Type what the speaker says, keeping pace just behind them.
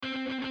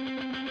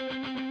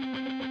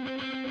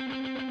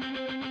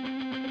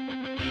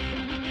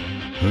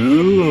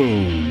Hello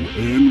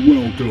and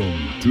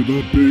welcome to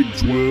the Big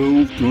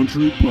 12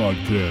 Country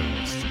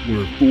Podcast,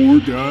 where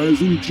four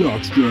guys in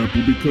jockstrap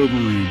will be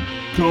covering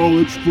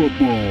college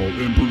football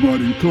and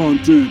providing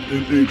content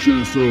and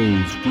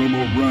HSOs from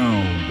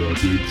around the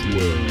Big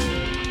 12.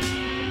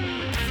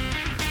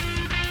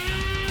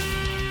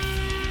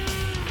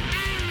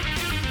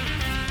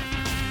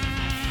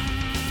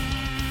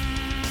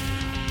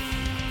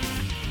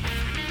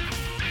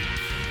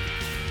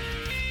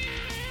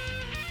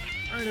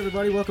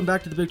 Everybody, welcome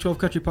back to the Big 12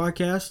 Country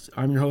Podcast.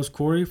 I'm your host,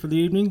 Corey, for the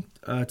evening.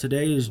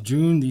 Today is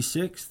June the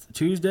 6th,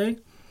 Tuesday.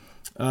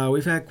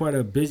 We've had quite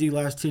a busy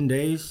last 10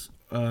 days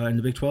in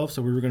the Big 12,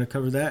 so we were going to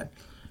cover that.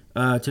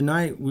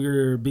 Tonight,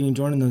 we're being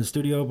joined in the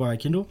studio by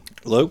Kendall.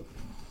 Hello.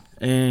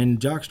 And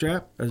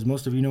Jockstrap, as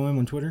most of you know him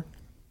on Twitter.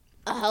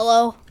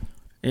 Hello.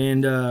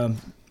 And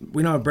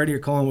we know Brady or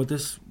Colin with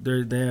us.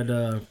 They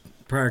had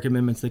prior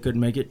commitments. They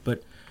couldn't make it.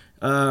 But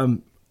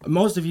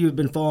most of you have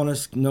been following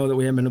us know that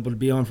we haven't been able to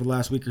be on for the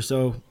last week or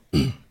so.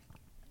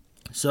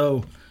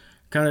 So,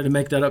 kind of to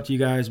make that up to you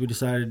guys,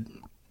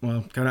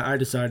 I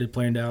decided,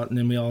 planned out, and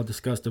then we all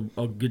discussed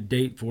a good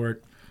date for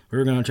it. We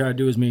were going to try to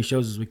do as many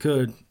shows as we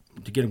could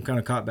to get them kind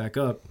of caught back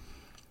up.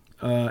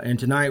 And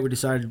tonight we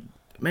decided,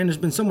 man, there's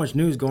been so much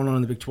news going on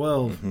in the Big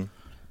 12.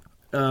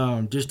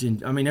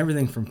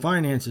 Everything from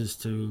finances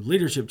to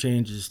leadership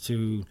changes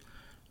to,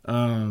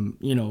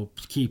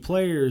 key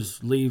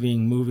players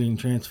leaving, moving,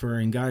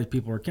 transferring, guys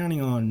people are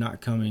counting on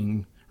not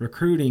coming,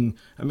 recruiting.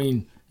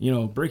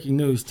 Breaking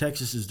news,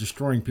 Texas is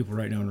destroying people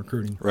right now in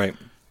recruiting. Right.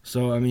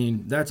 So,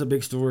 that's a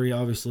big story,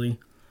 obviously.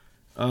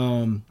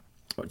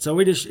 So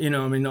we just,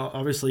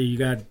 obviously you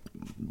got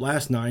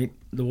last night,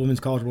 the Women's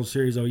College World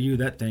Series OU,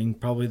 that thing,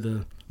 probably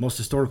the most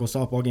historical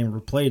softball game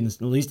ever played,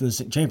 at least in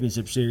the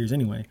championship series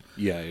anyway.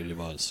 Yeah, it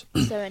was.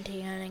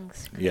 17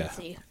 innings.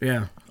 Crazy.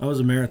 Yeah, that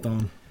was a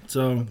marathon.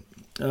 So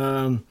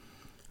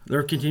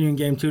they're continuing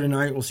game 2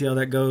 tonight. We'll see how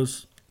that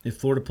goes. If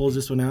Florida pulls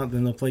this one out,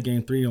 then they'll play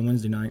game 3 on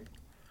Wednesday night.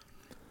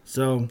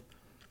 So,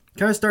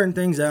 kind of starting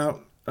things out,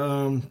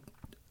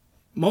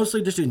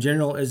 mostly just in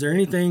general, is there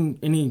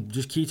any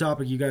just key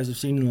topic you guys have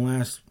seen in the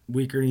last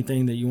week or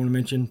anything that you want to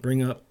mention,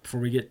 bring up before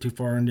we get too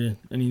far into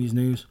any of these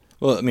news?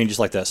 Well, just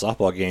like that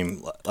softball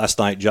game, last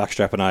night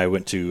Jockstrap and I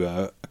went to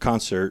a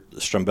concert,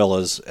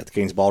 Strumbella's, at the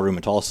King's Ballroom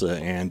in Tulsa,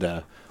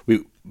 and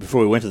before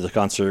we went to the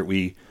concert,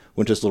 we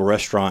went to this little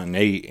restaurant and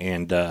ate,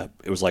 and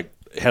it was like,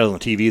 had it on the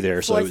TV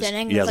there. So fourth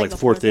inning? Yeah, it was like the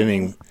fourth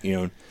inning,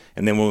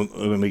 And then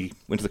when we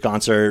went to the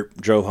concert,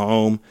 drove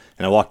home,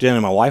 and I walked in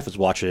and my wife was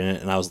watching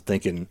it, and I was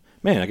thinking,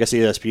 man, I guess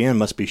ESPN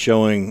must be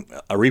showing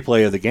a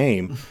replay of the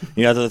game.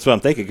 That's what I'm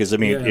thinking, because,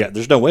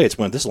 there's no way it's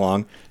went this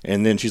long.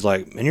 And then she's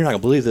like, man, you're not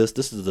going to believe this.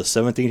 This is the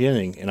 17th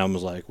inning. And I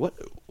was like,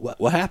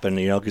 what happened?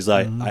 Because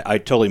I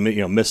totally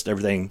missed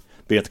everything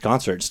being at the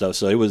concert and stuff.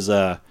 So it was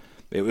a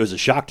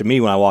shock to me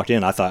when I walked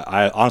in.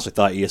 I honestly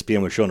thought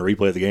ESPN was showing a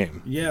replay of the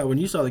game. Yeah, when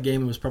you saw the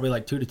game, it was probably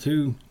like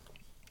 2-2.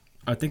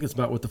 I think it's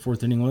about what the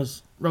fourth inning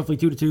was. Roughly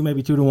 2-2,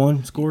 maybe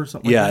 2-1 score,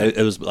 something like that.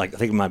 It was like, I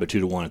think it might be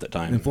 2-1 at that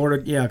time. And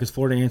Florida, because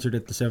Florida answered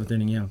at the 7th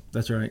inning. Yeah,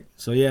 that's right.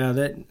 So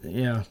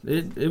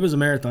it was a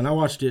marathon. I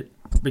watched it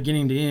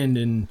beginning to end,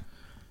 and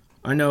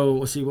I know.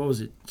 Let's see, what was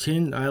it?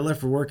 10. I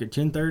left for work at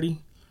 10:30,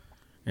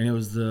 and it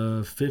was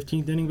the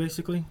 15th inning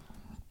basically,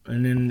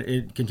 and then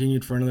it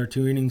continued for another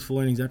 2 innings, full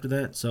innings after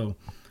that. So,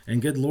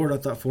 and good Lord, I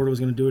thought Florida was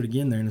going to do it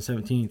again there in the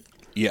 17th.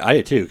 Yeah, I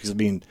did too, because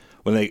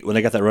when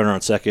they got that runner on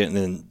second,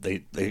 and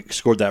then they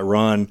scored that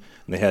run,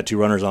 and they had 2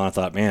 runners on, I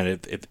thought, man,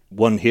 if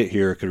one hit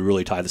here could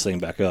really tie this thing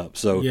back up.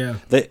 So yeah.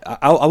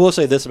 I will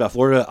say this about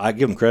Florida, I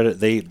give them credit.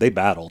 They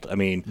battled.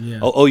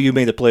 OU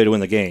made the play to win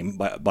the game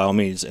by all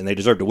means, and they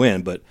deserved to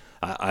win. But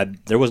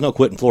there was no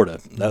quit in Florida.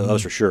 That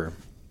was for sure.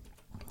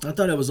 I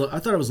thought it was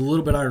a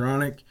little bit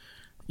ironic.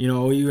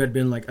 OU had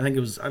been like, I think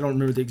it was, I don't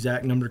remember the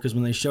exact number because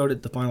when they showed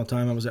it the final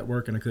time, I was at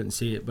work and I couldn't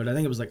see it. But I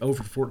think it was like 0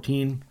 for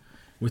 14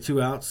 with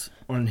 2 outs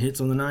on hits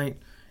on the night.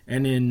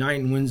 And then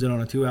Knighton wins it on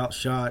a 2-out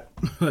shot,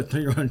 a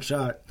 3-run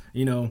shot,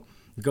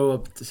 go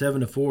up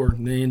 7-4.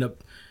 And they end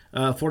up,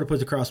 Florida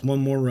puts across one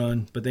more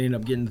run, but they end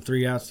up getting the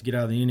 3 outs to get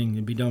out of the inning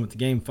and be done with the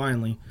game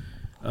finally.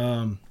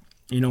 When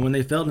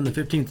they felt in the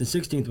 15th and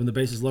 16th when the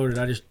bases loaded,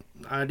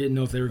 I didn't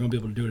know if they were going to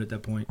be able to do it at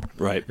that point.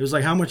 Right. It was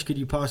like, how much could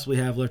you possibly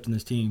have left in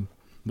this team?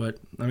 But,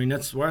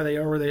 that's why they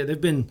are where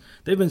they've been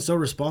so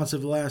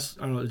responsive the last,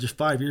 just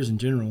 5 years in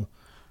general.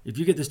 If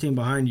you get this team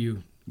behind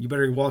you, you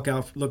better look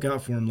out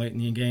for them late in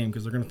the game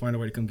because they're going to find a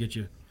way to come get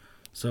you.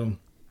 So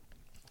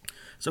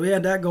we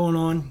had that going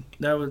on.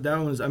 That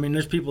was.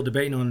 There's people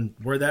debating on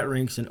where that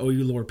ranks in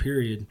OU lore,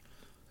 period,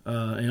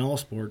 in all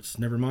sports.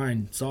 Never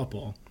mind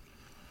softball.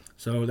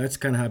 So that's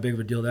kind of how big of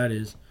a deal that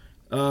is.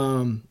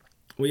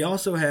 We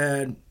also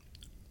had,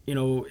 I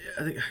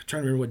think I'm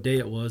trying to remember what day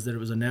it was that it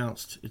was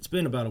announced. It's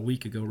been about a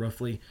week ago,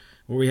 roughly,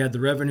 where we had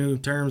the revenue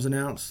terms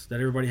announced that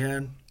everybody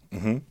had.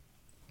 Mm-hmm.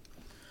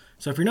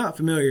 So if you're not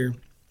familiar,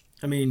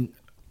 the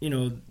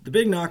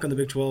big knock on the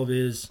Big 12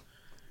 is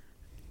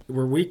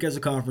we're weak as a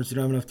conference. We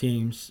don't have enough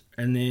teams.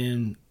 And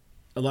then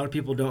a lot of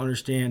people don't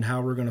understand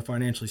how we're going to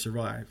financially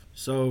survive.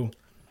 So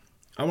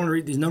I want to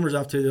read these numbers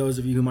off to those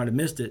of you who might have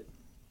missed it.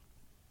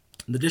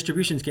 The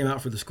distributions came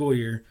out for the school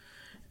year,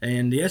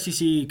 and the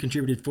SEC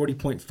contributed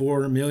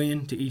 $40.4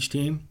 million to each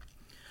team.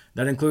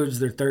 That includes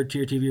their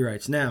third-tier TV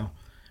rights. Now,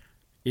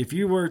 if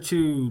you were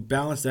to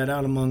balance that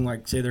out among,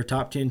 like, say, their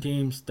top 10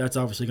 teams, that's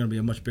obviously going to be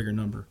a much bigger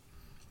number.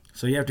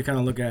 So you have to kind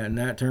of look at it in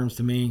that terms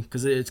to me,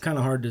 because it's kind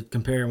of hard to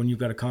compare when you've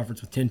got a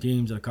conference with 10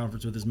 teams and a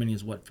conference with as many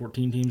as,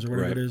 14 teams or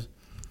whatever it is.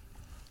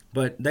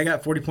 But they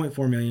got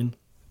 $40.4 million.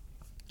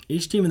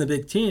 Each team in the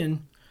Big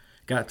Ten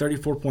got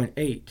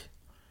 $34.8.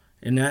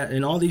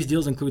 And all these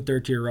deals include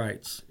third-tier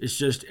rights. It's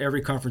just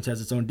every conference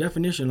has its own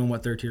definition on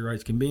what third-tier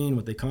rights can mean,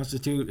 what they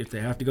constitute, if they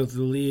have to go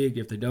through the league,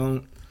 if they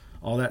don't,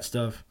 all that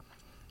stuff.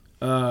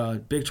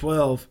 Big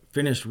 12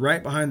 finished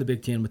right behind the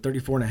Big Ten with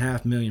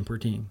 $34.5 million per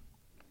team.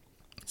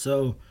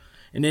 So,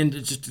 and then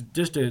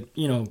just to,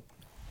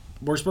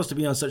 we're supposed to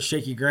be on such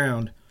shaky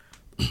ground.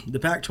 The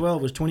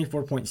Pac-12 was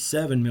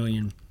 $24.7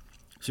 million.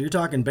 So you're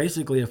talking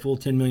basically a full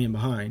 $10 million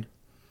behind.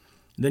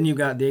 Then you've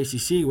got the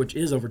ACC, which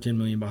is over $10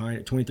 million behind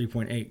at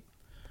 $23.8.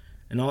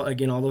 And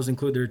all those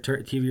include their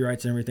TV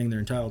rights and everything they're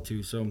entitled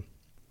to. So,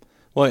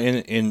 well,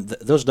 and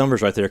those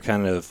numbers right there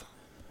kind of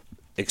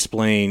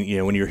explain,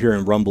 when you're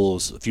hearing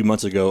rumbles a few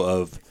months ago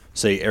of,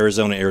 say,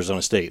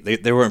 Arizona State,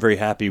 they weren't very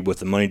happy with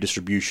the money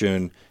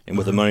distribution and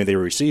with the money they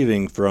were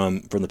receiving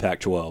from the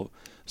Pac-12.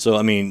 So,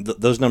 I mean,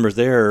 those numbers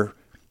there,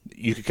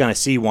 you could kind of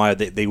see why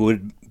they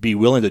would be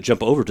willing to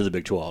jump over to the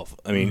Big 12.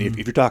 I mean, if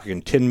you're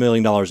talking $10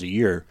 million a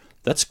year,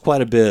 that's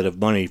quite a bit of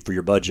money for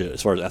your budget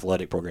as far as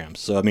athletic programs.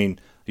 So, I mean,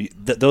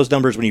 those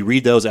numbers, when you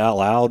read those out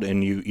loud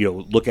and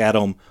you look at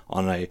them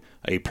on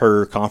a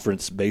per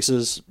conference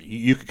basis,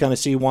 you could kind of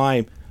see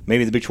why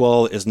maybe the Big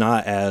 12 is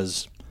not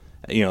as,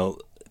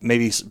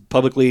 maybe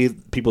publicly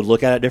people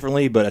look at it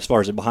differently, but as far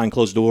as behind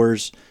closed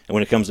doors and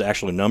when it comes to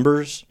actual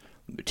numbers,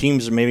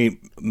 teams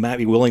might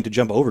be willing to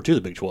jump over to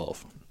the Big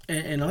 12.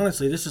 And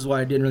honestly, this is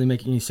why it didn't really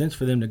make any sense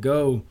for them to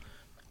go.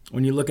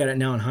 When you look at it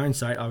now in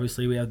hindsight,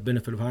 obviously we have the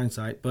benefit of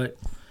hindsight, but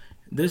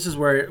this is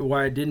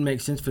why it didn't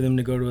make sense for them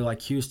to go to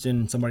like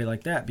Houston, somebody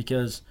like that,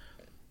 because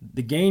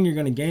the gain you're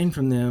going to gain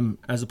from them,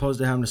 as opposed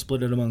to having to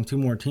split it among two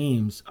more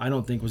teams, I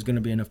don't think was going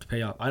to be enough to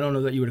pay off. I don't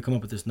know that you would have come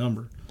up with this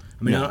number.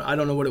 I mean, I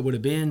don't know what it would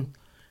have been,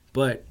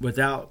 but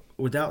without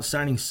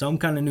signing some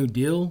kind of new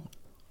deal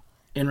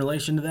in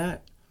relation to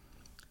that,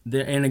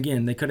 and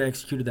again, they could have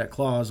executed that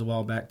clause a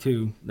while back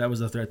too. That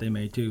was a threat they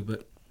made too.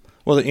 But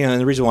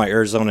and the reason why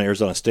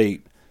Arizona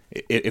State,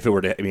 if it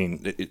were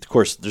to, of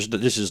course, this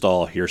is just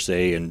all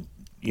hearsay and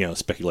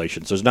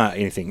speculation. So there's not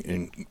anything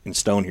in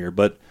stone here.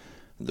 But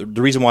the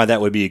reason why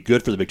that would be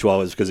good for the Big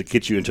 12 is because it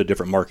gets you into a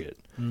different market.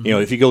 Mm-hmm.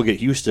 If you go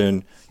get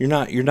Houston, you're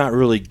not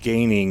really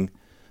gaining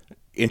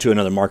into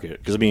another market,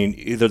 because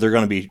either they're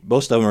going to be,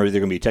 most of them are either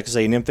going to be Texas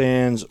A&M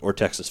fans or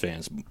Texas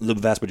fans. The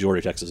vast majority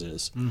of Texas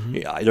is.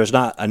 Mm-hmm. There's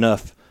not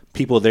enough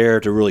people there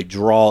to really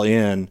draw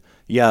in.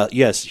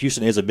 Yes,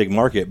 Houston is a big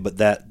market, but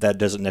that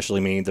doesn't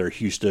necessarily mean they're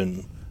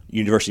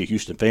University of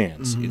Houston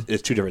fans. Mm-hmm.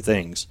 It's two different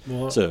things.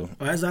 Well, so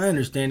as I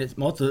understand it,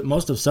 most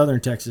of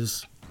southern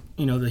Texas,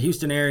 the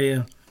Houston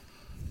area,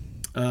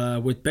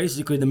 with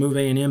basically the move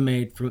A&M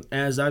made,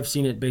 as I've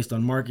seen it based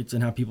on markets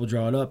and how people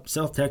draw it up,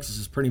 South Texas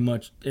is pretty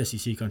much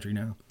SEC country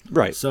now.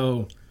 Right.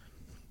 So,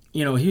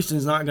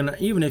 Houston's not going to,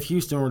 even if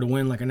Houston were to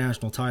win like a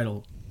national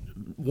title,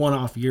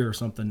 one-off year or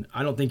something,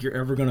 I don't think you're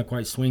ever going to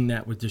quite swing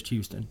that with just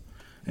Houston.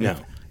 No.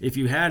 If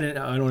you had it,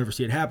 I don't ever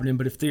see it happening,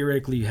 but if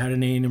theoretically you had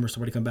an A&M or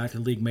somebody come back to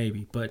the league,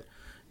 maybe. But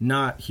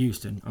not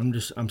Houston.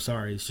 I'm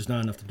sorry. It's just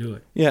not enough to do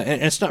it. Yeah,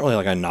 and it's not really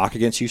like a knock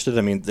against Houston.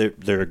 I mean,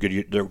 they're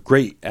a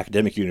great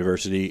academic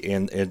university,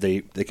 and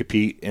they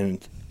compete in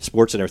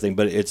sports and everything.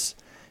 But it's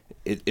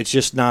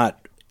just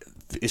not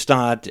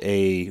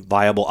a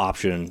viable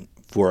option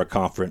for a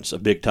conference, a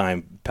big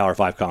time Power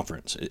 5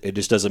 conference. It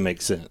just doesn't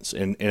make sense,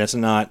 and it's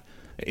not.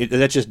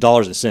 That's just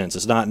dollars and cents.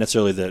 It's not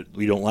necessarily that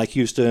we don't like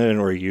Houston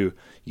or you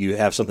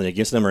have something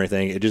against them or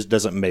anything. It just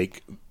doesn't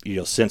make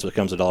sense when it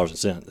comes to dollars and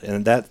cents,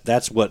 and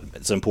that's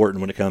what's important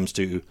when it comes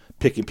to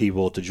picking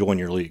people to join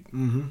your league.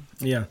 Mm-hmm.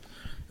 Yeah.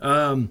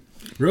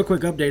 Real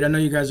quick update. I know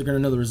you guys are going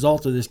to know the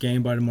result of this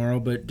game by tomorrow,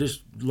 but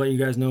just to let you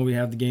guys know we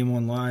have the game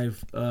on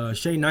live.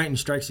 Shay Knighton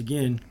strikes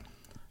again.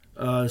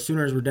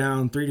 Sooners were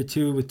down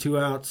 3-2 with 2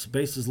 outs,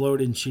 bases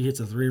loaded, and she hits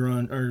a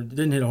 3-run, or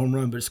didn't hit a home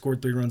run, but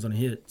scored 3 runs on a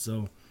hit.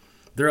 So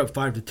they're up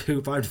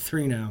 5-2,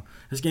 5-3 now.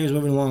 This game's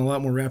moving along a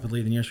lot more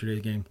rapidly than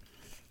yesterday's game.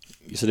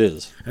 Yes, it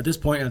is. At this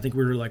point, I think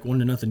we were like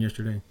 1-0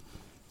 yesterday.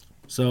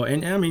 So,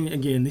 and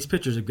again, these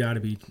pitchers have got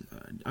to be.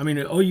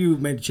 OU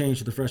made a change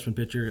to the freshman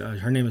pitcher.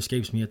 Her name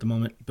escapes me at the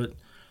moment, but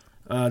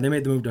they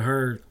made the move to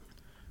her.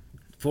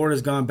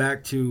 Florida's gone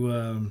back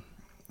to.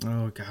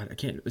 Oh God, I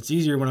can't. It's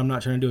easier when I'm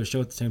not trying to do a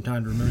show at the same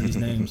time to remember these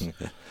names.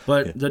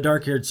 But the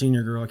dark-haired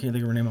senior girl, I can't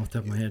think of her name off the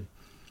top of my head.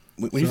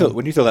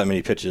 When you throw that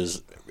many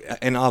pitches,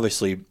 and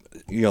obviously,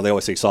 they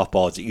always say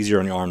softball it's easier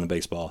on your arm than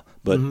baseball,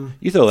 but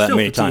you throw that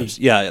many times,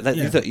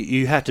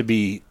 you have to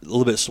be a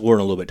little bit sore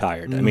and a little bit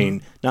tired.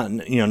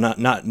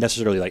 Mm-hmm. Not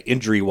necessarily like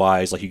injury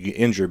wise, like you get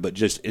injured, but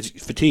just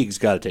fatigue's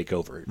got to take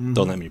over throwing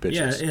that many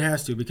pitches. Yeah, it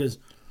has to, because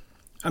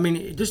I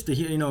mean, just the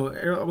we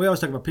always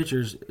talk about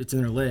pitchers. It's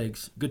in their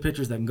legs. Good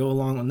pitchers that can go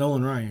along.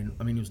 Nolan Ryan.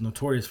 I mean, he was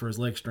notorious for his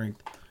leg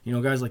strength.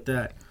 Guys like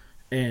that.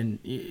 And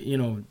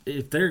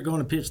if they're going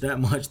to pitch that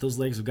much, those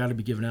legs have got to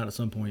be given out at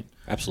some point.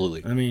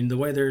 Absolutely. I mean, the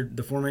way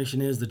the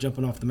formation is, the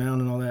jumping off the mound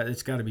and all that,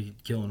 it's got to be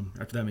killing them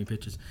after that many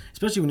pitches.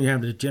 Especially when you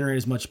have to generate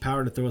as much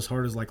power to throw as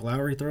hard as like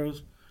Lowry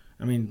throws.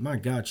 I mean, my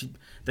God,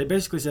 they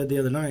basically said the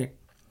other night,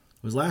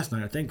 it was last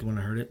night I think when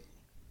I heard it,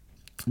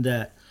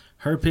 that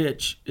her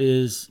pitch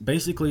is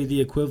basically the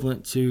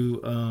equivalent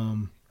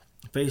to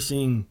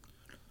facing.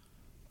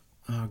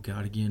 Oh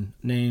God! Again,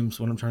 names.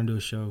 What I'm trying to do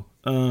is show.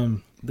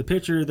 The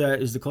pitcher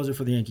that is the closer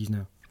for the Yankees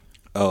now.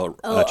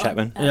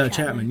 Chapman. Yeah,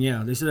 Chapman.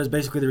 Yeah, they said that's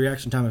basically the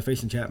reaction time of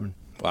facing Chapman.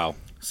 Wow.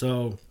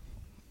 So,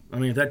 I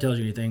mean, if that tells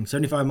you anything,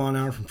 75 mile an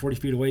hour from 40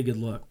 feet away. Good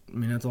luck. I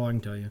mean, that's all I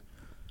can tell you.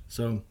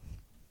 So,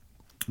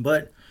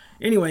 but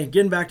anyway,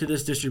 getting back to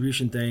this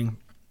distribution thing,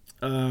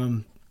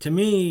 to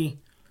me,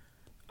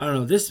 I don't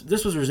know.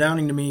 This was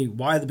resounding to me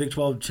why the Big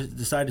 12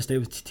 decided to stay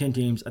with 10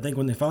 teams. I think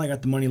when they finally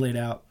got the money laid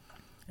out.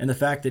 And the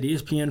fact that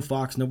ESPN,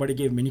 Fox, nobody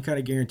gave them any kind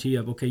of guarantee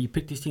of, okay, you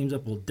pick these teams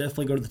up, we'll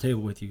definitely go to the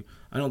table with you.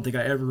 I don't think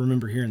I ever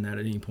remember hearing that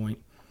at any point.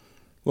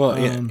 Well,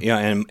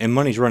 and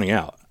money's running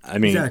out. I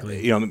mean,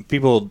 exactly.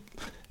 People,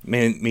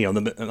 like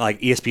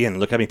ESPN,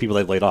 look how many people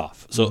they've laid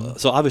off. So,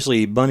 so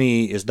obviously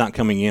money is not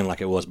coming in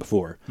like it was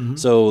before. Mm-hmm.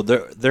 So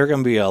they're going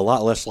to be a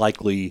lot less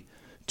likely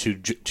to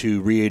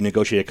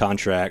renegotiate a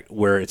contract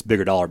where it's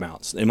bigger dollar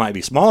amounts. It might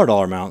be smaller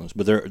dollar amounts,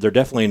 but they're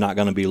definitely not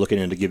going to be looking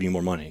into give you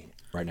more money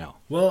right now.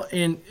 Well,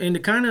 and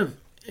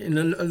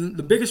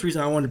the biggest reason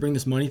I wanted to bring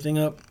this money thing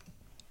up,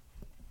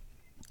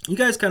 you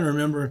guys kind of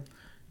remember,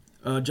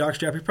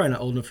 Jockstrap, you're probably not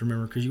old enough to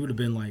remember because you would have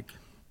been like,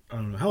 I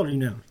don't know, how old are you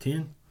now,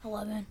 10?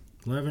 11.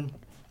 11?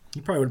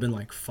 You probably would have been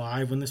like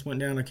 5 when this went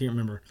down, I can't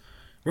remember.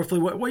 Roughly,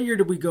 what year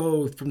did we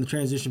go from the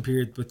transition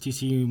period with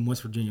TCU and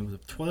West Virginia? Was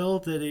it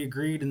 12 that they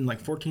agreed and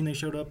like 14 they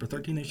showed up or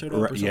 13 they showed up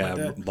or something like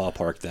that? Yeah,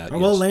 ballpark that.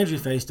 Well, Landry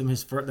faced him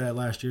that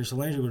last year, so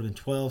Landry would have been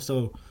 12,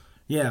 so...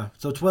 Yeah,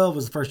 so 12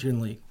 was the first year in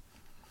the league.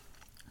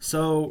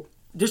 So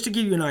just to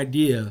give you an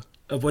idea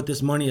of what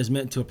this money has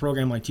meant to a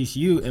program like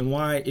TCU and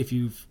why, if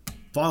you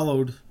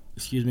followed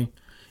the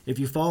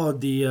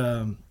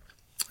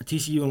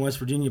TCU and West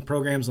Virginia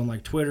programs on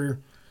like Twitter,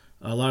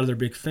 a lot of their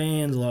big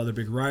fans, a lot of their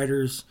big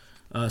writers,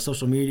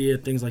 social media,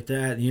 things like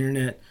that, the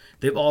internet,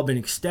 they've all been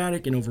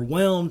ecstatic and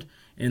overwhelmed,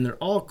 and they're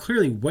all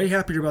clearly way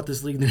happier about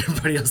this league than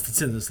everybody else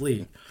that's in this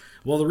league.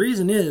 Well, the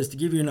reason is, to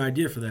give you an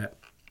idea for that,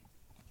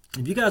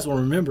 if you guys will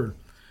remember,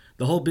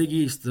 the whole Big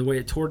East, the way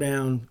it tore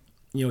down,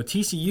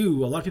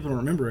 TCU, a lot of people don't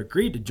remember,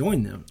 agreed to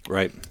join them.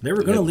 Right. They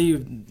were going to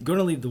leave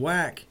the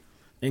WAC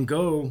and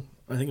go,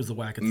 I think it was the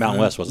WAC at the Mountain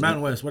time. West, wasn't it?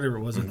 Mountain West, whatever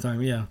it was at the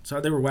time, yeah.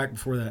 So they were WAC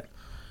before that.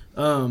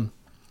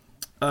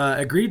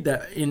 Agreed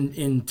that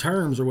in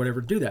terms or whatever,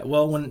 do that.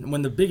 Well,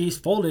 when the Big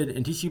East folded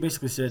and TCU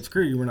basically said,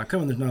 screw you, we're not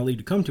coming, there's not a league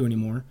to come to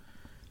anymore,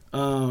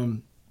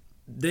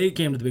 they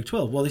came to the Big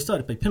 12. Well, they still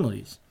had to pay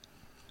penalties.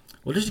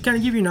 Well, just to kind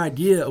of give you an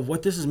idea of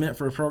what this has meant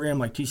for a program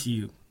like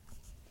TCU.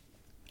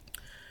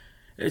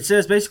 It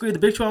says basically the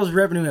Big 12's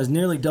revenue has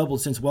nearly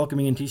doubled since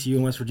welcoming in TCU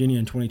and West Virginia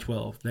in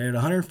 2012. They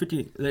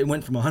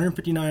went from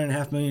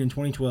 $159.5 million in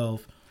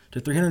 2012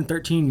 to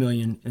 $313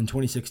 million in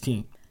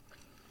 2016.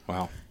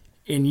 Wow.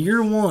 In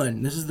year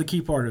one, this is the key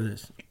part of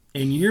this.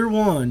 In year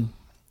one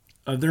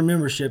of their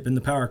membership in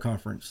the Power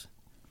Conference,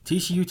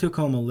 TCU took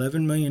home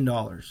 $11 million.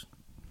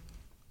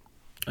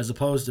 As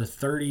opposed to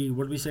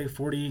 34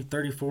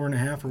 and a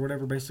half or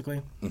whatever,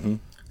 basically. Mm-hmm.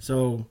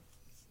 So,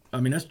 I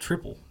mean, that's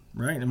triple,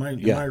 right? Am I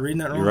reading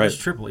that wrong? You're right. That's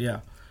triple, yeah.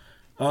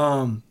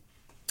 And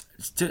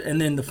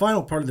then the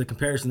final part of the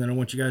comparison that I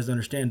want you guys to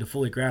understand to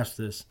fully grasp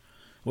this,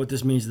 what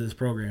this means to this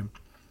program.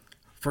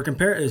 For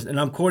comparison, and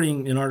I'm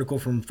quoting an article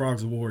from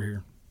Frogs of War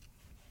here.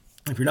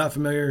 If you're not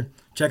familiar,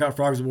 check out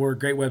Frogs of War.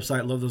 Great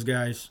website. Love those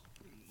guys.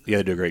 Yeah,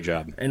 they do a great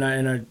job. And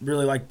I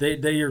really like,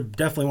 they are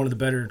definitely one of the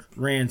better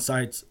ran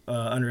sites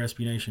under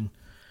SB Nation.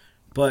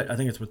 But I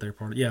think it's what they're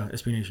part of. Yeah,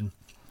 SB Nation.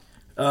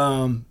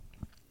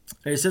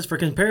 It says, for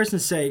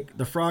comparison's sake,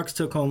 the Frogs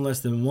took home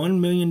less than $1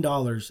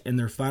 million in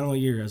their final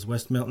year as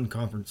Mountain West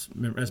Conference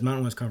member. Less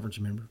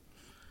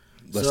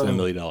than $1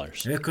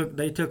 million.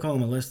 They took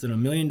home less than $1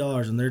 million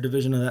in their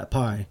division of that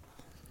pie.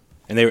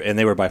 And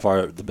they were by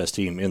far the best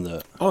team in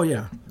the. Oh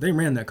yeah, they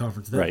ran that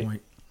conference at that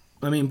point.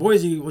 I mean,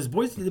 Boise in the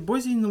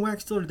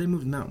WAC still, or did they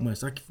move to Mountain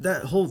West?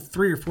 That whole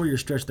 3 or 4 year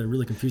stretch that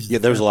really confuses. Yeah,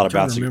 there was a lot of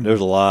bouncing. There was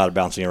a lot of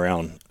bouncing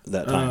around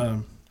that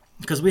time.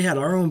 Because we had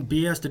our own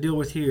BS to deal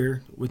with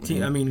here. With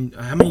I mean,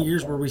 how many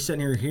years were we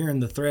sitting here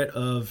hearing the threat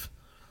of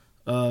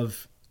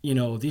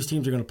these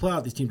teams are going to pull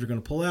out, these teams are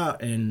going to pull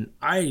out, and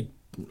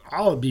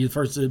I'll be the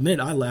first to admit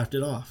I laughed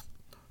it off.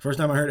 First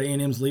time I heard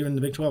A&M's leaving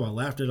the Big 12, I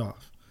laughed it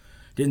off.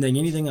 Didn't think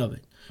anything of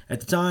it.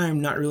 At the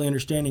time, not really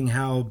understanding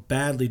how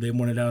badly they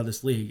wanted out of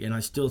this league. And I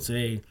still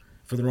say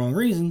for the wrong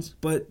reasons,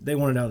 but they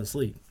wanted out of this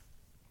league.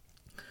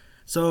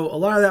 So a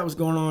lot of that was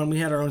going on. We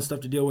had our own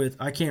stuff to deal with.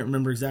 I can't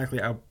remember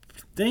exactly. I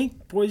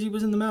think Boise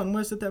was in the Mountain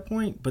West at that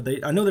point, but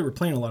I know they were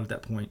playing a lot at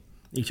that point,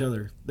 each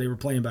other. They were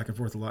playing back and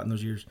forth a lot in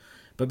those years.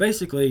 But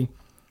basically,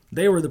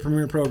 they were the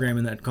premier program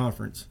in that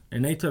conference,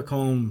 and they took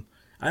home,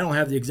 I don't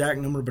have the exact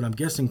number, but I'm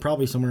guessing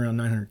probably somewhere around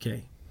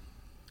 $900K.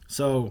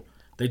 So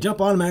they jump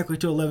automatically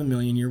to $11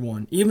 million year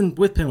one, even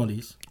with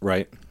penalties.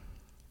 Right.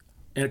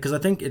 And because I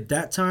think at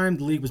that time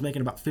the league was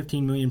making about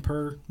 $15 million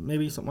per,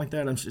 maybe something like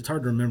that. It's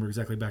hard to remember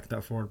exactly back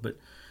that far, but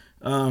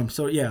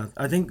so yeah,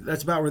 I think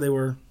that's about where they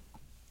were.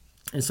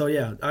 And so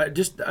yeah, I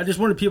just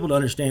wanted people to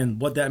understand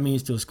what that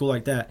means to a school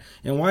like that,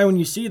 and why when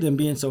you see them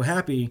being so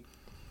happy.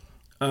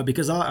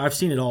 Because I've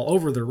seen it all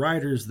over, their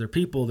writers, their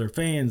people, their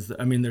fans.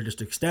 I mean, they're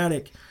just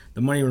ecstatic.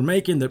 The money we're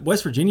making. The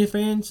West Virginia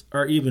fans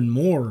are even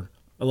more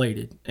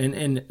elated.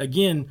 And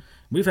again,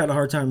 we've had a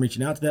hard time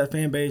reaching out to that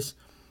fan base.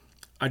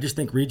 I just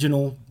think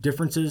regional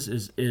differences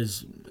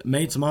is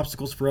made some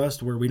obstacles for us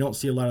to where we don't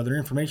see a lot of their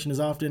information as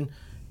often.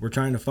 We're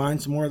trying to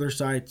find some more of their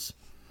sites.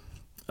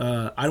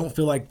 I don't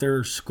feel like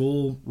their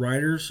school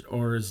writers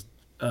are as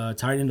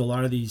tied into a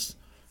lot of these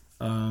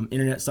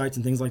internet sites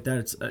and things like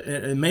that.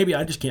 And maybe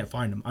I just can't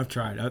find them. I've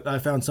tried. I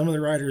found some of the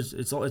writers.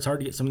 It's hard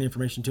to get some of the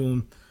information to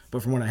them.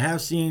 But from what I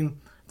have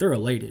seen, they're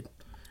elated.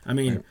 I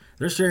mean,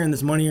 They're sharing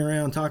this money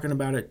around, talking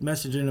about it,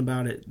 messaging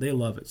about it. They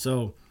love it.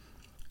 So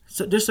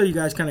just so you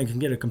guys kind of can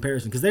get a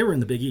comparison, because they were in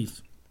the Big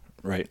East.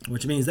 Right.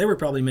 Which means they were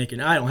probably making,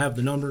 I don't have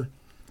the number,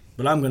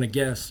 but I'm going to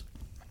guess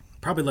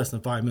probably less than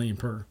 $5 million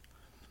per.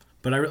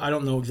 But I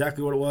don't know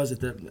exactly what it was.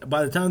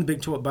 By the time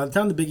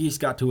the Big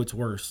East got to its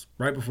worst,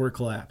 right before it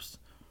collapsed,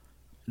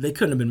 they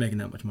couldn't have been making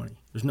that much money.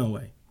 There's no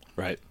way.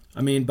 Right.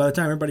 I mean, by the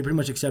time everybody pretty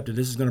much accepted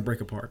this is going to break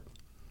apart.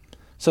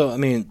 So, I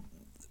mean,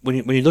 when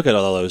you look at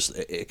all those,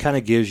 it kind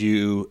of gives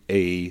you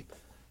a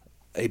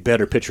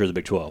better picture of the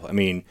Big 12. I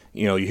mean,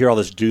 you hear all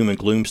this doom and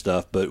gloom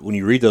stuff, but when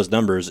you read those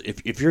numbers,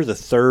 if you're the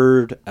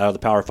third out of the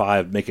Power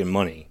 5 making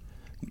money,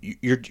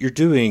 you're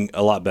doing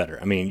a lot better.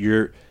 I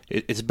mean,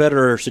 it's a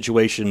better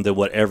situation than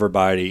what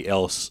everybody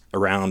else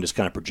around is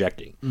kind of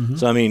projecting. Mm-hmm.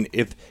 So, I mean,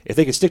 if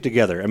they can stick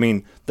together, I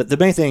mean, the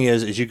main thing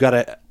is you got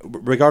to,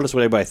 regardless of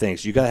what everybody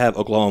thinks, you got to have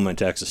Oklahoma and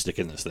Texas stick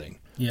in this thing.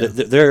 Yeah.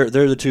 They're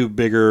the two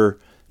bigger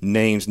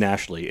names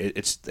nationally.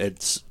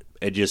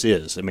 It just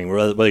is. I mean,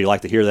 whether you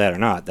like to hear that or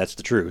not, that's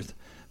the truth.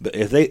 But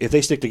if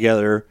they stick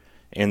together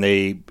and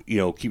they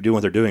keep doing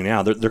what they're doing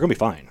now, they're going to be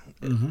fine.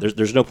 Mm-hmm.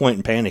 There's no point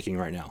in panicking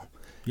right now.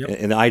 Yep.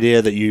 And the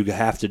idea that you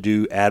have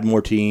to add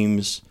more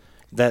teams,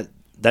 that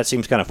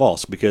seems kind of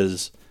false,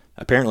 because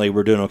apparently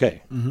we're doing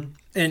okay. Mm-hmm.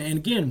 And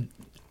again,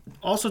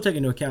 also take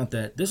into account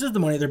that this is the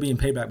money they're being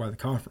paid back by the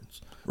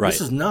conference. Right.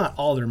 This is not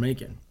all they're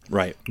making.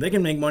 Right. They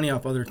can make money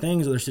off other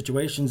things, other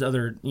situations,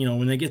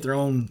 when they get their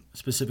own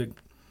specific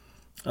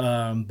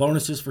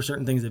bonuses for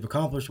certain things they've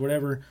accomplished,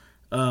 whatever.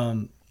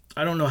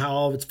 I don't know how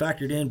all of it's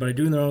factored in, but I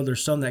do know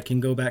there's some that can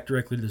go back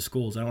directly to the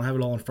schools. I don't have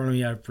it all in front of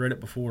me. I've read it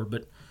before,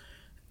 but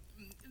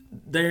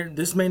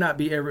this may not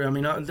be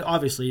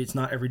obviously it's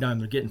not every dime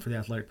they're getting for the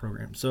athletic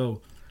program.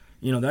 So,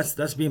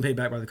 that's being paid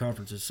back by the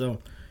conferences. So,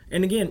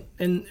 and again,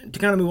 and to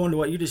kind of move on to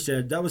what you just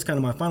said, that was kind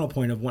of my final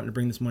point of wanting to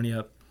bring this money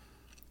up.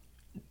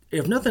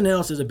 If nothing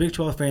else, as a Big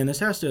 12 fan, this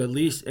has to at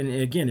least, and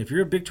again, if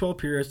you're a Big 12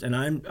 purist, and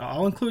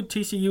I'll include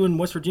TCU and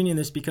West Virginia in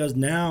this, because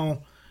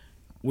now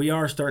we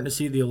are starting to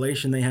see the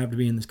elation they have to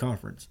be in this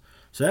conference.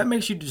 So that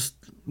makes you just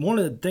want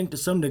to think to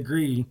some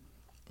degree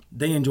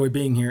they enjoy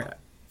being here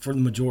for the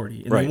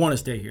majority, and right. They want to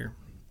stay here.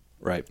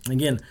 Right.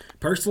 Again,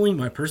 personally,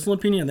 my personal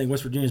opinion, I think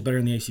West Virginia is better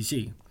in the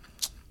ACC.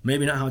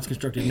 Maybe not how it's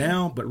constructed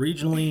now, but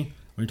regionally,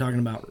 when you're talking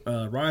about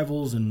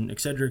rivals and et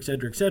cetera,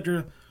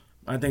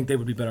 I think they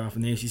would be better off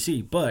in the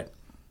ACC. But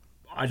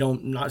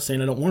I'm not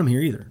saying I don't want them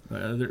here either.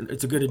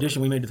 It's a good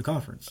addition we made to the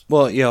conference.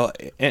 Well,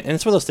 and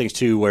it's one of those things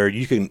too where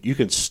you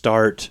can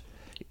start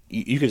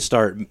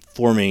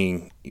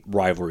forming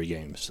rivalry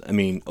games. I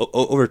mean,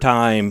 over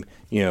time,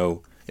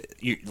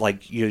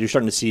 you're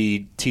starting to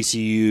see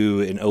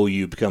TCU and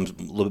OU becomes a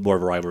little bit more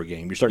of a rivalry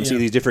game. You're starting to see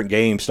these different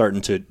games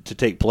starting to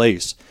take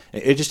place.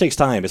 It just takes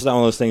time. It's not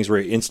one of those things where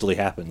it instantly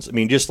happens. I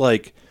mean, just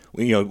like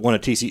one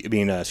of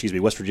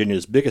West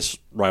Virginia's biggest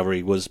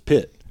rivalry was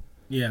Pitt.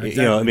 Yeah,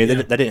 exactly.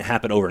 That didn't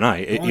happen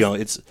overnight.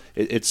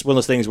 It's one of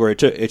those things where it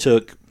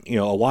took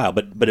a while,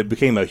 but it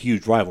became a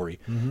huge rivalry.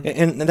 Mm-hmm.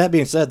 And that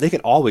being said, they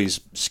could always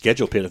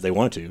schedule Pitt if they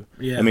wanted to.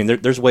 Yeah. I mean,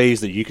 there's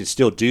ways that you could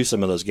still do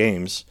some of those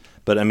games,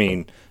 but I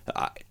mean,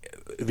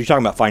 if you're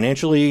talking about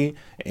financially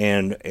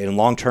and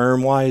long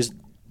term wise,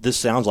 this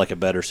sounds like a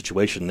better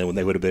situation than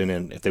they would have been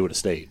in if they would have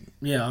stayed.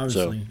 Yeah,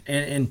 obviously. So.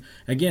 And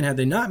again, had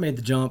they not made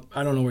the jump,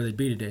 I don't know where they'd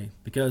be today,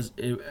 because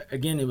it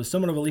was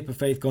somewhat of a leap of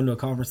faith going to a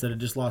conference that had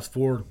just lost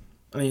 4.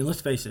 I mean,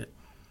 let's face it,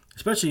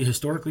 especially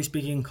historically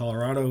speaking,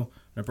 Colorado,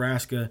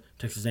 Nebraska,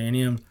 Texas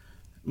A&M,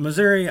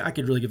 Missouri, I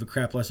could really give a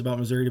crap less about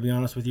Missouri, to be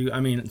honest with you. I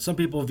mean, some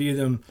people view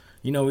them,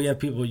 we have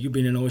people, you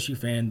being an OSU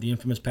fan, the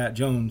infamous Pat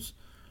Jones,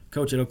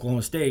 coach at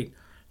Oklahoma State,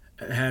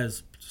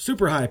 has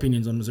super high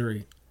opinions on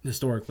Missouri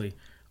historically.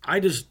 I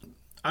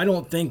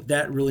don't think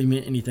that really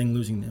meant anything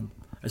losing them,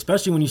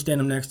 especially when you stand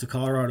them next to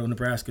Colorado,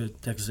 Nebraska,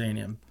 Texas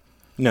A&M.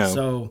 No.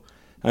 So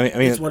I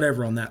mean, it's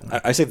whatever on that one.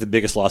 I think the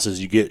biggest loss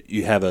is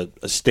you have a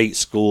state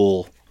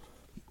school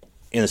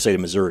in the state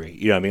of Missouri.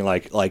 You know what I mean?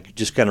 Like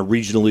just kind of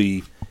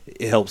regionally,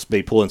 it helps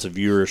maybe pull in some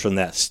viewers from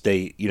that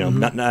state. You know,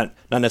 not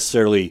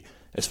necessarily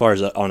as far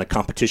as on a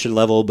competition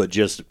level, but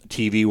just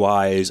TV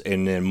wise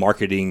and then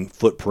marketing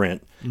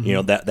footprint. You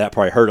know, that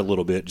probably hurt a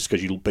little bit just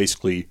because you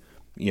basically,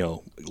 you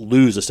know,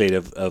 lose the state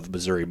of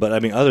Missouri. But I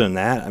mean, other than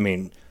that, I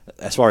mean,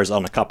 as far as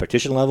on a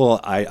competition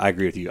level, I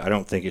agree with you. I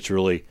don't think it's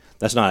really,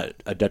 that's not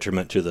a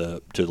detriment to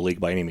the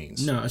league by any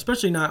means. No,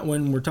 especially not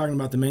when we're talking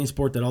about the main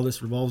sport that all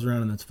this revolves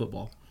around, and that's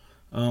football.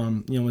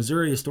 You know,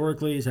 Missouri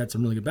historically has had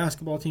some really good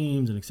basketball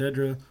teams and et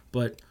cetera.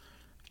 But,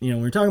 you know,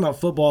 when you're talking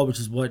about football, which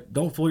is what,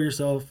 don't fool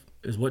yourself,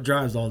 is what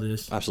drives all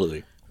this.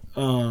 Absolutely.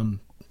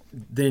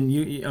 Then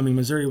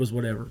Missouri was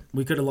whatever.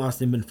 We could have lost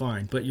and been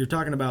fine. But you're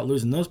talking about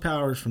losing those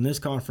powers from this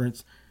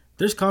conference.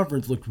 This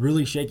conference looked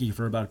really shaky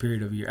for about a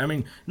period of a year. I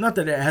mean, not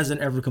that it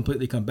hasn't ever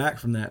completely come back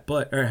from that,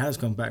 or it has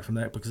come back from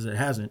that, because it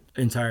hasn't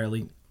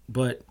entirely.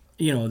 But,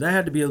 you know, that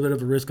had to be a bit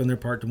of a risk on their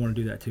part to want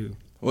to do that too.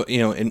 Well, you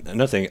know, and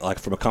another thing, like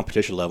from a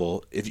competition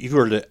level, if you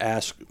were to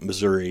ask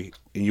Missouri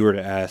and you were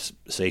to ask,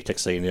 say,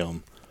 Texas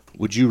A&M,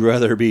 would you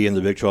rather be in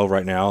the Big 12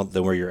 right now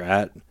than where you're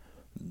at?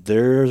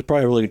 There's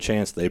probably a really good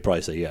chance they'd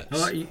probably say yes.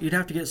 Well, you'd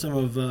have to get some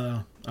of,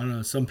 I don't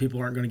know, some people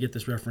aren't going to get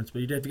this reference,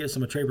 but you'd have to get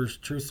some of Traber's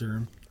truth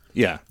serum.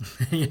 Yeah.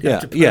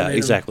 Yeah,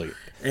 exactly.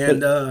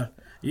 And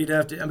you'd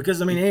have to,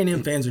 because, I mean,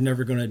 A&M fans are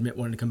never going to admit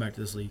wanting to come back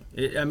to this league.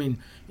 I mean,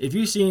 if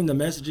you've seen the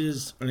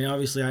messages, I mean,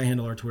 obviously I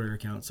handle our Twitter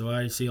account, so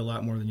I see a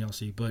lot more than y'all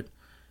see, but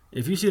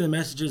if you see the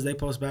messages they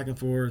post back and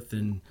forth,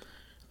 and,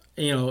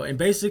 you know, and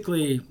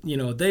basically, you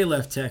know, they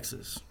left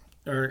Texas.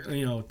 Or,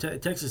 you know,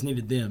 Texas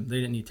needed them. They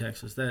didn't need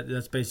Texas.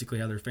 That's basically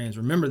how their fans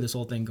remember this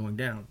whole thing going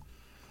down.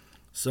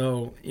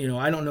 So, you know,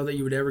 I don't know that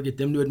you would ever get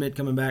them to admit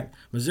coming back.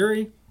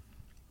 Missouri,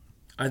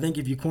 I think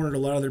if you cornered a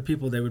lot of their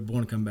people, they would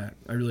want to come back.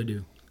 I really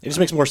do. It just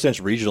makes more sense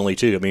regionally,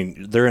 too. I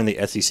mean, they're in the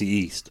SEC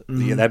East.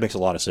 Mm-hmm. Yeah, that makes a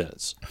lot of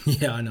sense.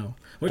 Yeah, I know.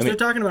 They're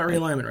talking about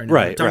realignment right now.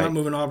 Right, they're talking about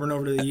moving Auburn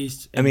over to the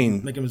East and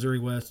making Missouri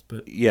West.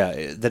 But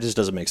yeah, that just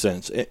doesn't make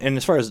sense. And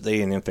as far as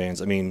the A&M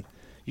fans, I mean,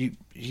 you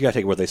got to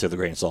take what they say with a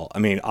grain of salt. I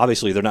mean,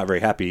 obviously they're not very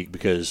happy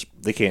because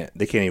they can't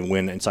even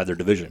win inside their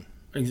division.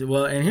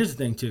 Well, and here's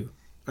the thing too.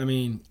 I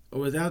mean,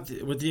 with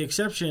the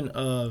exception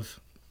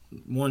of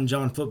one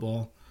John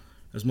Football,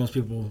 as most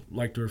people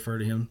like to refer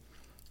to him,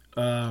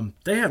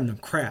 they have no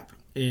crap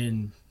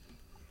in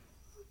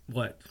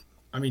what?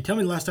 I mean, tell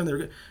me the last time they were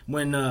good.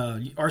 When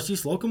R.C.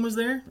 Slocum was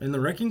there in the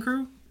Wrecking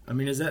Crew. I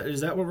mean, is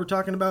that what we're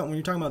talking about when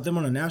you're talking about them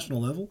on a national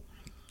level?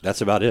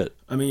 That's about it.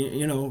 I mean,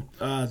 you know,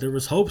 there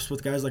was hopes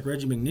with guys like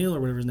Reggie McNeil or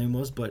whatever his name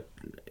was, but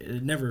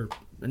it never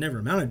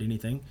amounted to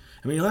anything.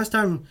 I mean, last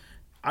time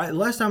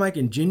I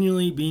can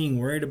genuinely being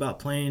worried about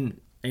playing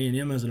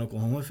A&M as an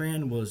Oklahoma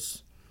fan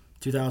was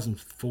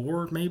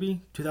 2004,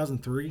 maybe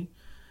 2003.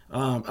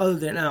 Other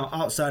than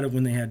outside of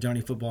when they had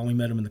Johnny Football, we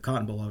met him in the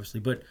Cotton Bowl, obviously.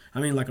 But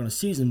I mean, like on a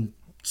season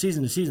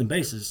to season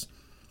basis,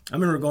 I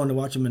remember going to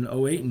watch him in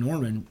 2008 in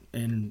Norman,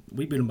 and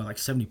we beat him by like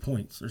 70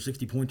 points or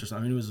 60 points or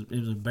something. I mean, it was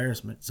an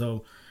embarrassment.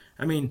 So,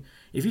 I mean,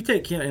 if you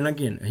take him, and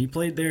again, he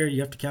played there,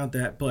 you have to count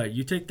that, but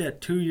you take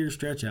that 2-year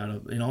stretch out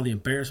of and all the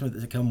embarrassment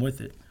that come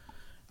with it,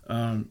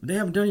 they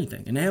haven't done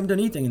anything, and they haven't done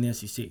anything in the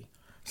SEC.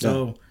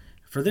 So,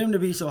 for them to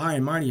be so high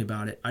and mighty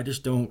about it, I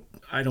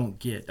don't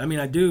get. I mean,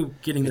 I do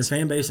getting their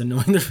fan base and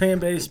knowing their fan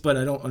base, but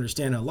I don't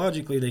understand how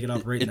logically they could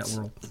operate in that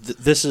world.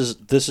 This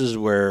is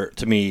where,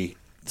 to me,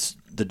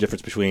 the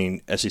difference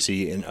between SEC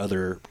and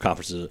other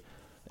conferences.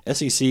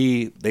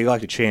 SEC, they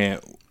like to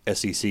chant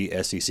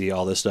SEC,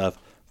 all this stuff,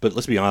 but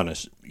let's be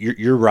honest,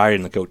 you're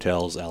riding the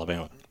coattails of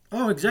Alabama.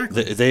 Oh,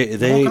 exactly.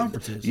 They all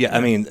conferences. Yeah,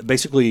 I mean,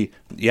 basically,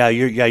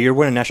 you're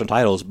winning national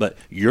titles, but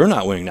you're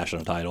not winning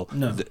national title.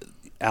 No.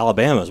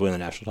 Alabama's winning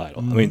the national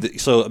title. Mm-hmm.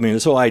 I mean,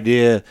 this whole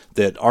idea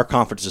that our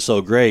conference is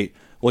so great.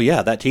 Well,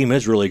 yeah, that team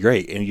is really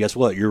great, and guess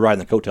what? You're riding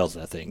the coattails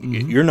of that thing.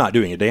 Mm-hmm. You're not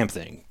doing a damn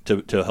thing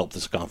to help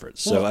this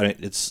conference. Well, so I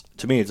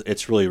mean,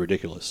 it's really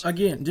ridiculous.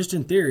 Again, just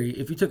in theory,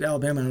 if you took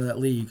Alabama out of that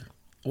league,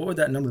 what would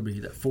that number be?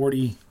 That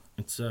 40.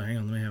 It's hang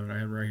on, let me have it. I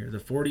have it right here. The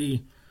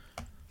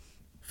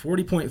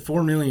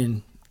 40.4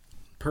 million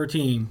per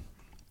team.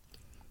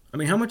 I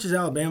mean, how much is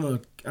Alabama?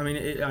 I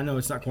mean, I know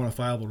it's not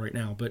quantifiable right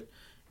now, but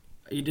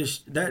you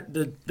just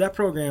that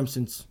program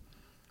since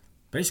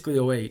basically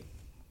 2008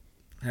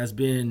 has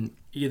been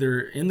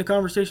either in the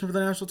conversation for the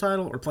national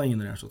title or playing in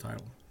the national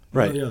title. One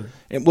right. or the other.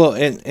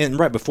 And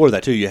right before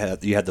that too, you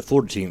had the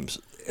Florida teams.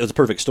 It was a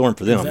perfect storm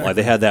for them. Exactly. Like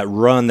they had that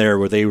run there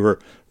where they were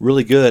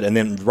really good, and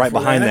then right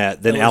behind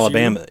that, then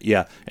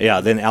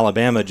LSU. Then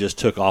Alabama just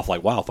took off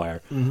like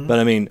wildfire. Mm-hmm. But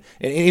I mean,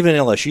 and even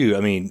LSU,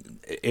 I mean,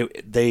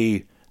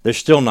 they're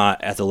still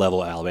not at the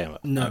level of Alabama.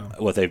 No,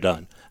 what they've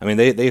done. I mean,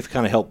 they've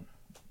kind of helped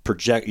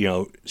project,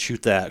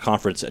 shoot that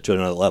conference to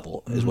another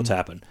level is what's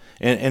happened.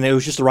 And it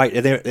was just the right.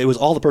 It was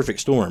all the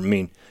perfect storm. I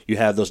mean, you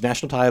have those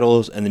national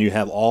titles, and then you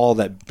have all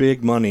that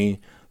big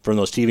money from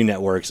those TV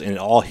networks, and it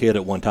all hit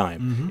at one time.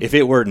 Mm-hmm. If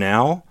it were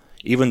now,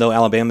 even though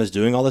Alabama's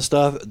doing all this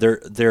stuff,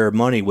 their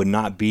money would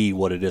not be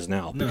what it is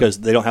now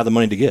because they don't have the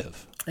money to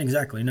give.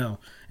 Exactly, no.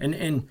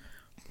 And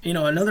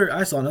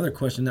I saw another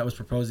question that was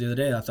proposed the other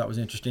day that I thought was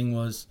interesting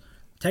was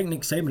take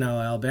Nick Saban out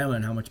of Alabama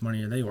and how much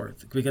money are they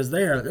worth? Because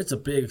it's a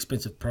big,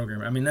 expensive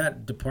program. I mean,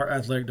 that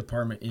athletic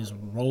department is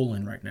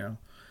rolling right now.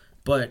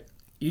 But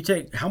you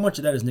take, how much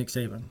of that is Nick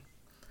Saban?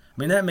 I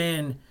mean, that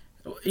man,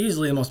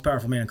 easily the most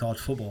powerful man in college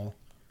football.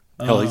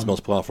 Hell, he's the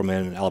most powerful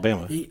man in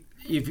Alabama.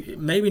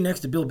 Maybe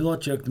next to Bill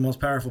Belichick, the most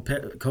powerful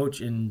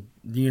coach in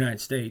the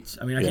United States.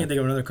 I mean, I can't think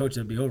of another coach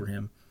that would be over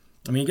him.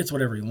 I mean, he gets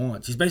whatever he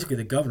wants. He's basically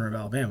the governor of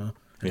Alabama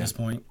at this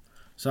point.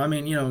 So, I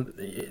mean,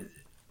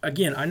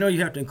 again, I know you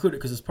have to include it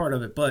because it's part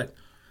of it, but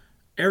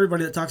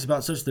everybody that talks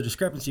about such the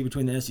discrepancy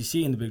between the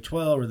SEC and the Big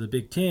 12 or the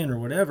Big 10 or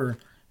whatever,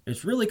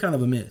 it's really kind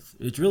of a myth.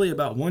 It's really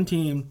about one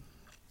team.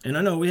 And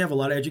I know we have a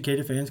lot of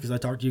educated fans because I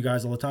talk to you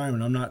guys all the time,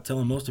 and I'm not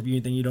telling most of you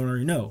anything you don't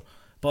already know.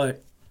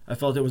 But I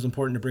felt it was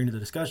important to bring to the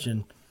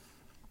discussion.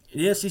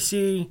 The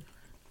SEC,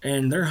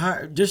 and they're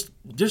high, just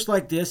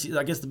like the SEC,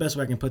 I guess the best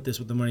way I can put this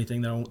with the money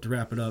thing to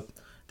wrap it up,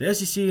 the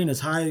SEC, and as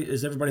high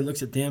as everybody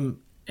looks at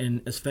them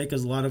and as fake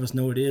as a lot of us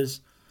know it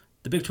is,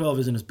 the Big 12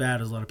 isn't as bad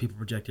as a lot of people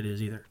project it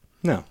is either.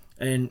 No.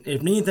 And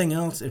if nothing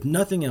else,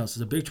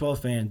 as a Big 12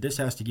 fan, this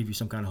has to give you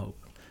some kind of hope.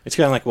 It's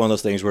kind of like one of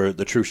those things where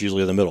the truth's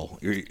usually in the middle.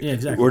 Yeah,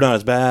 exactly. We're not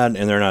as bad,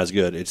 and they're not as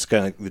good. It's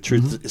kind of the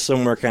truth is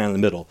somewhere kind of in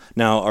the middle.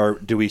 Now, are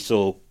we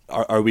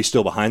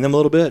still behind them a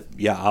little bit?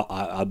 Yeah,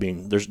 I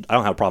mean, I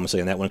don't have a problem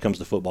saying that when it comes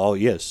to football.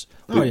 Yes,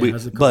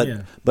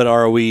 but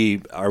are we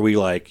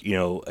like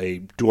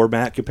a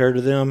doormat compared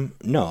to them?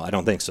 No, I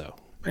don't think so.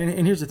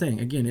 And here's the thing.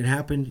 Again, it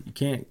happened. You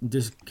can't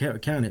just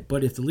count it.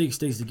 But if the league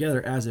stays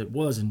together as it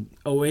was in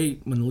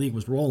 2008 when the league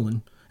was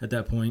rolling at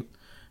that point,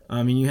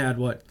 I mean, you had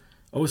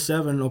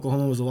 2007,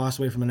 Oklahoma was a loss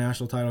away from a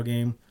national title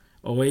game.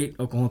 2008,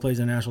 Oklahoma plays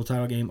in a national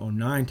title game.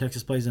 2009,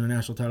 Texas plays in a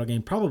national title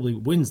game. Probably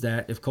wins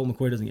that if Colt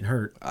McCoy doesn't get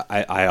hurt.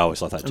 I always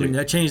thought that too. I mean,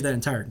 that changed that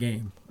entire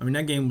game. I mean,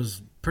 that game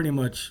was pretty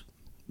much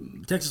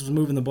Texas was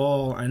moving the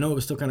ball. I know it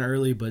was still kind of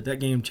early, but that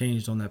game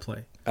changed on that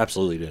play.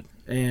 Absolutely did.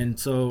 And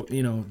so,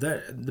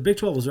 that the Big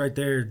 12 was right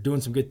there doing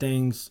some good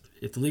things.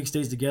 If the league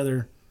stays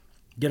together,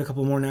 get a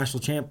couple more national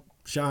champ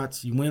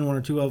shots, you win one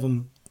or two of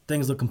them,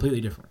 things look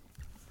completely different.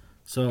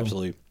 So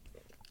absolutely.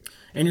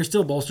 And you're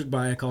still bolstered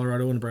by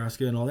Colorado and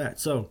Nebraska and all that.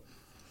 So,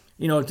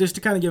 just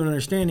to kind of give an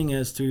understanding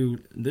as to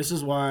this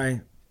is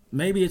why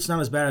maybe it's not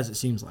as bad as it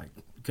seems like.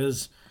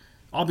 Because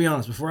I'll be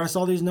honest, when I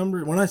saw these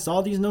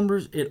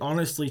numbers, it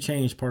honestly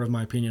changed part of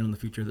my opinion on the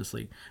future of this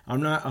league.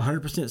 I'm not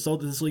 100%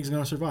 sold that this league is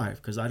going to survive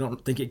because I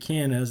don't think it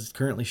can as it's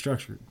currently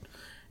structured,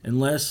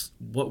 unless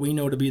what we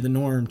know to be the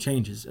norm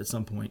changes at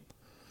some point.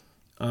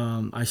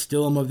 I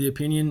still am of the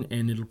opinion,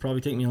 and it'll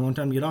probably take me a long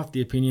time to get off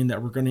the opinion,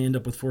 that we're going to end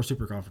up with 4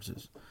 super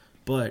conferences.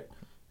 But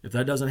if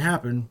that doesn't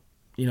happen,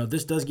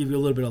 this does give you a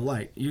little bit of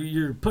light.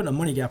 You're putting a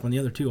money gap on the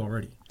other two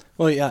already.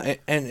 Well, yeah,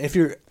 and if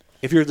you're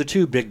the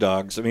two big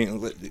dogs, I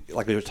mean,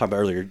 like we were talking about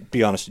earlier,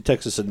 be honest,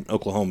 Texas and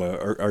Oklahoma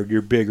are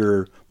your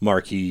bigger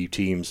marquee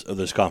teams of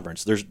this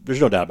conference. There's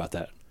no doubt about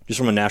that, just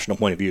from a national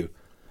point of view.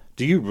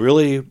 Do you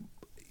really,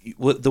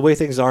 the way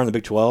things are in the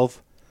Big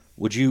 12,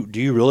 do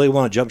you really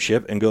want to jump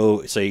ship and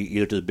go, say,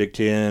 either to the Big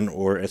 10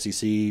 or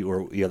SEC,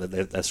 or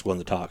that's one of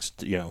the talks.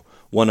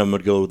 One of them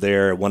would go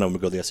there, one of them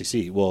would go to the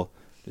SEC. Well,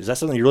 is that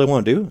something you really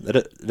want to do?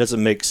 That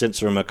doesn't make sense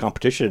from a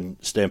competition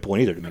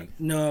standpoint either to me.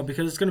 No,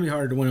 because it's going to be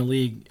harder to win a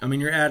league. I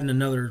mean, you're adding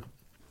another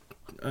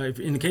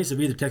in the case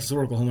of either Texas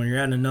or Oklahoma, you're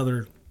adding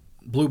another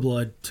blue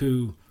blood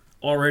to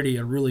already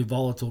a really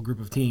volatile group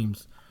of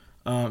teams,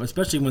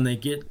 especially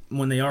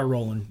when they are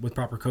rolling with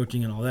proper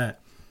coaching and all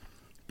that.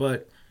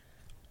 But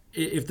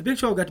if the Big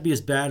 12 got to be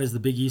as bad as the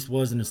Big East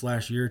was in this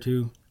last year or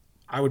two,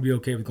 I would be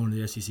okay with going to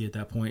the SEC at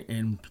that point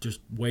and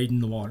just wading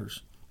the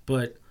waters.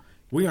 But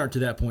we aren't to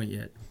that point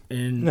yet.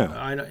 And no.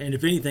 And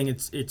if anything,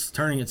 it's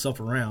turning itself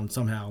around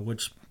somehow,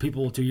 which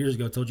people 2 years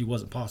ago told you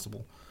wasn't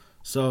possible.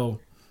 So,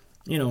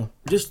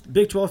 just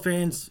Big 12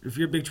 fans, if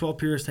you're a Big 12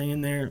 purist, hang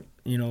in there.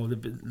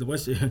 The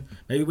West,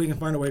 maybe we can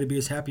find a way to be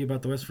as happy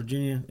about the West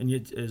Virginia and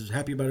yet as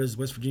happy about it as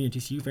West Virginia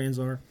TCU fans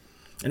are.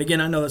 And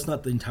again, I know that's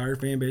not the entire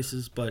fan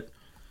bases, but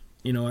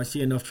I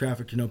see enough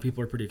traffic to know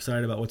people are pretty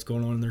excited about what's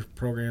going on in their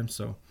programs.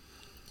 So,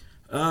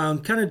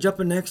 kind of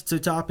jumping next to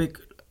topic,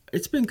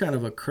 it's been kind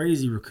of a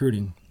crazy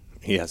recruiting.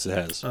 Yes, it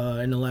has.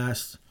 In the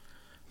last,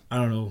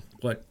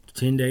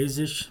 10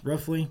 days-ish,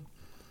 roughly.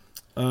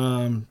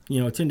 10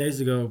 days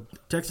ago,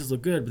 Texas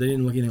looked good, but they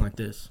didn't look anything like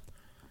this.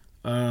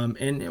 And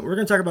we're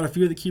going to talk about a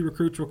few of the key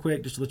recruits real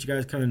quick, just to let you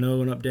guys kind of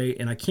know an update.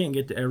 And I can't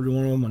get to every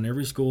one of them on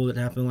every school that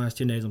happened in the last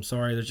 10 days. I'm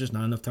sorry. There's just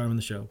not enough time in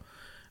the show.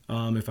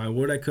 If I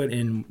would, I could.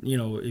 And,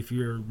 if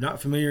you're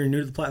not familiar and new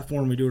to the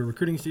platform, we do a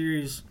recruiting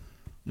series.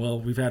 Well,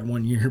 we've had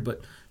 1 year,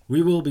 but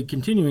we will be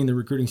continuing the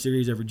recruiting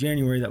series every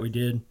January that we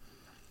did,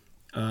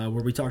 where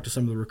we talk to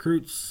some of the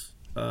recruits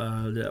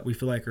that we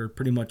feel like are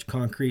pretty much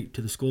concrete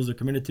to the schools they're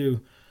committed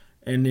to.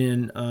 And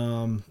then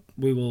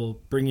we will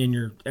bring in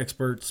your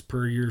experts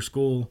per your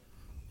school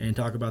and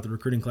talk about the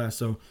recruiting class.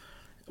 So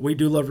we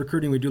do love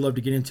recruiting. We do love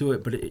to get into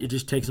it, but it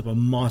just takes up a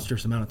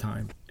monstrous amount of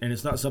time. And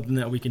it's not something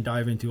that we can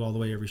dive into all the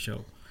way every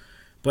show.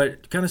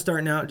 But kind of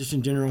starting out just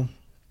in general,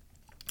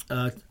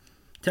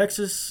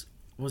 Texas,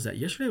 was that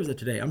yesterday or was that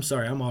today? I'm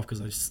sorry, I'm off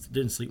because I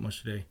didn't sleep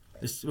much today.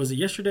 Was it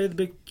yesterday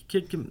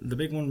the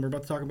big one we're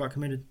about to talk about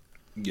committed?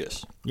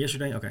 Yes.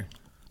 Yesterday? Okay.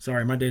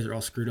 Sorry, my days are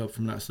all screwed up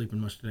from not sleeping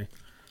much today.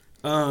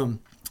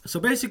 So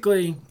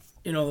basically,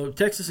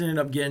 Texas ended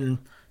up getting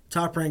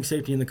top-ranked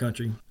safety in the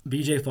country,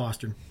 B.J.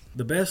 Foster.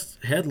 The best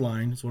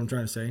headline, is what I'm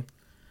trying to say,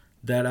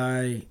 that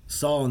I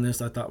saw in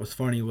this I thought was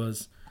funny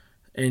was,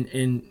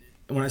 and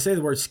when I say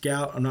the word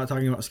scout, I'm not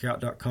talking about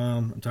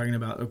scout.com. I'm talking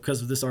about,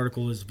 because this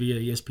article is via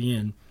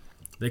ESPN,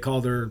 they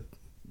call their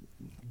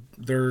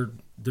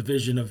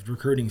division of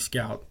recruiting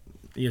Scout,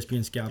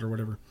 ESPN Scout or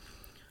whatever.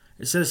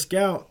 It says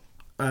Scout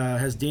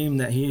has deemed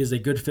that he is a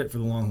good fit for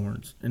the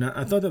Longhorns. And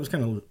I thought that was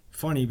kind of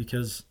funny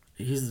because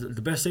he's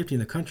the best safety in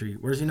the country.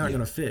 Where's he not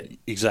going to fit?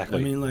 Exactly.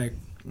 I mean,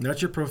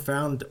 that's your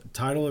profound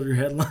title of your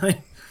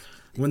headline.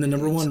 When the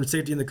number one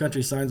safety in the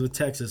country signs with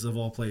Texas, of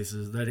all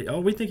places,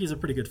 we think he's a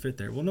pretty good fit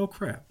there. Well, no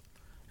crap.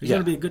 He's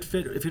going to be a good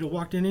fit if he'd have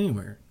walked in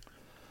anywhere.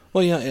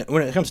 Well, yeah,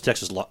 when it comes to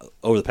Texas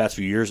over the past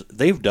few years,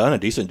 they've done a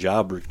decent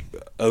job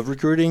of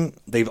recruiting.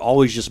 They've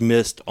always just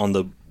missed on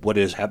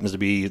happens to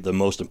be the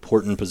most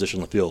important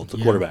position on the field, the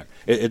quarterback.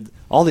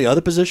 All the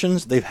other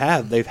positions, they've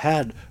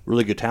had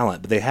really good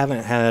talent, but they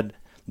haven't had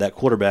that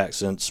quarterback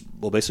since,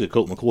 basically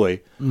Colt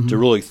McCoy, to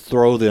really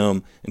throw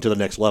them into the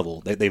next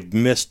level. They've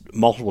missed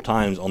multiple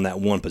times on that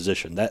one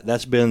position.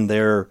 That's been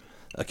their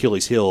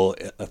Achilles heel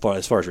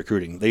as far as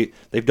recruiting.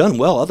 They've done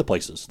well other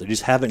places. They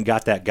just haven't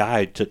got that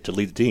guy to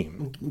lead the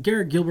team.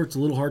 Garrett Gilbert's a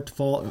little hard to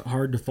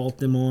fault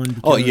them on.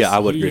 Oh yeah, I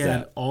would agree with that. that. He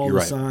had all You're the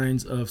right.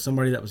 signs of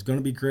somebody that was going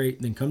to be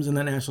great, then comes in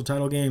that national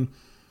title game.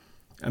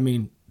 I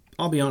mean,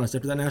 I'll be honest.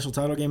 After that national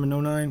title game in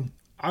 2009,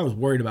 I was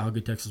worried about how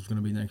good Texas was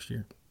going to be next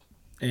year,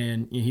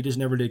 and he just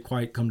never did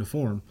quite come to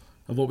form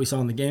of what we saw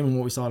in the game and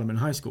what we saw him in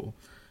high school.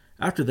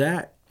 After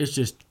that, it's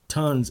just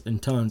tons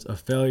and tons of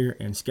failure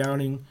and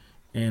scouting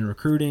and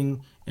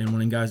recruiting and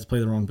wanting guys to play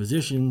the wrong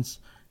positions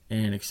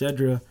and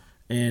etc.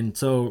 And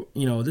so,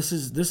 this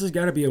has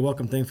got to be a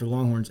welcome thing for the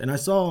Longhorns. And I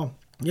saw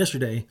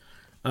yesterday,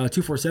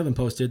 247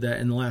 posted that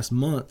in the last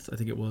month, I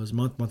think it was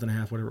month and a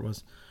half, whatever it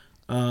was,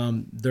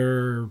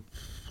 their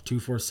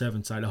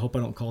 247 site. I hope I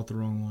don't call it the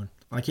wrong one.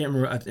 I can't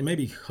remember.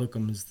 Maybe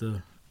Hook'em is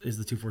the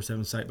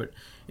 247 site. But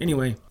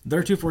anyway,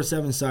 their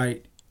 247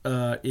 site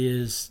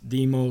is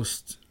the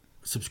most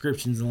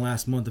subscriptions in the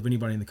last month of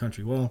anybody in the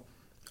country. Well,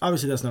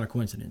 obviously that's not a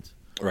coincidence.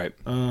 Right.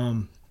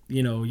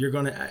 You're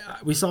gonna.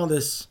 We saw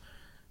this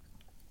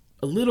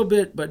a little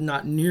bit, but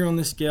not near on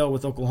this scale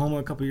with Oklahoma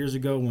a couple years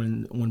ago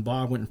when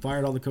Bob went and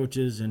fired all the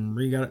coaches and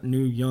got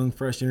new, young,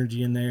 fresh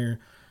energy in there.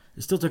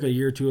 It still took a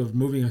year or two of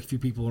moving a few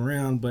people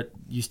around, but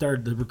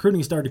the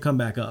recruiting started to come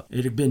back up.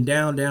 It had been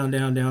down,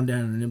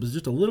 and it was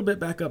just a little bit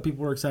back up.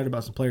 People were excited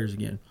about some players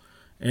again,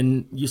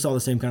 and you saw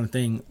the same kind of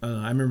thing.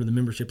 I remember the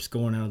memberships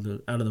going out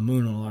of the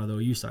moon on a lot of the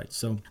OU sites.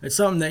 So it's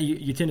something that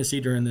you tend to see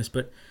during this,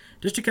 but.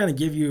 Just to kind of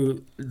give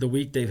you the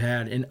week they've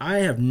had, and I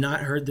have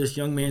not heard this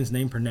young man's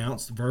name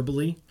pronounced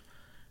verbally.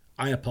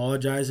 I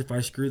apologize if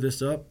I screw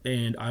this up,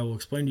 and I will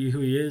explain to you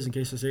who he is in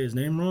case I say his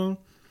name wrong.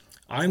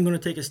 I'm going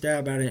to take a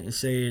stab at it and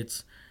say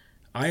it's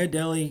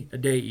Ayodele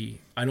Adeyi.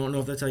 I don't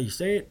know if that's how you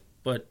say it,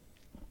 but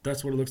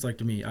that's what it looks like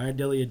to me.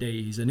 Ayodele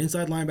Adeyi. He's an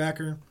inside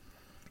linebacker,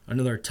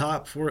 another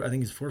top four. I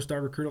think he's a 4-star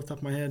recruit off the top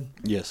of my head.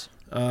 Yes.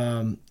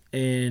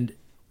 And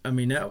I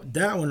mean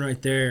that one right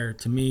there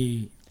to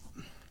me.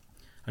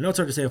 I know it's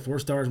hard to say a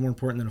 4-star is more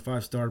important than a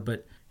 5-star,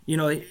 but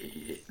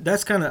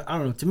that's kind of, I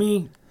don't know. To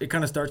me, it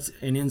kind of starts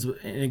and ends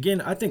with, and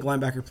again, I think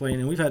linebacker play,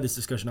 and we've had this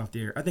discussion off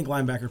the air. I think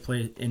linebacker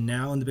play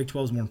now in the Big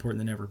 12 is more important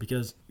than ever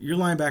because your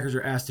linebackers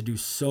are asked to do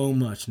so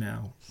much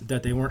now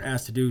that they weren't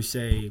asked to do,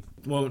 say,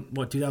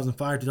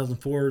 2005,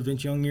 2004,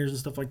 Vince Young years and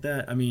stuff like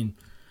that. I mean,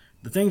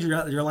 the things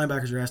your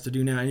linebackers are asked to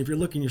do now, and if you're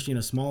looking, you're seeing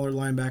a smaller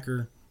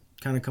linebacker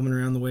kind of coming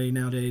around the way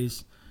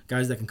nowadays,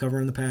 guys that can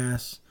cover in the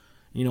pass.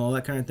 All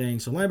that kind of thing.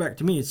 So linebacker,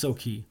 to me, it's so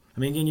key. I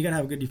mean, again, you got to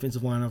have a good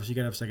defensive line. Obviously, you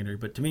got to have secondary.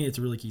 But to me, it's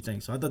a really key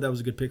thing. So I thought that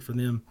was a good pick for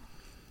them.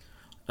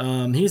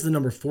 He's the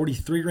number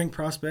 43 ranked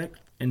prospect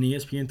in the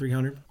ESPN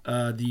 300.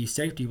 The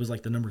safety was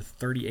like the number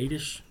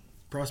 38-ish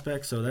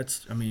prospect. So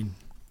that's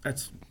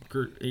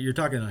you're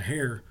talking a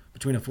hair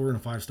between a 4 and a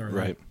 5-star.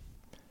 Right.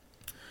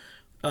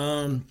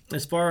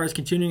 As far as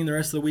continuing the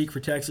rest of the week for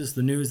Texas,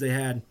 the news they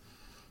had,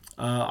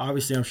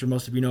 obviously, I'm sure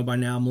most of you know by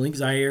now, Malik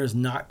Zaire is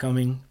not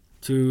coming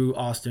to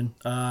Austin.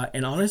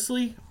 And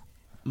honestly,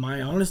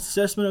 my honest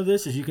assessment of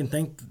this is you can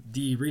thank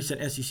the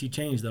recent SEC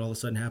change that all of a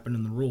sudden happened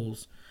in the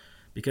rules.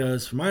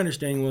 Because from my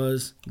understanding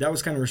was that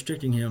was kind of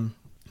restricting him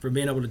from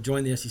being able to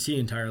join the SEC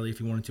entirely if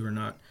he wanted to or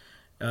not.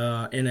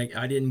 And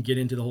I didn't get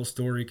into the whole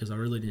story because I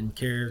really didn't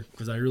care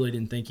because I really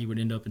didn't think he would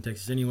end up in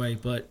Texas anyway.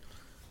 But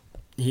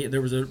there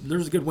was a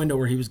good window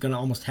where he was going to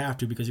almost have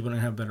to because he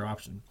wouldn't have a better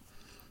option.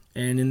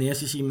 And in the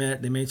SEC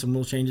they made some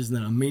rule changes, and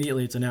then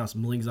immediately it's announced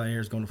Malik Zaire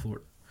is going to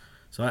Florida.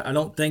 So I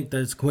don't think that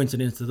it's a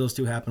coincidence that those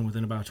two happened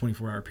within about a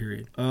 24-hour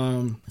period.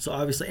 So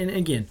obviously, and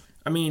again,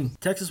 I mean,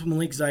 Texas with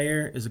Malik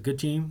Zaire is a good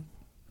team,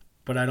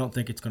 but I don't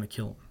think it's going to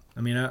kill them.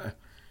 I mean,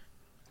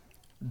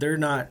 they're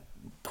not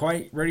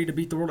quite ready to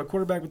beat the world at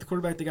quarterback, but the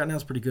quarterback they got now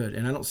is pretty good,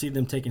 and I don't see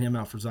them taking him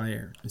out for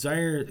Zaire.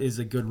 Zaire is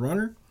a good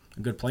runner,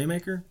 a good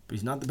playmaker, but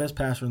he's not the best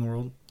passer in the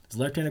world. He's a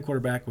left-handed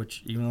quarterback,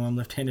 which even though I'm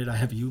left-handed, I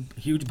have a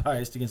huge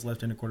bias against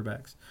left-handed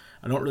quarterbacks.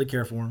 I don't really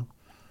care for him.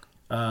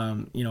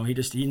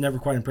 He never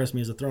quite impressed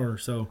me as a thrower.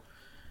 So,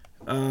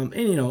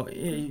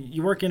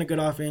 you work in a good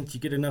offense, you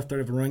get enough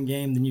threat of a run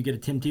game, then you get a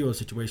Tim Tebow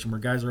situation where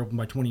guys are open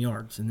by 20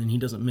 yards, and then he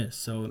doesn't miss.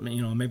 So,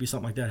 maybe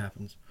something like that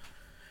happens.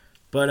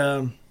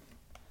 But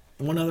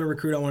one other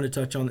recruit I wanted to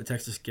touch on that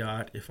Texas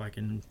got, if I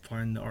can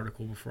find the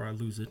article before I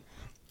lose it.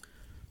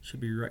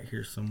 Should be right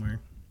here somewhere.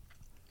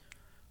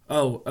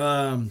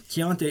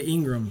 Keontae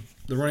Ingram,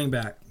 the running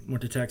back,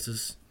 went to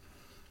Texas.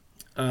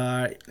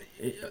 At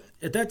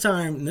that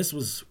time, and this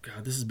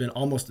has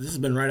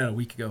been right out a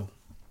week ago.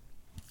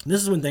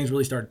 This is when things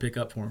really started to pick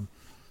up for him.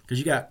 Because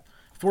you got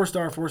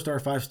 4-star,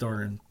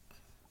 5-star in,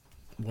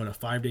 a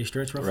 5-day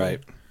stretch roughly?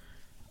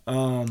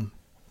 Right.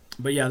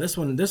 But yeah, this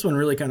one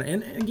really kind of,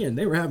 and again,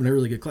 they were having a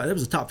really good class. It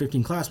was a top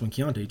 15 class when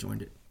Keontae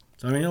joined it.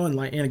 So I mean,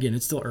 and again,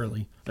 it's still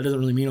early. That doesn't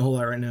really mean a whole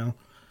lot right now.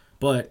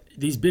 But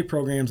these big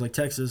programs like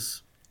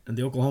Texas and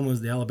the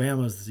Oklahomas, the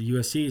Alabamas, the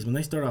USCs, when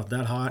they start off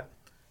that hot,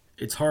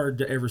 it's hard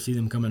to ever see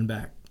them coming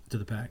back to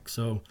the pack.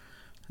 So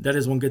that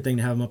is one good thing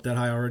to have him up that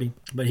high already.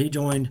 But he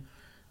joined.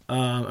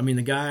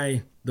 The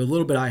guy, the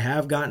little bit I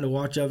have gotten to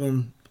watch of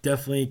him,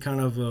 definitely kind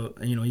of,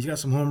 he's got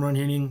some home run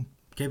hitting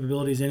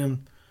capabilities in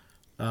him.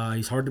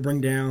 He's hard to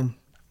bring down.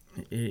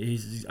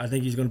 I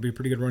think he's going to be a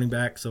pretty good running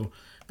back. So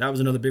that was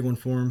another big one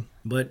for him.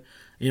 But,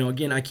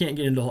 again, I can't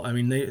get into,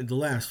 the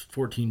last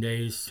 14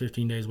 days,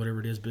 15 days, whatever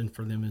it has been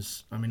for them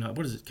is,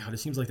 what is it? God, it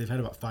seems like they've had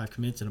about 5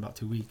 commits in about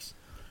 2 weeks.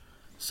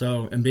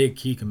 So, and big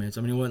key commits.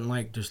 It wasn't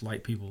like just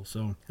light people.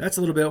 So that's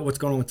a little bit what's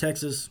going on with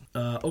Texas.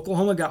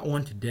 Oklahoma got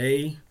one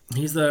today.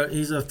 He's a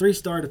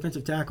 3-star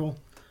defensive tackle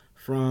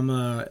from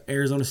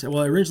Arizona State.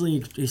 Well,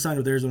 originally he signed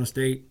with Arizona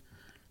State.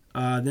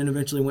 Then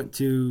eventually went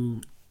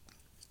to,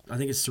 I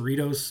think it's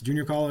Cerritos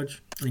Junior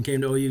College, and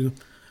came to OU.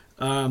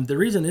 The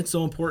reason it's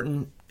so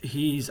important, I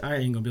ain't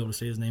going to be able to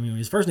say his name anyway.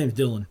 His first name is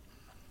Dylan.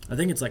 I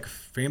think it's like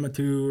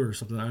Famatu or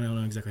something. I don't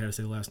know exactly how to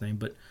say the last name.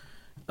 But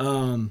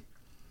the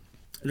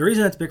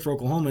reason that's big for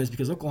Oklahoma is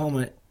because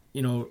Oklahoma,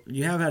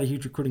 you have had a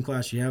huge recruiting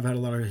class. You have had a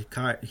lot of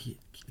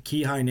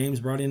key high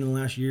names brought in the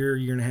last year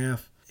and a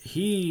half.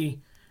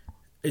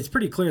 It's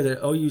pretty clear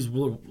that OU's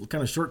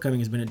kind of shortcoming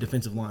has been at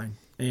defensive line.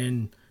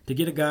 And to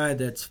get a guy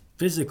that's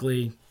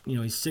physically,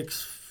 he's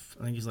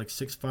I think he's like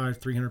 6'5",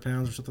 300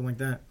 pounds or something like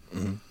that.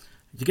 Mm-hmm.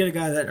 To get a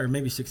guy or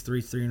maybe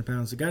 6'3", 300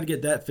 pounds, the guy to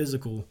get that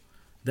physical,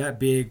 that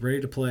big,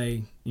 ready to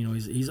play,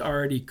 he's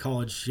already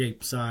college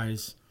shape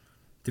size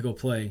to go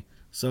play.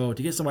 So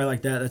to get somebody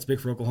like that, that's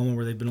big for Oklahoma,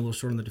 where they've been a little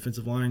short on the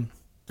defensive line.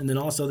 And then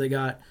also they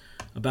got,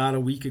 about a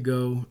week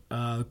ago,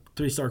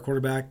 3-star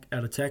quarterback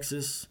out of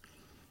Texas.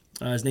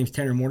 His name's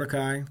Tanner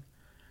Mordecai.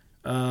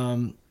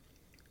 My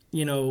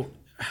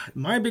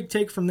big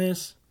take from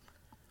this,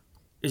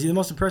 is he the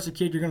most impressive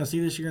kid you're going to see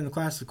this year in the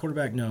class? The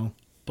quarterback, no.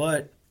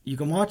 But you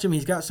can watch him.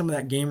 He's got some of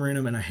that gamer in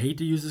him, and I hate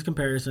to use this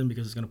comparison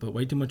because it's going to put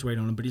way too much weight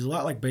on him, but he's a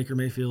lot like Baker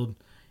Mayfield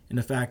in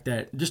the fact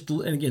that,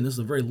 and again, this is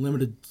a very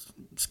limited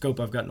scope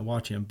I've gotten to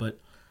watch him, but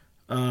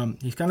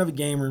he's kind of a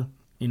gamer.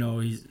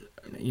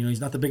 He's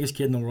not the biggest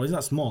kid in the world. He's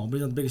not small, but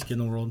he's not the biggest kid in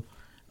the world.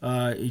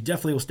 He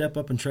definitely will step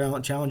up and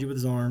challenge you with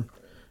his arm.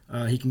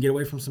 He can get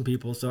away from some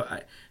people. So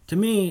to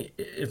me,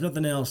 if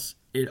nothing else,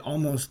 it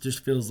almost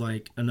just feels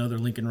like another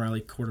Lincoln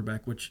Riley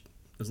quarterback, which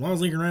as long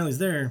as Lincoln Riley's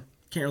there,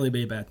 can't really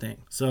be a bad thing.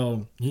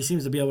 So he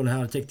seems to be able to know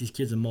how to take these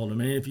kids and mold them.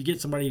 And if you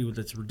get somebody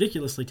that's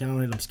ridiculously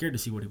talented, I'm scared to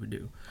see what he would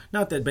do.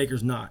 Not that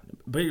Baker's not.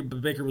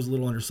 Baker was a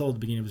little undersold at the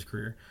beginning of his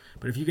career.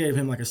 But if you gave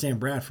him like a Sam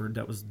Bradford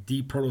that was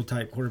the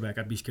prototype quarterback,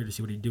 I'd be scared to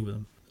see what he'd do with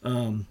him.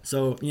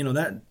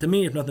 That to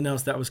me, if nothing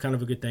else, that was kind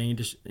of a good thing.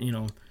 Just, he's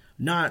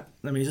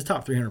a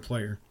top 300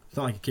 player. It's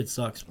not like a kid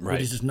sucks, right.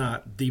 But he's just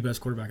not the best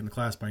quarterback in the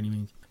class by any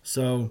means.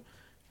 So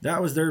that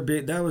was their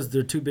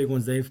 2 big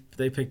ones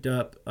they picked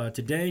up.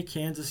 Today,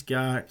 Kansas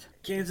got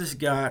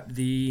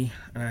the,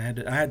 and I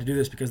had to do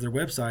this because their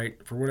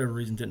website for whatever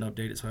reason didn't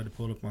update it, so I had to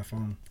pull it up on my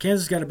phone.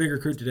 Kansas got a big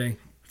recruit today.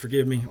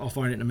 Forgive me, I'll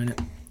find it in a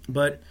minute.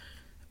 But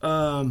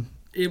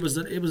it was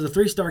a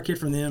 3-star kid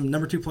from them,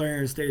 number 2 player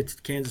in the state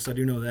of Kansas. I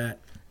do know that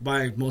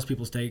by most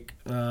people's take.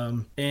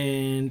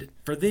 And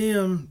for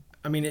them,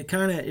 it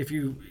kind of, if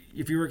you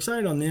were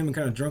excited on them and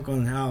kind of drunk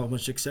on how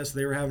much success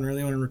they were having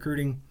early on in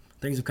recruiting,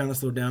 things have kind of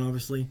slowed down,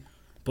 obviously.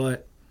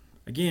 But,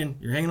 again,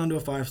 you're hanging on to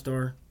a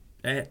 5-star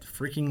at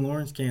freaking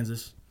Lawrence,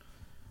 Kansas,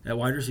 at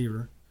wide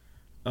receiver,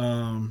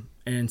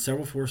 and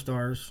several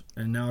 4-stars,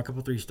 and now a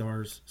couple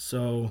 3-stars.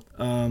 So,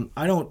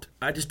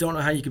 I just don't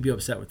know how you could be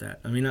upset with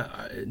that.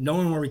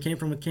 Knowing where we came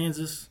from with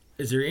Kansas,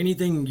 is there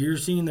anything you're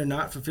seeing they're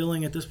not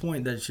fulfilling at this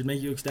point that should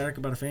make you ecstatic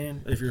about a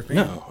fan, if you're a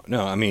fan?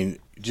 No.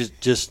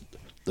 Just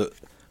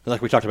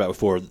like we talked about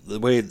before, the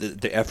way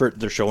the effort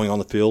they're showing on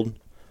the field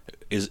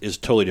is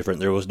totally different.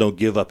 There was no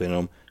give up in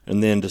them,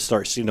 and then to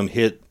start seeing them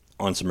hit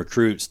on some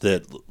recruits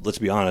that, let's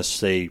be honest,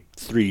 say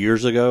 3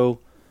 years ago,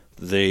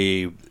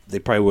 they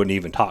probably wouldn't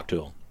even talk to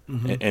them.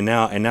 and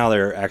now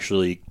they're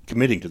actually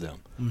committing to them.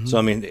 So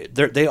I mean,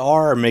 they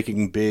are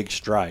making big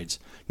strides.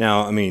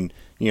 Now, I mean,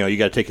 you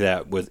got to take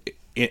that with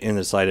in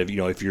the side of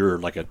if you're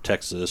like a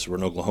Texas or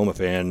an Oklahoma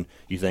fan,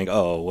 you think,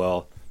 oh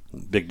well,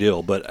 big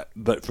deal. But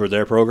for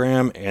their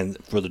program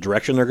and for the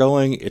direction they're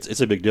going,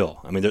 it's a big deal.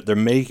 I mean, they're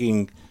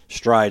making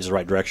strides the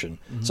right direction.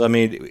 So I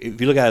mean,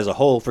 if you look at it as a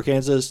whole for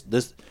Kansas,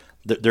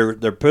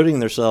 they're putting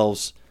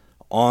themselves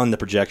on the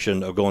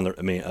projection of going.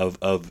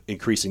 Of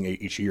increasing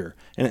each year,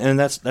 and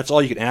that's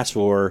all you can ask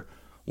for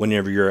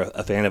whenever you're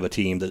a fan of a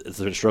team that's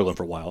struggling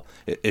for a while.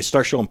 It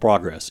starts showing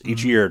progress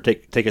each year.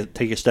 Take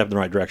a step in the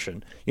right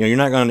direction. You're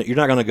not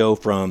gonna go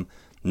from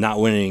not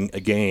winning a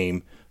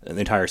game the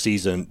entire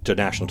season to a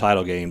national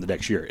title game the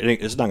next year.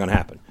 It's not gonna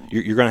happen.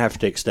 You're gonna have to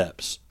take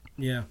steps.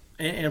 Yeah.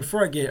 And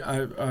before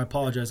I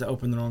apologize. I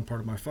opened the wrong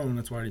part of my phone.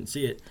 That's why I didn't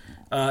see it.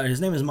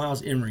 His name is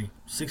Miles Emery,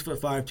 6'5",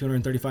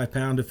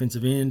 235-pound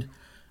defensive end.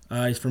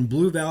 He's from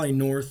Blue Valley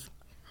North.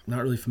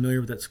 Not really familiar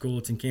with that school.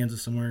 It's in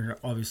Kansas somewhere,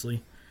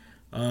 obviously.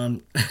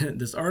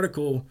 This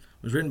article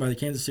was written by the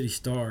Kansas City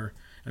Star.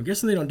 I'm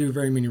guessing they don't do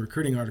very many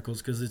recruiting articles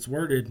because it's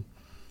worded,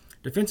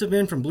 defensive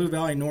end from Blue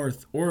Valley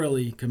North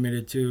orally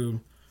committed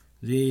to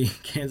the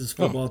Kansas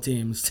football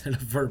team instead of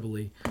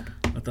verbally.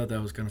 I thought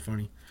that was kind of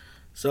funny.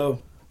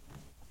 So,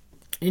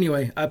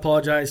 anyway, I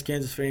apologize,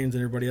 Kansas fans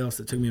and everybody else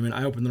that took me a minute.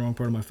 I opened the wrong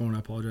part of my phone. I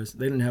apologize.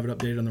 They didn't have it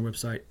updated on their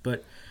website.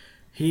 But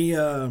he,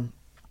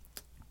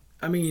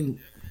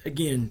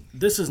 again,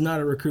 this is not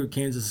a recruit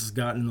Kansas has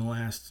gotten in the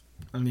last,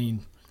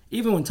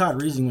 even when Todd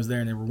Reesing was there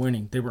and they were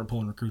winning, they weren't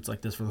pulling recruits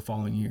like this for the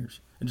following years.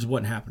 It just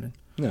wasn't happening.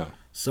 No.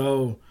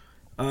 So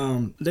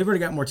they've already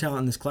got more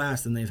talent in this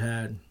class than they've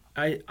had.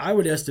 I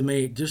would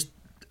estimate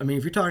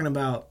if you're talking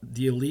about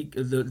the elite,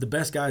 the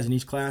best guys in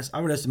each class,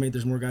 I would estimate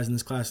there's more guys in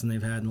this class than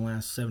they've had in the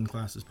last 7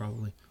 classes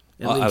probably.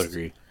 I would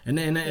agree. And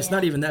it's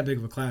not even that big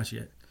of a class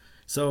yet.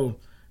 So,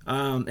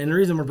 and the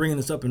reason we're bringing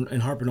this up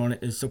and harping on it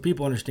is so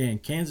people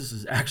understand Kansas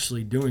is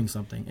actually doing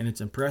something, and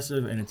it's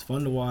impressive and it's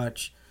fun to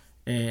watch.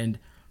 And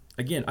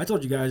again, I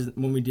told you guys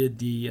when we did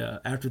the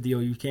after the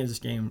OU Kansas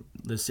game,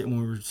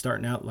 when we were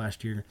starting out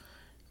last year,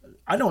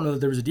 I don't know that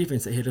there was a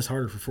defense that hit us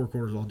harder for 4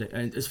 quarters all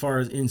day, as far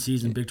as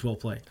in-season Big 12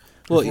 play.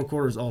 4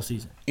 quarters all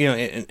season.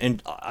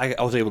 And I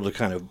was able to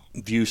kind of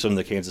view some of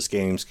the Kansas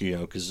games,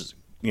 because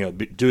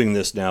doing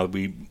this now,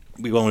 we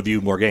want to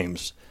view more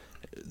games.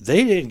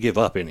 They didn't give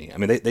up any. I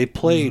mean, they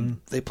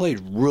played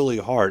really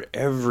hard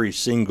every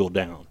single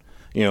down.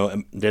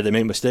 Did they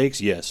make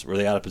mistakes? Yes. Were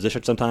they out of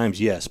position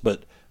sometimes? Yes.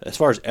 But as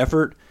far as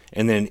effort,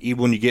 and then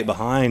even when you get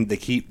behind, they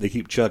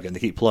keep chugging, they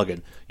keep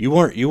plugging. You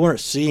weren't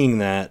seeing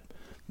that,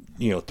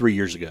 3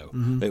 years ago.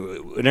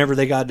 Whenever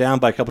they got down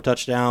by a couple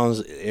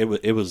touchdowns, it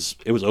was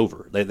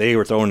over. They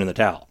were throwing in the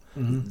towel.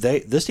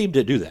 This team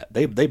didn't do that.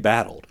 They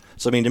battled.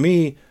 So to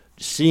me,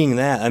 seeing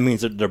that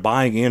means that they're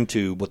buying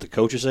into what the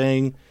coach is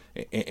saying,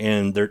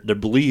 and they're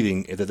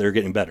believing that they're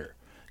getting better.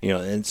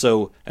 And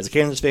so as a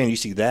Kansas fan, you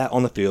see that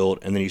on the field,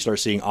 and then you start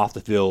seeing off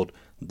the field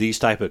these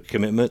type of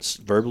commitments,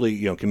 verbally,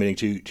 committing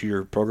to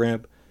your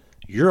program.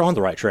 You're on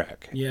the right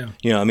track. Yeah.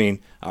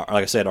 Like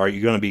I said, are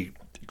you going to be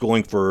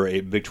going for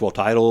a Big 12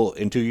 title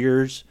in 2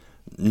 years?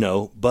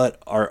 No,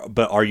 but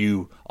are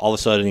you all of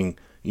a sudden,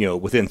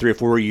 within 3 or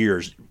 4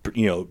 years,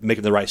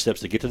 making the right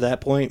steps to get to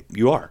that point?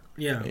 You are.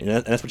 Yeah. And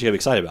that's what you have to be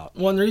excited about.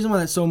 Well, and the reason why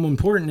that's so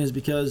important is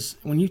because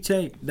when you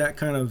take that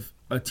kind of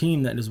a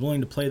team that is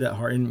willing to play that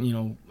hard,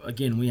 and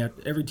again,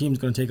 every team's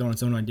going to take on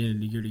its own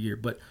identity year to year,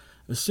 but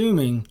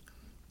assuming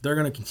they're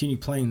going to continue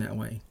playing that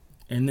way,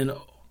 and then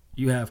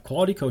you have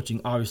quality coaching.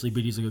 Obviously,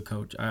 BD's a good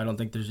coach. I don't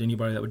think there's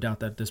anybody that would doubt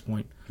that at this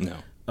point. No.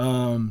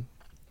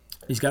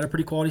 He's got a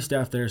pretty quality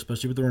staff there,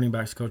 especially with the running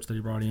backs coach that he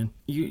brought in.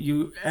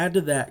 You add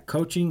to that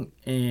coaching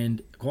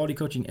and quality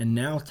coaching and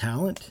now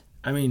talent.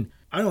 I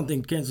don't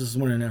think Kansas is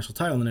winning a national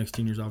title in the next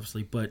 10 years,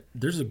 obviously, but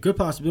there's a good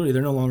possibility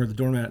they're no longer the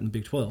doormat in the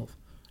Big 12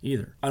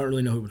 either. I don't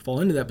really know who would fall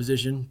into that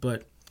position,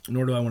 but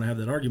nor do I want to have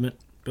that argument.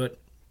 But,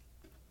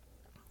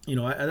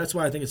 that's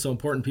why I think it's so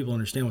important people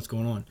understand what's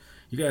going on.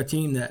 You got a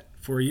team that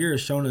for a year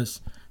has shown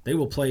us they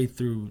will play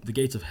through the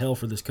gates of hell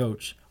for this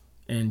coach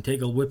and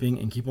take a whipping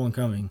and keep on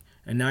coming.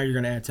 And now you're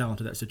going to add talent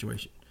to that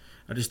situation.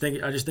 I just think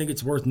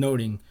it's worth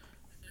noting.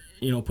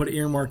 Put an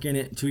earmark in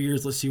it. In 2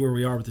 years, let's see where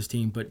we are with this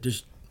team. But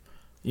just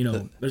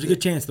there's a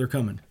good chance they're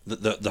coming.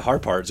 The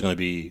hard part is going to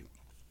be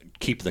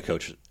keeping the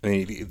coach.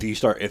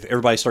 If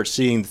everybody starts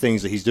seeing the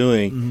things that he's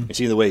doing and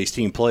seeing the way his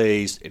team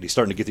plays, and he's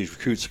starting to get these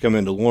recruits to come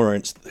into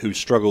Lawrence who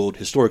struggled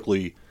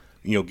historically,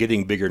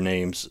 getting bigger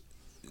names.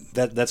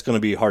 That's going to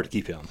be hard to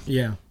keep him.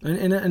 Yeah,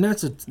 and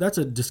that's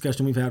a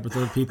discussion we've had with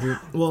other people.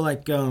 Well,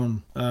 like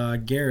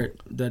Garrett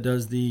that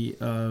does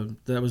that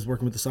was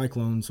working with the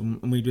Cyclones,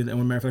 and we do that.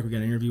 Matter of fact, we got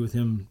an interview with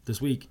him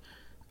this week.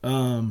 We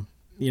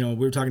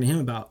were talking to him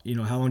about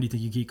how long do you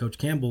think you keep Coach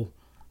Campbell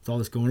with all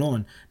this going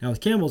on? Now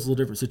with Campbell, it's a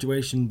little different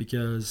situation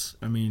because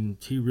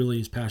he really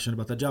is passionate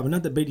about that job, and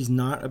not that Beatty's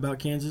not about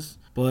Kansas,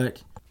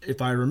 but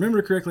if I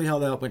remember correctly how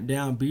that went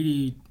down,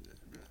 Beatty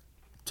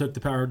took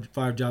the Power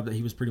 5 job that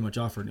he was pretty much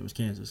offered, and it was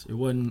Kansas. It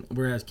wasn't,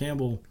 whereas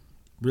Campbell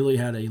really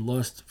had a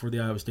lust for the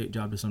Iowa State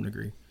job to some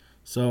degree.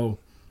 So,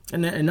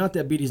 and not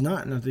that BD's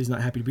not that he's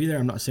not happy to be there.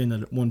 I'm not saying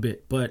that one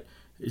bit, but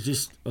it's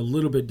just a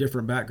little bit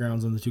different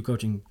backgrounds on the two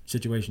coaching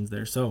situations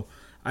there. So,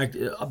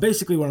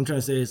 basically what I'm trying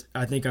to say is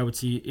I think it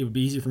would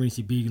be easier for me to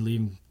see BD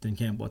leaving than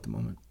Campbell at the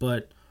moment,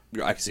 but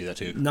I can see that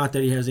too. not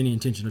that he has any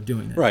intention of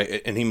doing that.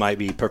 Right, and he might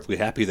be perfectly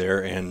happy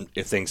there, and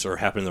if things are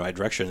happening in the right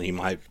direction, he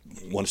might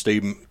want to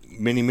stay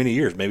many, many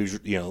years. Maybe,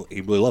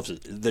 he really loves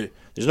it.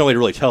 There's no way to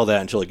really tell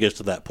that until it gets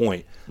to that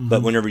point. Mm-hmm.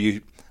 But whenever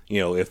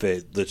if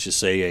let's just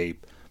say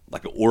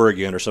like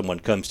Oregon or someone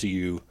comes to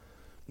you,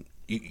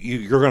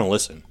 you're going to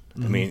listen.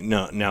 Mm-hmm. I mean,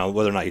 now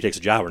whether or not he takes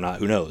a job or not,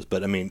 who knows?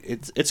 But I mean,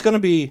 it's going to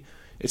be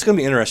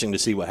interesting to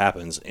see what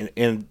happens,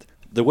 and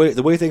the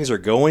way things are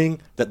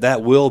going,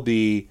 that will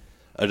be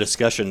a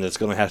discussion that's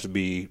going to have to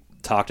be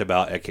talked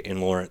about in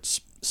Lawrence,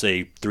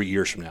 say 3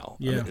 years from now.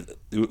 Yeah. I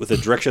mean, with the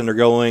direction they're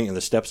going and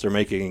the steps they're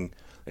making,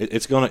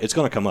 it's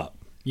gonna come up.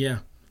 Yeah,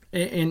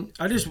 and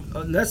I just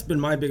that's been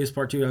my biggest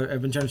part too.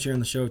 I've been trying to share on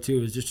the show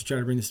too, is just to try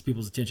to bring this to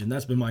people's attention.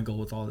 That's been my goal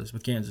with all this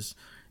with Kansas.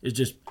 It's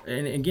just,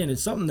 and again,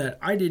 it's something that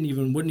I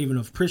wouldn't even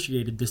have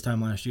appreciated this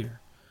time last year.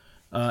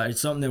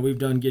 It's something that we've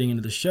done getting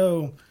into the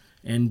show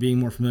and being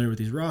more familiar with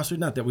these rosters.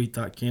 Not that we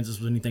thought Kansas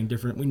was anything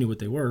different. We knew what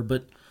they were,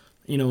 but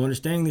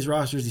understanding these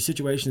rosters, these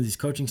situations, these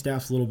coaching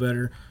staffs a little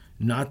better.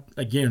 Not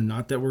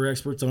that we're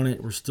experts on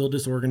it. We're still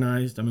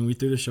disorganized. I mean, we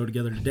threw the show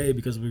together today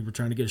because we were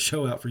trying to get a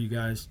show out for you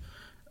guys.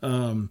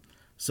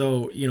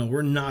 So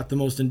we're not the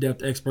most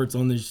in-depth experts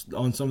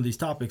on some of these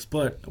topics,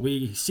 but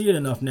we see it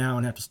enough now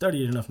and have to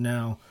study it enough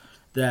now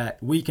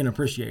that we can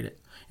appreciate it.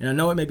 And I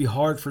know it may be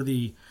hard for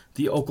the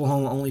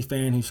Oklahoma-only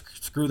fan who's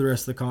screw the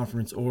rest of the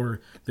conference, or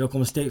the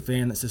Oklahoma State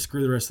fan that says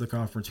screw the rest of the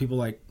conference. People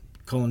like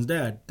Cullen's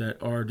dad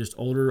that are just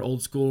older,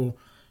 old school,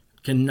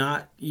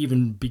 cannot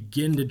even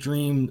begin to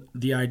dream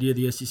the idea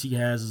the SEC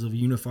has of a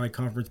unified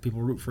conference.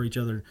 People root for each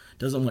other.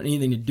 Doesn't want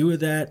anything to do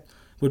with that.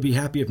 Would be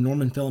happy if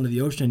Norman fell into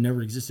the ocean and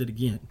never existed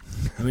again.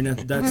 I mean,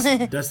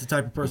 that's the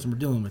type of person we're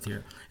dealing with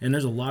here. And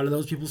there's a lot of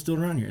those people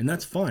still around here, and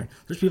that's fine.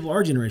 There's people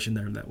our generation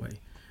that are that way.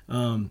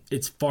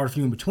 It's far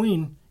few in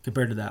between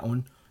compared to that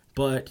one,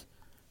 but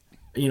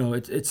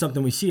it's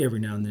something we see every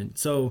now and then.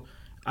 So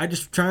I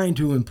just trying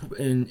to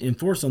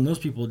enforce on those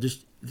people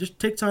just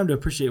take time to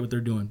appreciate what they're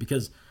doing,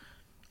 because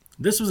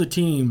this was a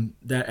team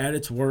that at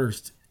its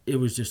worst, it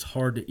was just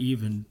hard to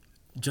even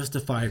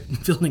justify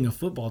fielding a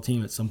football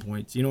team at some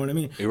points. You know what I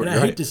mean? And I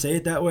hate to say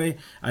it that way.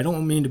 I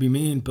don't mean to be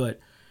mean, but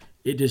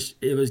it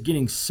was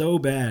getting so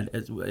bad.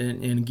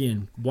 And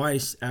again,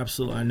 Weiss,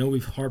 absolutely. I know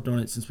we've harped on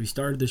it since we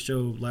started the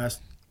show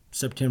last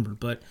September,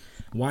 but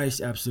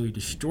Weiss absolutely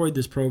destroyed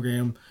this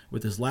program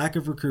with his lack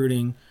of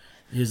recruiting,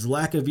 his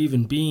lack of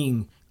even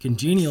being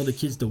congenial to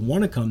kids to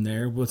want to come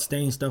there, with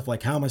saying stuff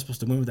like, how am I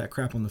supposed to win with that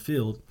crap on the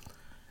field?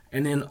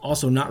 And then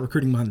also not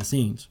recruiting behind the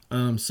scenes.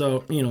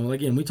 So,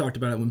 again, we talked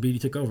about it when BD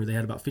took over. They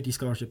had about 50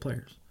 scholarship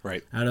players.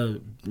 Right. Out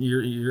of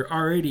you're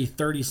already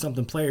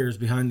 30-something players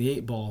behind the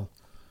 8 ball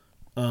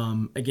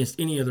against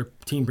any other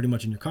team pretty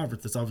much in your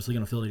conference that's obviously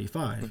going to fill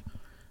 85.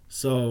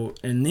 So,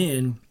 and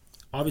then,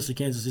 obviously,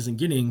 Kansas isn't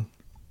getting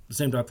the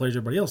same type of players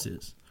everybody else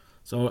is.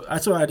 So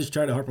that's why I just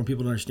try to harp on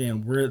people to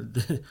understand where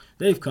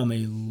they've come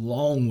a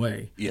long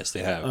way. Yes,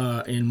 they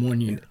have. In 1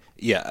 year.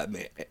 Yeah, I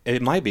mean,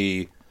 it might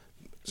be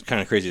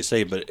kind of crazy to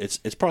say, but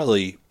it's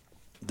probably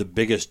the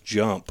biggest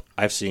jump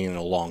I've seen in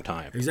a long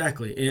time.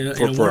 Exactly. In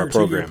for our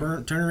program.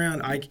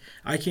 Turnaround,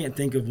 I can't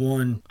think of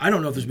one. I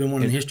don't know if there's been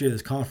one in the history of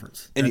this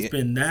conference that's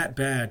been that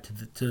bad.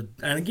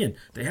 And again,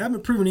 they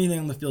haven't proven anything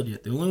on the field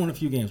yet. They only won a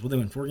few games. Well, they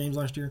won 4 games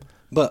last year?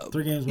 But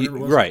 3 games, whatever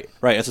it was. Right.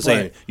 That's the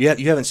saying. You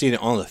haven't seen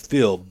it on the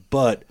field,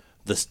 but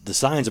the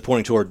signs are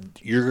pointing toward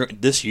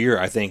this year.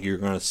 I think you're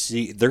going to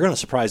see they're going to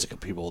surprise a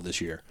couple people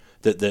this year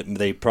that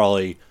they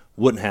probably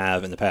wouldn't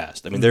have in the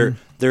past. I mean,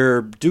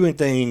 they're doing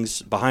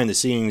things behind the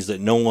scenes that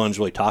no one's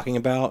really talking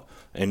about,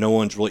 and no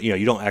one's really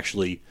you don't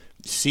actually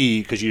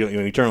see, because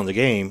you turn on the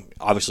game.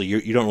 Obviously,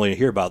 you don't really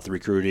hear about the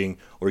recruiting,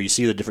 or you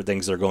see the different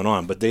things that are going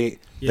on. But they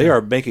are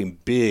making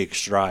big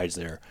strides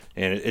there,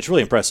 and it's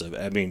really impressive.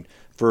 I mean,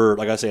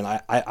 like I was saying,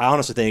 I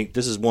honestly think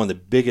this is one of the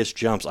biggest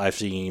jumps I've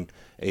seen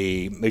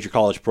a major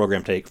college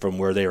program take from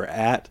where they were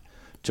at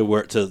to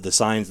the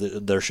signs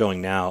that they're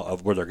showing now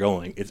of where they're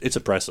going. It's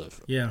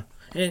impressive. Yeah.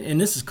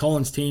 And this is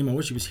Cullen's team. I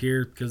wish he was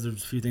here because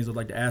there's a few things I'd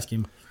like to ask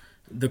him.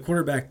 The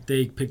quarterback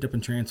they picked up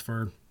and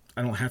transferred,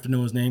 I don't have to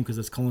know his name because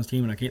it's Cullen's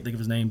team and I can't think of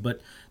his name, but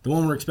the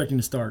one we're expecting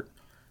to start,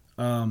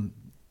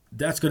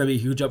 that's going to be a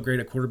huge upgrade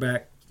at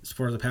quarterback as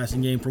far as the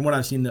passing game from what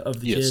I've seen of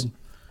the kid.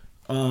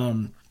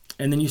 And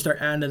then you start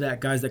adding to that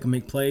guys that can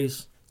make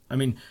plays. I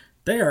mean,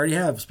 they already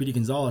have Speedy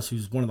Gonzalez,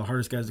 who's one of the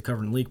hardest guys to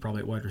cover in the league,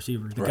 probably at wide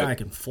receiver. The guy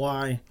can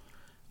fly.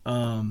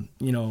 And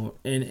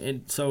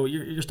so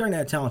you're starting to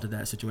add talent to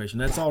that situation.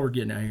 That's all we're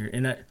getting out here.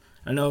 And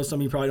I know some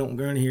of you probably don't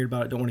go in to hear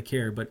about it, don't want to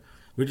care, but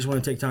we just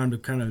want to take time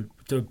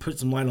to put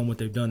some light on what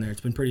they've done there.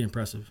 It's been pretty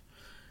impressive.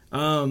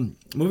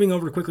 Moving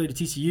over quickly to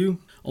TCU,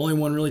 only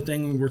one really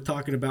thing we're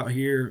talking about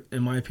here,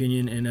 in my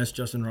opinion, and that's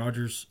Justin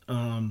Rogers.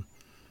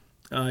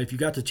 if you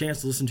got the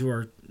chance to listen to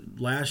our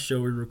last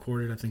show we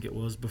recorded, I think it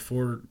was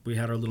before we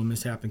had our little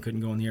mishap and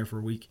couldn't go on the air for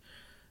a week.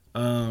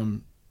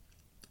 Our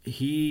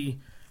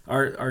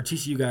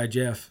TCU guy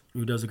Jeff,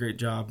 who does a great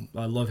job.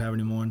 I love having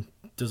him on.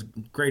 Does a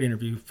great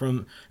interview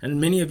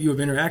and many of you have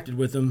interacted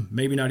with him,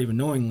 maybe not even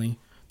knowingly,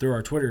 through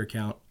our Twitter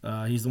account.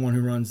 He's the one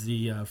who runs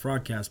the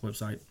Fraudcast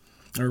website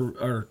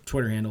or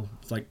Twitter handle.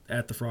 It's like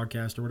at the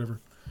Fraudcast or whatever,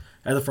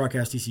 at the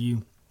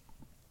Fraudcast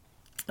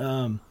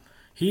TCU.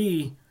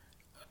 He,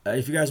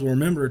 if you guys will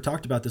remember,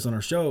 talked about this on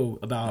our show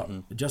about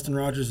Justin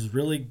Rogers is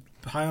really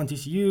high on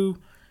TCU.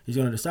 He's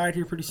going to decide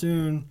here pretty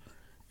soon,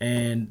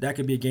 and that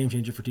could be a game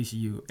changer for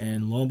TCU.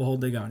 And lo and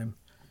behold, they got him.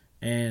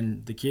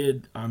 And the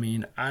kid, I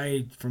mean,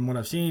 from what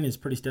I've seen, is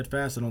pretty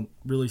steadfast. I don't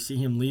really see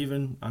him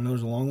leaving. I know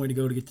there's a long way to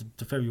go to get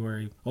to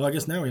February. Well, I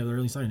guess now we have the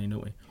early signing,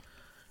 don't we?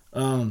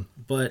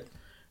 But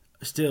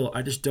still,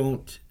 I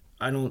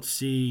don't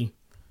see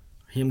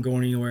him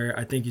going anywhere.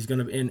 I think he's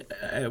going to,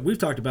 and we've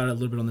talked about it a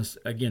little bit on this.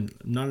 Again,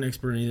 not an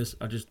expert in any of this.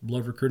 I just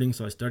love recruiting,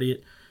 so I study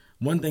it.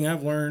 One thing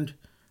I've learned,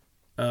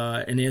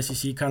 and the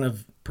SEC kind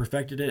of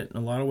perfected it in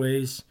a lot of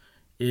ways,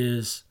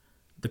 is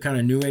the kind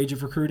of new age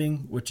of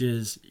recruiting, which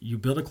is you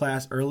build a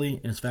class early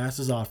and as fast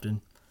as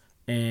often.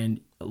 And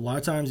a lot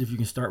of times if you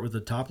can start with a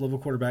top-level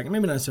quarterback, and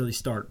maybe not necessarily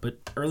start, but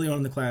early on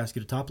in the class,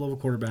 get a top-level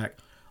quarterback,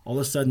 all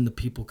of a sudden the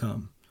people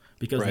come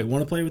because they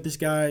want to play with these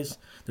guys.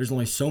 There's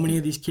only so many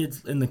of these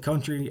kids in the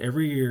country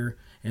every year,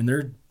 and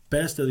they're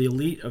best of the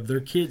elite of their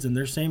kids in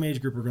their same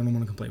age group are going to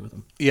want to come play with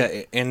them.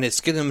 Yeah, and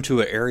it's getting them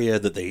to an area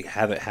that they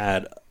haven't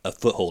had a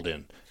foothold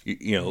in.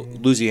 You know,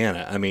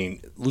 Louisiana. I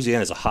mean,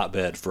 Louisiana is a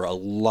hotbed for a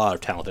lot of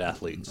talented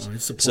athletes.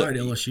 It's supplied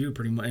LSU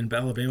pretty much, and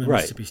Alabama and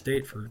Mississippi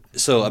State for.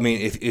 So I mean,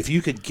 if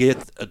you could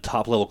get a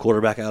top level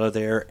quarterback out of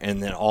there,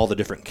 and then all the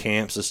different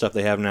camps and stuff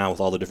they have now with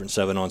all the different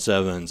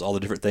 7-on-7s, all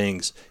the different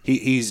things,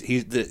 he's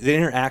the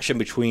interaction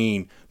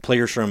between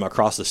players from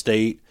across the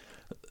state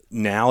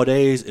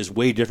nowadays is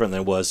way different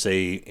than it was,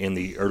 say, in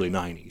the early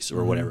 90s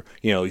or whatever.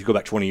 You know, you go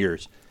back 20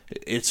 years.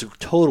 It's a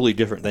totally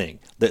different thing.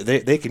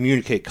 They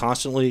communicate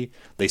constantly.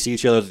 They see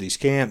each other at these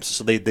camps,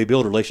 so they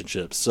build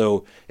relationships.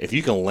 So if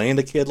you can land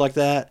a kid like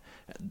that,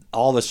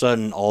 all of a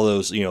sudden, all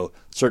those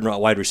certain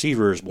wide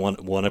receivers want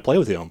to play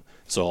with him.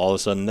 So all of a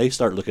sudden, they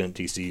start looking at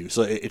TCU.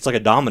 So it's like a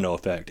domino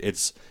effect.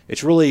 It's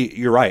really,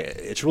 you're right.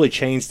 It's really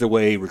changed the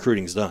way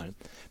recruiting's done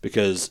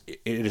because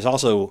it is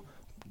also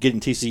getting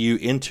TCU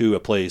into a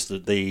place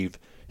that they've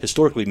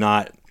historically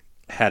not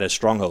had a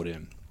stronghold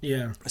in.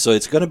 Yeah. So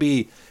this is going to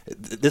be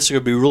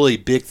a really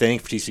big thing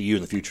for TCU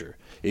in the future.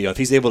 You know, if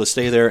he's able to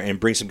stay there and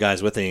bring some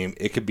guys with him,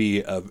 it could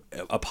be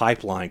a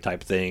pipeline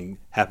type thing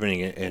happening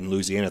in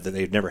Louisiana that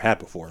they've never had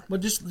before. But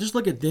just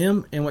look at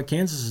them and what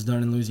Kansas has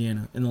done in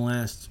Louisiana in the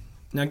last.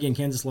 Now again,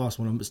 Kansas lost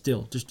one of them, but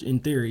still, just in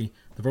theory,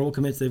 the verbal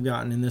commits they've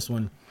gotten in this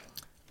one,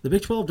 the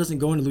Big 12 doesn't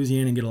go into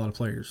Louisiana and get a lot of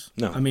players.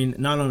 No. I mean,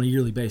 not on a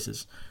yearly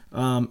basis.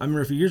 I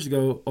remember a few years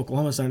ago,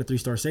 Oklahoma signed a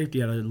 3-star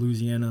safety out of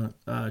Louisiana,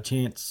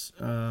 Chance.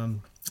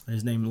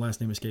 His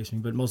last name escapes me,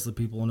 but most of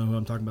the people will know who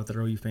I'm talking about that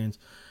are OU fans.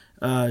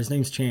 His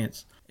name's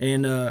Chance.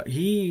 And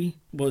he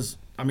was,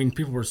 I mean,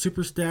 people were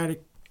super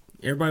static.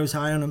 Everybody was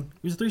high on him.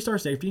 He was a 3-star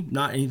safety,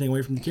 not anything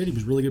away from the kid. He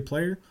was a really good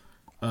player.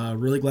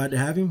 Really glad to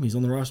have him. He's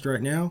on the roster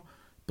right now.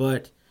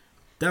 But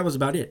that was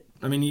about it.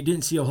 I mean, you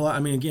didn't see a whole lot. I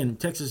mean, again,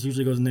 Texas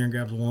usually goes in there and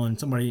grabs one.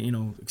 Somebody,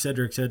 et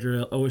cetera, et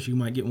cetera. OSU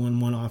might get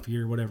one off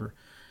here, whatever.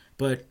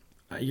 But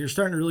you're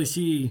starting to really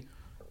see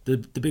the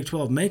Big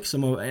 12 make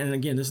some of, and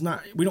again,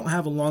 we don't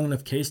have a long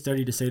enough case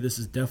study to say this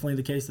is definitely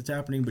the case that's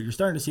happening, but you're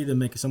starting to see them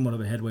make somewhat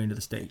of a headway into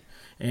the state.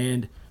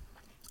 And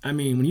I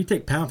mean, when you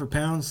take pound for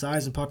pound,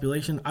 size and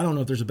population, I don't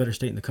know if there's a better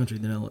state in the country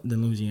than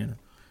Louisiana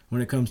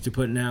when it comes to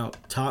putting out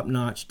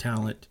top-notch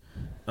talent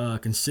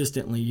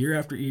consistently year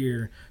after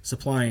year,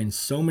 supplying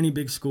so many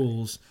big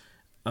schools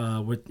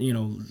with,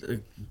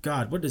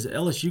 God, what does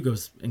LSU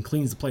goes and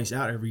cleans the place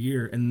out every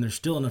year, and there's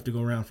still enough to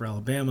go around for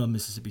Alabama,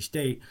 Mississippi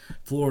State,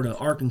 Florida,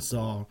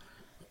 Arkansas,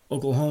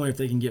 Oklahoma if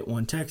they can get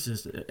one,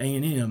 Texas,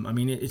 A&M. I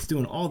mean, it's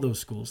doing all those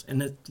schools. And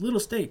that little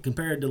state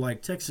compared to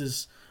like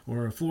Texas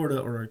or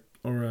Florida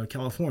or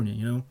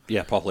California,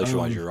 Yeah,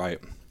 population-wise, you're right.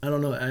 I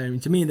don't know. I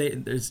mean, to me,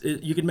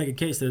 you could make a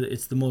case that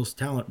it's the most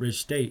talent-rich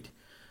state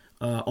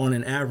on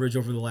an average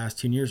over the last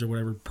 10 years or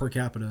whatever per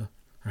capita,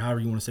 or however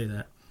you want to say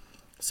that.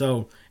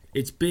 So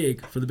it's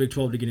big for the Big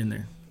 12 to get in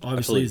there.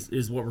 Obviously,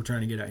 is what we're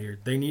trying to get at here.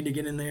 They need to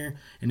get in there,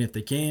 and if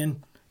they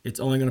can, it's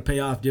only going to pay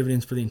off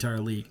dividends for the entire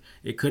league.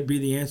 It could be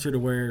the answer to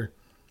where,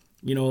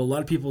 a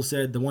lot of people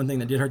said the one thing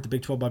that did hurt the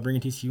Big 12 by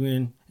bringing TCU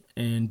in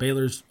and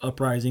Baylor's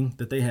uprising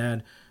that they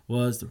had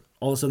was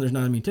all of a sudden there's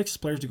not as many Texas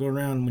players to go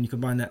around. When you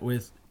combine that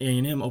with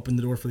A&M, opened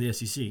the door for the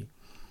SEC.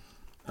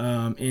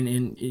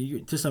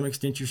 And to some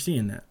extent, you're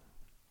seeing that.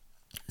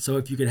 So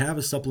if you could have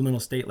a supplemental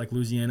state like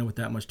Louisiana with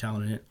that much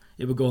talent in it,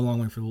 it would go a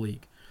long way for the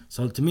league.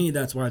 So to me,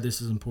 that's why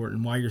this is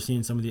important. Why you're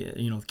seeing some of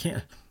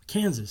the,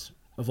 Kansas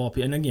of all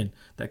people. And again,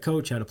 that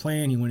coach had a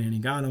plan. He went in and he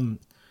got him.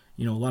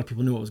 A lot of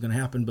people knew what was going to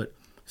happen. But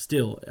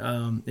still,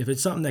 if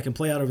it's something that can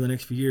play out over the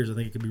next few years, I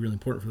think it could be really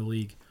important for the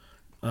league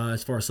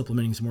as far as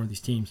supplementing some more of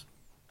these teams.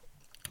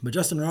 But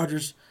Justin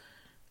Rogers,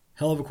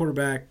 hell of a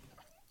quarterback.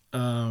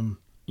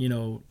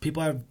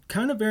 People have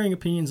kind of varying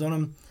opinions on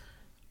him.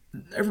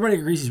 Everybody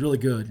agrees he's really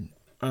good.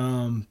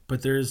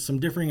 But there's some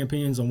differing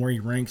opinions on where he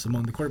ranks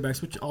among the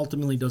quarterbacks, which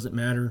ultimately doesn't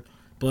matter.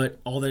 But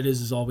all that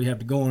is all we have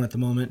to go on at the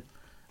moment.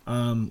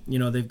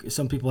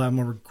 Some people have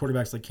more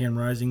quarterbacks like Cam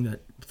Rising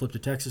that flipped to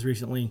Texas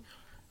recently.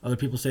 Other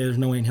people say there's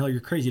no way in hell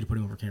you're crazy to put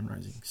him over Cam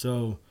Rising.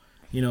 So,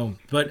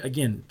 but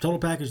again, total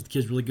package, the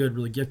kid's really good,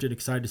 really gifted,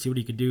 excited to see what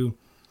he could do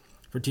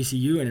for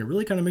TCU. And it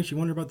really kind of makes you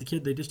wonder about the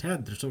kid they just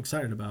had. They're so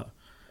excited about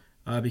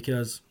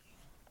because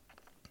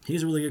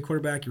he's a really good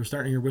quarterback. You were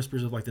starting to hear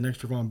whispers of like the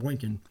next Trevon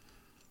Boykin.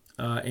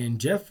 And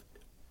Jeff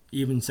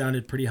even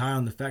sounded pretty high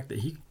on the fact that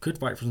he could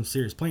fight for some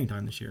serious playing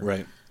time this year.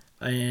 Right.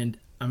 And,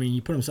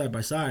 you put him side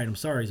by side. I'm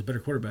sorry, he's a better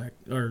quarterback.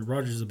 Or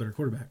Rogers is a better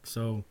quarterback.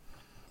 So,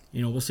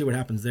 we'll see what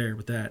happens there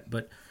with that.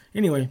 But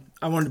anyway,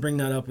 I wanted to bring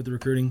that up with the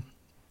recruiting.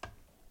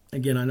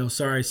 Again, I know,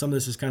 sorry, some of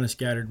this is kind of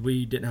scattered.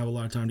 We didn't have a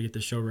lot of time to get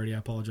this show ready. I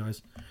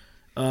apologize.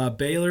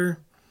 Baylor,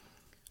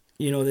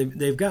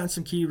 they've gotten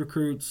some key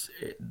recruits.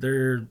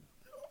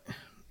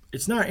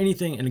 It's not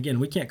anything, and again,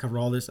 we can't cover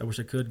all this. I wish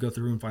I could go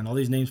through and find all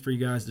these names for you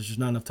guys. There's just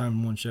not enough time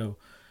in one show.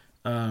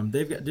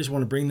 Just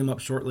want to bring them up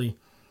shortly.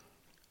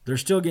 They're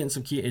still getting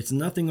some key. It's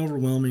nothing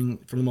overwhelming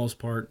for the most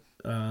part.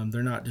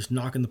 They're not just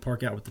knocking the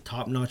park out with the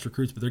top-notch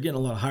recruits, but they're getting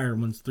a lot higher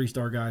ones,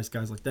 3-star guys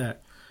like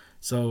that.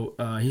 So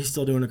he's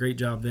still doing a great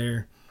job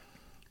there.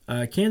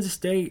 Kansas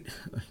State,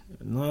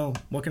 well,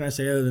 what can I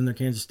say other than they're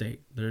Kansas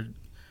State? There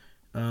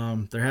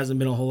hasn't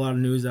been a whole lot of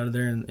news out of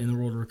there in the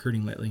world of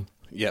recruiting lately.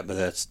 Yeah, but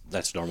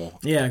that's normal.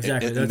 Yeah,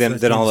 exactly. And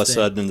then all of a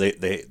sudden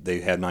they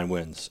had 9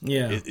 wins.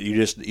 Yeah,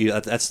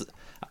 that's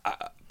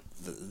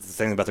the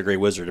thing about the Great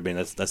Wizard.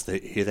 That's the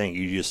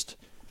thing.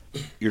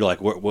 You're like,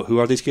 who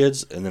are these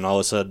kids? And then all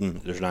of a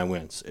sudden there's 9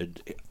 wins.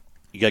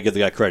 You gotta give the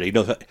guy credit. He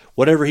knows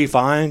whatever he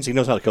finds, he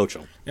knows how to coach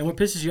them. And what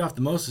pisses you off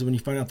the most is when you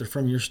find out they're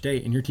from your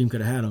state and your team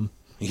could have had them.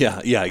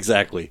 Yeah,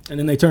 exactly. And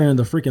then they turn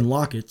into freaking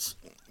Lockets.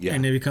 Yeah.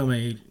 And they become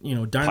a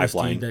dynasty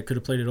Pipeline. that could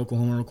have played at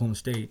Oklahoma or Oklahoma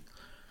State.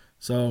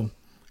 So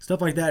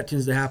stuff like that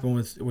tends to happen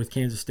with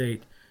Kansas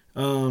State.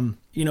 And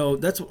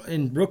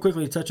real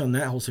quickly to touch on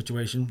that whole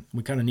situation,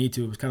 we kind of need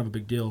to. It was kind of a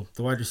big deal.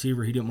 The wide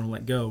receiver he didn't want to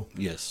let go.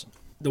 Yes.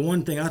 The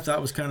one thing I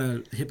thought was kind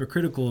of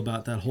hypocritical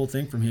about that whole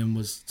thing from him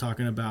was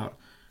talking about,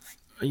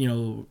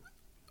 I'm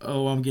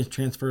getting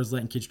transfers,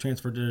 letting kids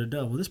transfer,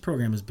 Well, this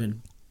program has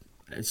been,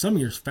 some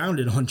years,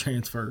 founded on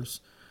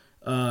transfers.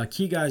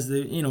 Key guys,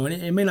 and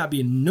it may not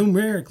be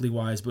numerically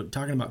wise, but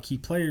talking about key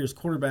players,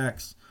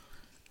 quarterbacks,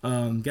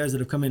 guys that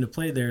have come into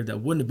play there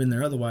that wouldn't have been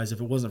there otherwise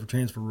if it wasn't for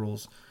transfer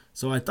rules.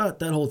 So I thought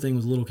that whole thing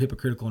was a little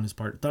hypocritical on his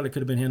part. I thought it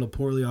could have been handled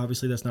poorly.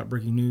 Obviously, that's not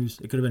breaking news.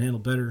 It could have been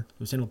handled better. It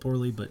was handled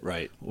poorly, but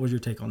right. What was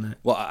your take on that?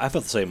 Well, I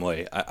felt the same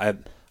way. I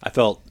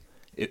felt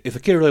if a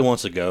kid really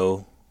wants to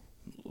go,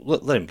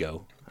 let him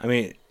go.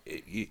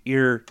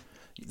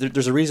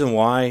 There's a reason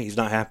why he's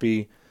not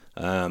happy.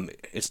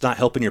 It's not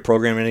helping your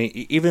program any.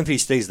 Even if he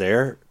stays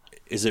there,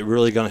 is it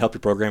really going to help your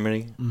program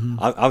any? Mm-hmm.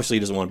 Obviously, he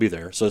doesn't want to be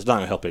there, so it's not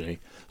going to help any.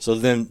 So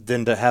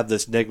then to have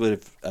this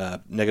negative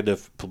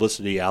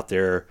publicity out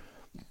there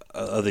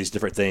of these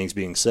different things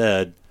being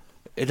said,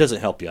 it doesn't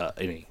help you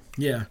any.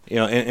 Yeah.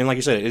 And like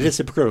you said, it is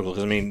hypocritical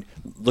because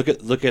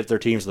look at their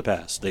teams in the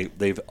past.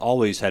 They've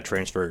always had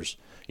transfers.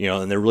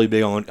 And they're really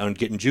big on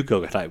getting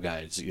JUCO type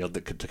guys,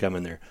 to come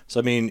in there. So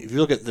if you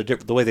look at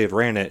the way they've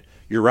ran it,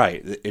 you're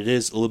right. It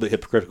is a little bit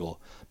hypocritical.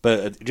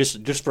 But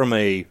just from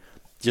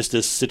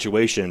this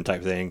situation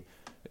type thing,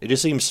 it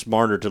just seems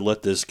smarter to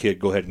let this kid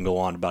go ahead and go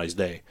on about his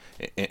day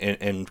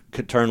and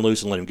turn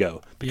loose and let him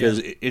go because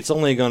it's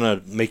only going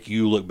to make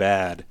you look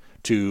bad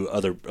to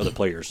other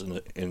players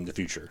in the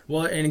future.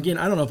 Well, and again,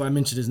 I don't know if I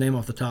mentioned his name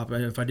off the top.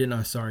 If I didn't,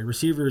 I'm sorry.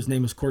 Receiver, his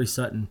name was Corey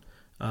Sutton.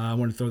 I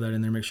wanted to throw that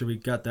in there, make sure we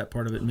got that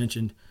part of it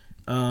mentioned.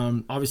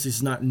 Obviously,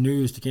 it's not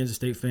news to Kansas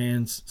State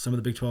fans. Some of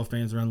the Big 12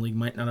 fans around the league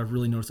might not have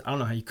really noticed. I don't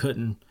know how you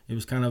couldn't. It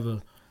was kind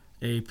of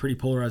a pretty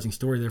polarizing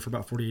story there for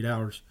about 48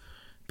 hours.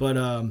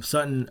 But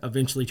Sutton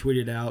eventually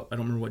tweeted out, I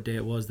don't remember what day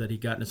it was, that he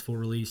got in his full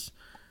release.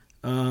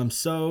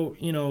 So,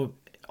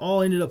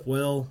 all ended up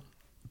well.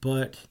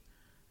 But,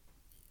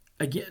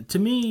 again, to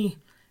me,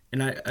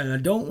 and I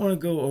don't want to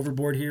go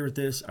overboard here with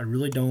this. I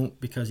really don't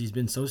because he's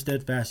been so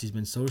steadfast. He's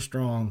been so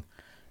strong.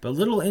 But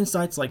little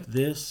insights like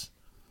this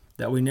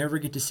that we never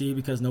get to see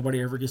because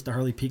nobody ever gets to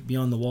hardly peek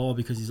beyond the wall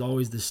because he's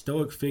always this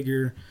stoic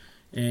figure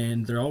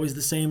and they're always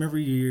the same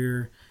every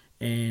year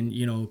and,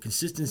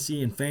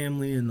 consistency and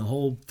family and the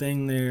whole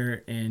thing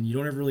there and you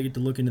don't ever really get to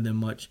look into them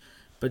much.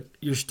 But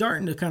you're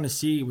starting to kind of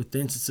see with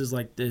instances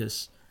like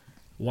this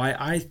why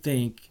I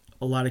think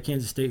a lot of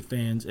Kansas State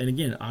fans, and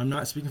again, I'm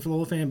not speaking for the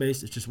whole fan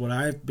base, it's just what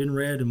I've been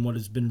read and what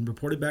has been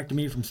reported back to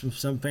me from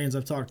some fans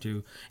I've talked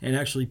to and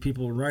actually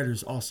people,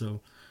 writers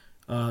also,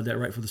 that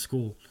write for the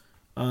school.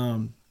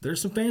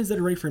 There's some fans that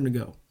are ready for him to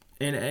go.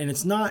 And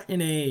it's not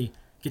in a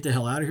get the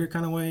hell out of here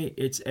kind of way.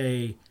 It's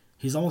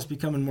he's almost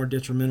becoming more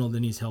detrimental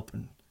than he's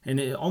helping.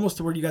 And almost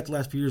to where you got the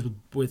last few years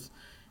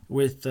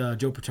with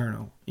Joe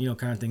Paterno,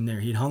 kind of thing there.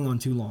 He'd hung on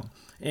too long.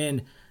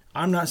 And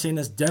I'm not saying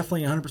that's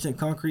definitely 100%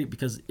 concrete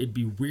because it'd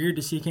be weird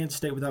to see Kansas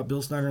State without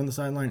Bill Snyder on the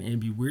sideline, and it'd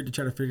be weird to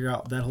try to figure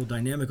out that whole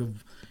dynamic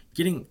of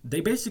getting.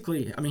 He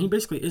basically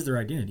is their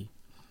identity.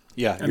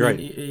 Yeah, I you're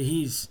mean, right.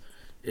 He's.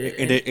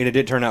 And it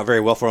didn't turn out very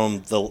well for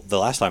him the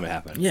last time it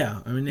happened. Yeah,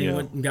 I mean, they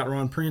went and got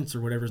Ron Prince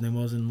or whatever his name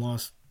was and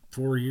lost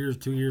 2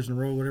 years in a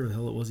row, whatever the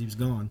hell it was, he was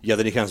gone. Yeah,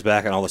 then he comes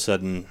back and all of a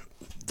sudden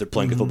they're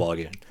playing good football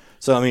again.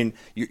 So I mean,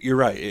 you're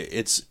right.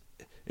 It's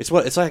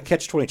like a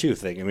catch-22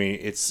 thing. I mean,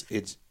 it's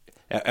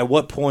at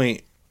what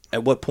point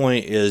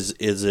is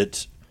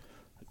it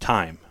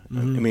time? I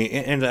mean,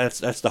 and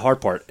that's the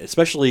hard part,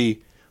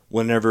 especially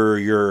whenever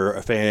you're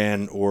a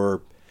fan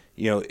or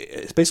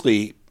it's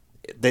basically.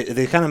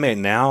 They kind of made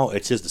it now.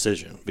 It's his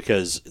decision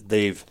because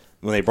when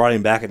they brought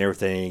him back and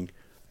everything,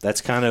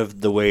 that's kind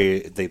of the way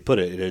they put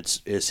it.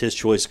 It's his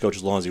choice to coach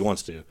as long as he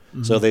wants to.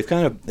 Mm-hmm. So they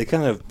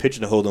kind of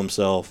pigeonholed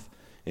themselves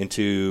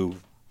into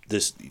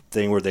this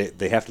thing where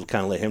they have to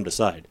kind of let him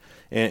decide.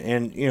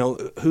 And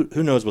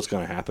who knows what's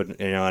going to happen.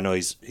 I know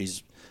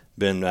he's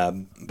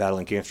been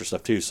battling cancer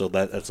stuff too. So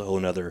that's a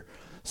whole other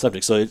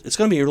subject. So it's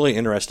going to be really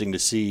interesting to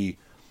see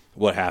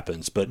what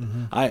happens. But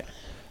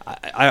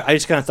I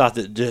just kind of thought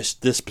that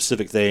just this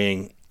specific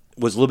thing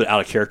was a little bit out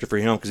of character for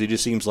him because he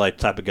just seems like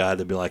the type of guy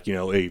that'd be like,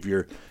 hey, if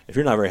you're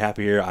not very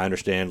happy here, I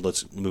understand.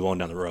 Let's move on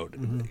down the road.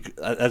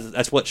 Mm-hmm.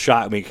 That's what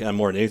shocked me kind of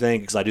more than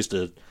anything because I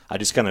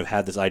just kind of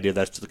had this idea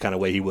that's the kind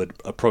of way he would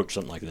approach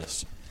something like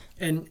this.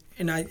 And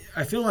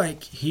I feel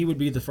like he would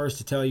be the first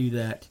to tell you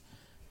that,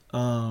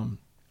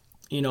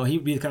 he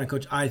would be the kind of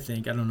coach I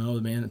don't know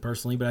the man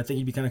personally, but I think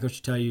he'd be the kind of coach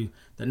to tell you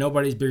that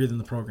nobody's bigger than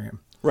the program.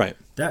 Right.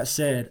 That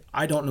said,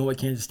 I don't know what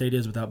Kansas State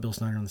is without Bill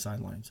Snyder on the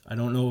sidelines. I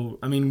don't know.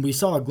 I mean, we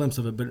saw a glimpse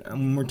of it, but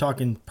when we're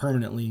talking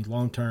permanently,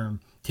 long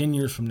term, 10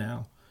 years from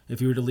now, if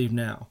he were to leave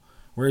now,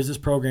 where is this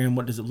program?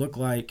 What does it look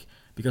like?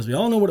 Because we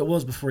all know what it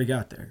was before he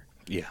got there.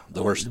 Yeah,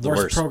 the worst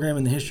program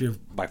in the history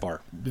of by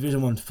far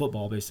Division I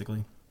football,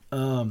 basically.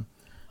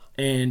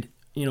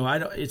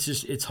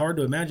 It's hard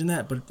to imagine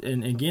that. But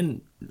and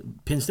again,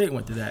 Penn State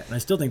went through that, and I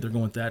still think they're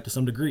going through that to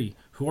some degree.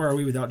 Who are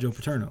we without Joe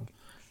Paterno?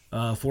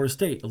 Florida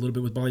State, a little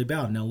bit with Bobby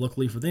Bowden. Now,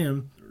 luckily for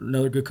them,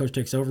 another good coach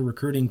takes over.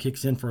 Recruiting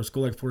kicks in for a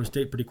school like Florida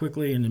State pretty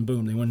quickly, and then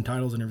boom, they win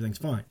titles and everything's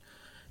fine.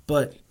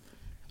 But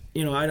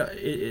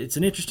it's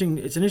an interesting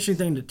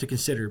thing to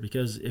consider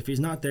because if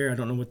he's not there, I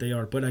don't know what they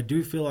are. But I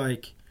do feel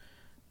like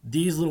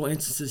these little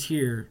instances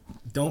here,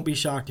 don't be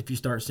shocked if you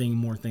start seeing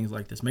more things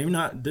like this. Maybe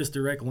not this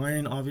direct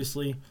line,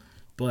 obviously,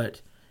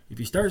 but if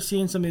you start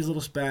seeing some of these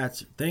little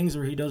spats, things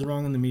where he does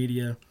wrong in the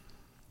media.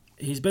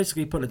 He's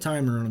basically put a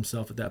timer on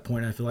himself at that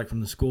point, I feel like, from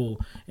the school.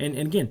 And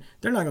again,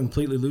 they're not going to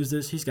completely lose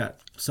this. He's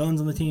got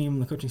sons on the team,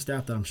 the coaching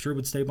staff that I'm sure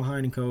would stay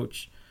behind and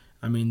coach.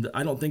 I mean,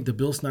 I don't think the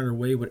Bill Snyder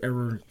way would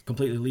ever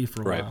completely leave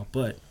for a while.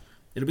 But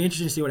it'll be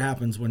interesting to see what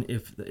happens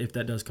if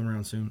that does come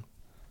around soon.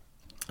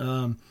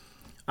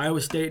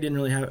 Iowa State didn't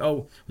really have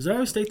 – was it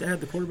Iowa State that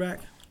had the quarterback?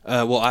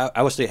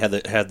 Iowa State had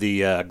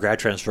the grad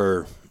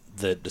transfer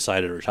that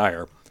decided to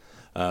retire.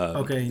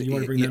 Okay, you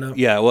want to bring that up?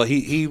 Yeah, well,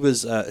 he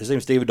was his name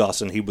is David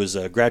Dawson. He was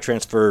a grad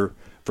transfer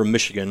from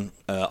Michigan,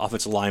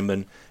 offensive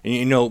lineman.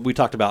 And we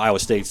talked about Iowa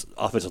State's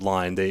offensive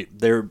line. They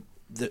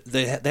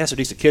have some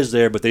decent kids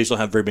there, but they just don't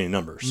have very many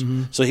numbers.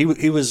 Mm-hmm. So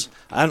he was.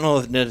 I don't know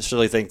if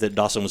necessarily think that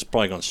Dawson was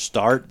probably going to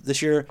start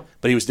this year,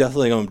 but he was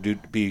definitely going to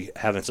be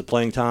having some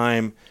playing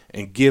time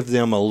and give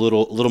them a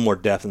little more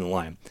depth in the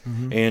line.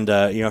 Mm-hmm. And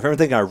if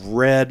everything I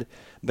read.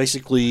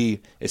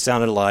 Basically, it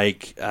sounded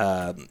like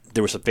there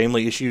were some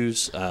family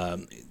issues.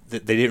 They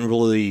didn't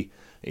really,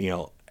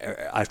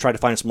 I've tried to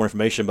find some more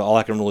information, but all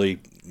I can really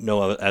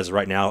know as of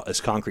right now as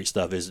concrete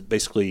stuff is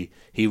basically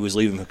he was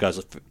leaving because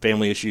of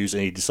family issues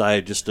and he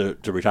decided just to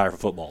retire from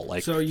football.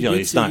 So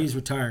he's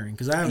retiring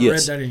because I haven't read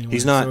that anywhere.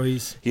 He's not. So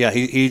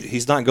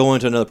he's not going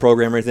to another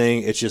program or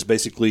anything. It's just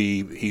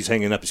basically he's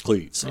hanging up his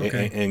cleats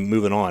and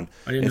moving on.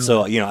 I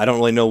don't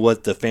really know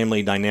what the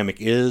family dynamic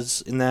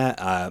is in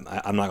that.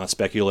 I'm not going to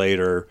speculate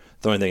or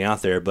throw anything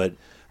out there, but.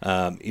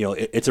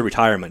 It's a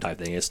retirement type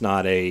thing. It's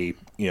not a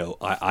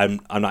I'm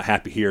not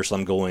happy here, so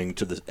I'm going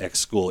to the X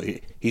school.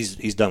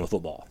 He's done with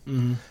football,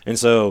 mm-hmm. And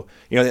so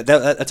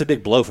that's a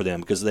big blow for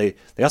them because they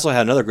also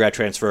had another grad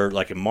transfer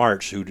like in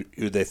March who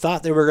they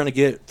thought they were going to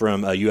get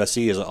from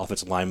USC as an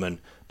offensive lineman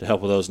to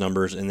help with those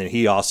numbers, and then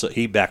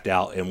he backed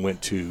out and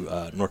went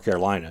to North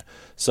Carolina.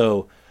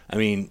 So I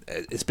mean,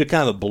 it's been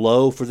kind of a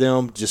blow for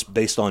them just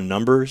based on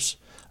numbers.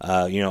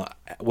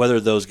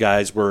 Whether those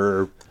guys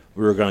were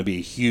going to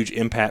be huge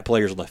impact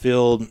players on the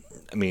field.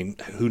 I mean,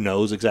 who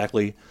knows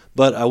exactly?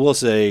 But I will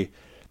say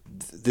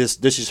this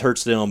just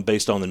hurts them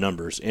based on the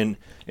numbers. And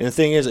the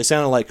thing is, it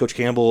sounded like Coach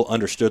Campbell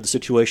understood the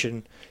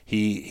situation.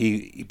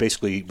 He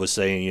basically was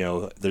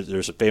saying,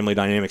 there's a family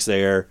dynamics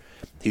there.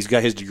 He's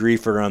got his degree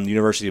from the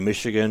University of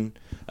Michigan.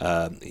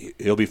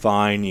 He'll be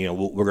fine.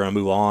 We're going to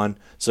move on.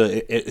 So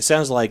it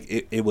sounds like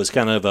it was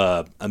kind of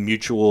a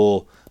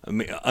mutual.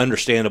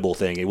 Understandable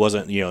thing. It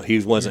wasn't, he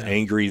wasn't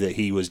angry that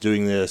he was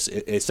doing this.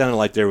 It sounded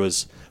like there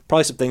was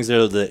probably some things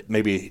there that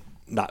maybe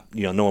not,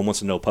 no one wants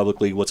to know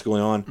publicly what's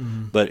going on.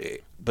 Mm-hmm. But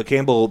but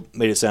Campbell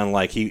made it sound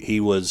like he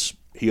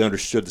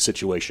understood the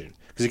situation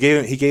because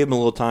he gave him a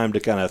little time to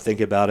kind of think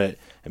about it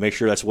and make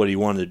sure that's what he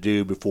wanted to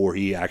do before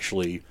he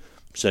actually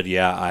said,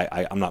 "Yeah,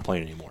 I'm not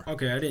playing anymore."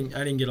 Okay, I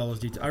didn't get all those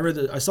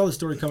details. I saw the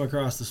story come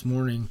across this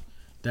morning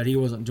that he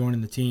wasn't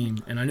joining the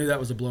team, and I knew that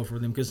was a blow for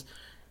them because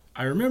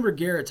I remember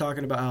Garrett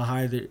talking about how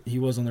high that he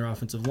was on their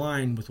offensive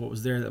line with what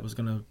was there that was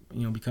going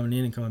to be coming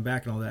in and coming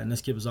back and all that, and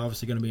this kid was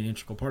obviously going to be an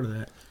integral part of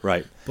that.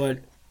 Right. But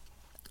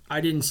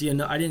I didn't see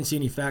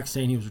any facts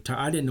saying he was retired.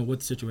 I didn't know what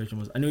the situation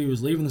was. I knew he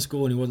was leaving the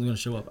school and he wasn't going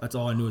to show up. That's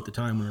all I knew at the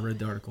time when I read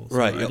the article. So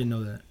right. I didn't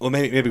know that. Well,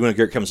 maybe when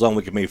Garrett comes on,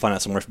 we can maybe find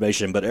out some more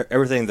information. But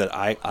everything that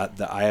I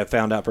have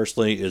found out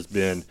personally has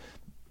been,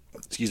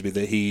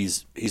 that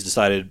he's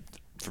decided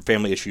for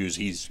family issues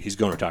he's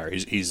going to retire.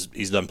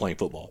 He's done playing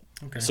football.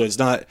 Okay. So it's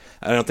not.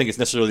 I don't think it's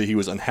necessarily he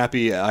was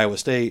unhappy at Iowa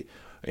State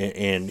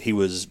and he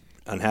was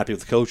unhappy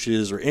with the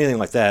coaches or anything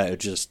like that. It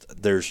just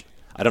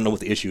I don't know what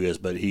the issue is,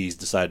 but he's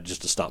decided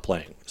just to stop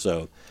playing.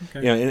 So,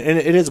 okay. And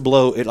it is a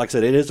blow. Like I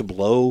said, it is a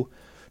blow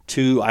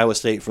to Iowa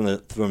State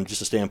from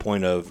just a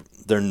standpoint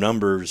of their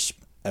numbers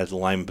as a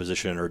lineman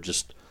position are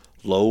just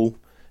low,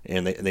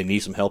 and they need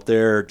some help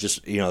there.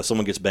 Just if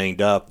someone gets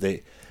banged up,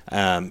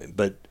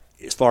 but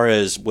as far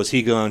as was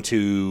he going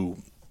to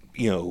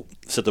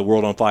set the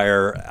world on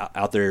fire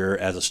out there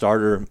as a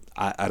starter,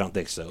 I don't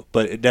think so.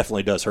 But it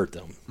definitely does hurt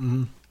them.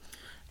 Mm-hmm.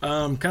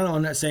 Kind of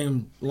on that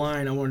same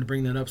line, I wanted to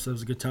bring that up, so it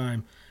was a good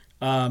time.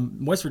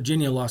 West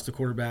Virginia lost a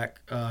quarterback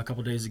a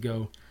couple days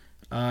ago.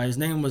 His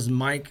name was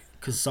Mike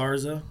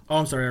Casarza. Oh,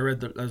 I'm sorry, I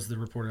read that was the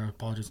reporter. I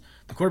apologize.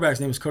 The quarterback's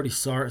name was Cody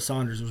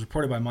Saunders. It was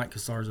reported by Mike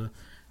Casarza.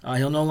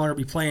 He'll no longer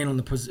be playing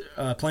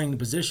playing the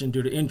position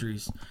due to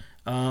injuries.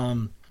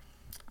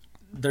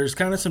 There's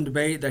kind of some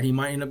debate that he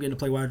might end up getting to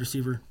play wide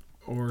receiver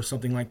or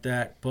something like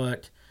that,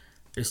 but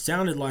it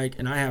sounded like,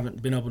 and I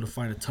haven't been able to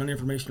find a ton of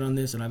information on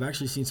this, and I've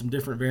actually seen some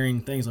different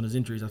varying things on his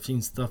injuries. I've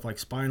seen stuff like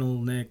spinal,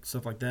 neck,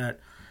 stuff like that.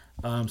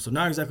 So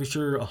not exactly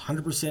sure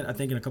 100%. I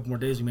think in a couple more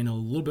days we may know a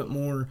little bit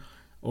more,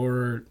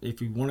 or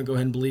if you want to go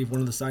ahead and believe one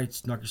of the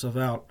sites, knock yourself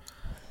out.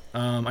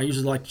 I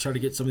usually like to try to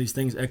get some of these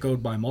things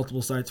echoed by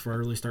multiple sites before I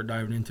really start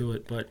diving into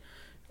it. But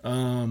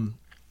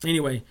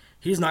anyway,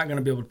 he's not going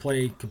to be able to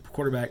play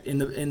quarterback.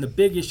 And the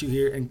big issue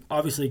here, and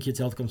obviously kid's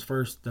health comes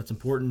first. That's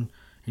important.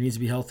 He needs to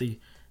be healthy.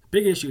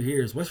 Big issue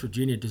here is West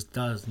Virginia just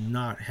does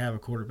not have a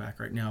quarterback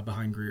right now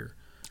behind Greer.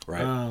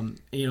 Right.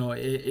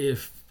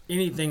 If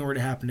anything were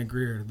to happen to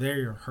Greer,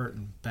 they're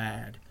hurting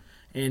bad.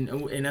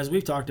 And as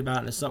we've talked about,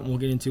 and it's something we'll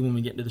get into when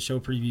we get into the show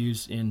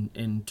previews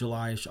in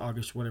July,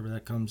 August, whatever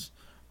that comes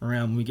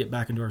around when we get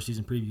back into our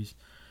season previews.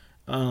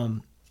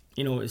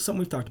 It's something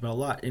we've talked about a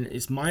lot. And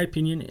it's my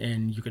opinion,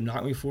 and you can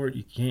knock me for it.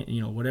 You can't,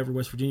 whatever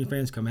West Virginia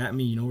fans come at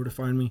me, you know where to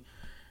find me.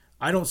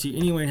 I don't see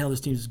any way in hell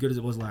this team's as good as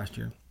it was last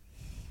year,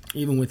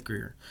 even with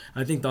Greer.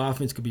 I think the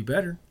offense could be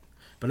better,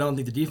 but I don't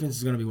think the defense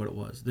is going to be what it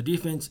was. The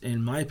defense,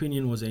 in my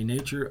opinion, was a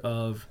nature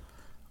of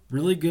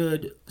really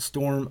good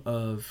storm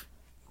of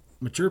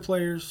mature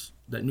players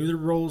that knew their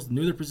roles,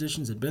 knew their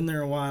positions, had been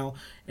there a while,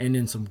 and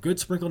then some good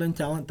sprinkled in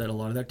talent that a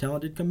lot of that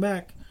talent did come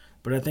back.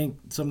 But I think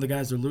some of the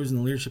guys they're losing,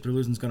 the leadership they're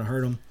losing is going to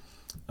hurt them.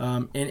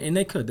 And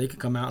they could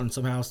come out and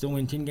somehow still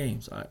win 10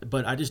 games.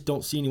 But I just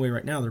don't see any way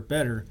right now they're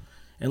better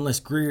unless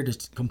Greer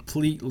just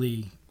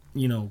completely,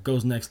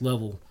 goes next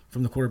level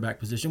from the quarterback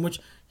position, which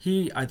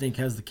I think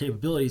has the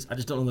capabilities. I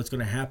just don't know what's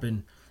going to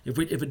happen. If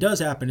it does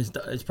happen,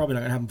 it's probably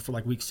not going to happen for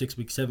like week 6,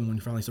 week 7 when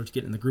he finally starts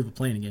getting in the groove of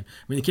playing again.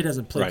 I mean, the kid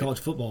hasn't played college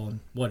football in,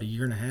 a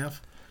year and a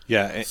half?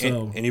 Yeah,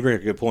 and you bring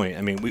up a good point.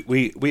 I mean,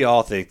 we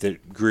all think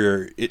that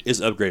Greer is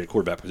upgraded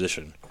quarterback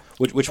position,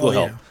 which will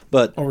help.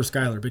 But over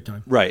Skyler, big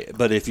time. Right,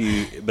 but if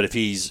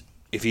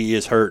he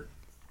is hurt,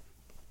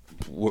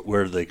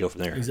 where do they go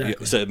from there?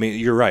 Exactly. So I mean,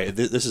 you're right.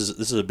 This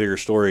is a bigger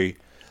story.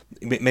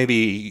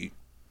 Maybe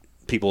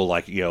people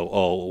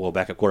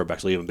backup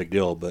quarterback's leaving, big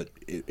deal. But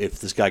if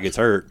this guy gets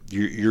hurt,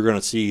 you're going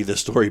to see the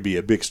story be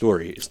a big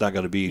story. It's not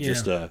going to be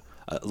just a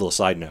little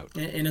side note.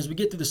 And as we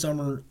get through the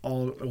summer,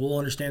 we'll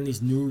understand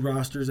these new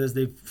rosters as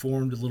they've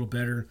formed a little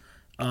better.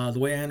 The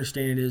way I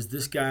understand it is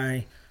this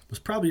guy was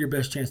probably your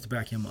best chance to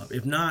back him up.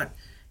 If not,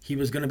 he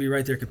was going to be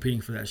right there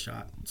competing for that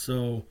shot.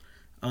 So,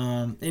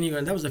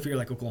 anyway, that was the fear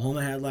like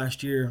Oklahoma had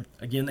last year.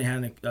 Again, they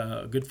had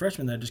a good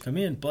freshman that had just come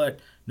in, but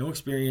no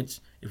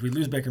experience. If we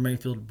lose Baker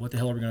Mayfield, what the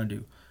hell are we going to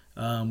do?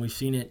 We've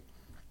seen it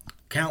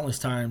countless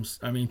times.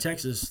 I mean,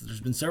 Texas,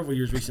 there's been several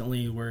years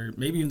recently where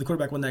maybe even the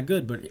quarterback wasn't that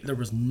good, but there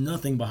was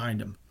nothing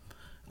behind him.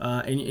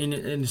 And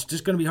it's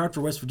just going to be hard for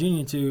West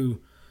Virginia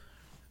to,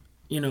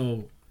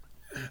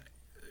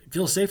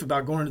 feel safe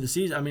about going into the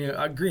season. I mean,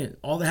 I agree.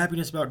 All the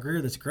happiness about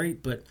Greer, that's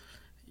great, but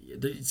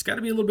it's got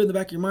to be a little bit in the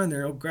back of your mind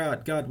there. Oh,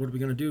 God, what are we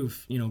going to do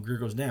if, Greer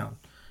goes down?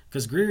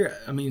 Because Greer,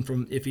 I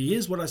mean, if he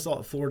is what I saw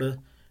at Florida,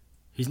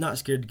 he's not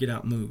scared to get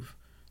out and move.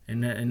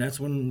 And that's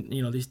when,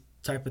 these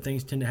type of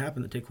things tend to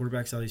happen that take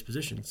quarterbacks out of these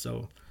positions.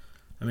 So,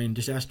 I mean,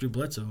 just ask Drew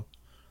Bledsoe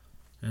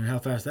and how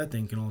fast that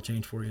thing can all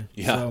change for you.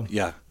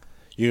 Yeah.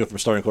 You go from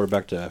starting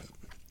quarterback to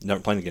never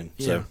playing again.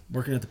 Yeah, so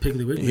working at the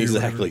Piggly Wiggly.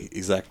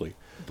 Exactly.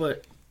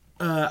 But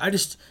I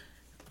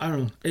I don't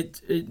know.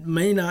 It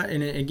may not,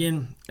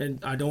 and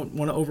I don't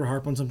want to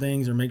overharp on some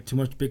things or make too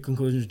much big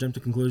conclusions, jump to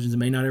conclusions. It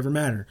may not ever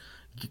matter.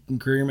 Your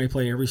career may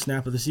play every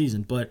snap of the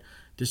season, but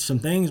there's some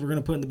things we're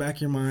going to put in the back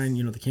of your mind.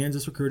 The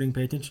Kansas recruiting,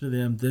 pay attention to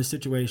them. This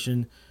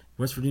situation,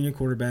 West Virginia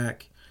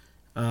quarterback,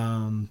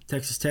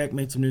 Texas Tech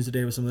made some news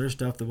today with some of their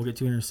stuff that we'll get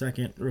to in a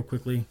second, real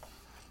quickly.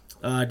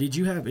 Did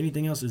you have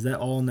anything else? Is that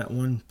all in that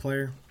one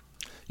player?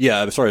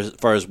 Yeah, as far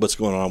as what's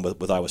going on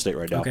with Iowa State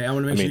right now. Okay, I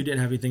want to make sure you didn't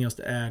have anything else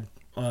to add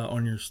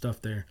on your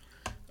stuff there.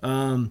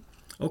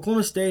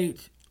 Oklahoma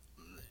State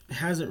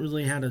hasn't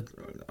really had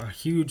a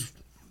huge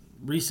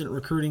recent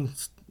recruiting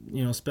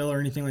spell or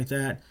anything like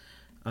that.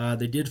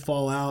 They did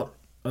fall out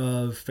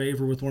of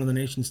favor with one of the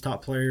nation's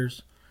top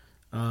players.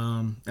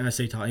 And I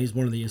say top, he's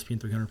one of the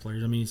ESPN 300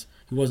 players. I mean,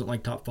 he wasn't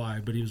like top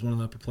 5, but he was one of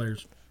the upper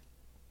players.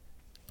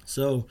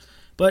 So,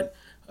 but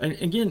and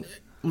again,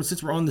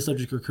 since we're on the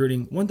subject of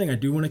recruiting, one thing I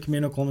do want to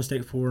commend Oklahoma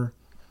State for,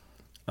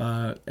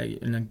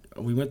 and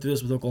we went through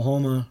this with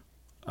Oklahoma.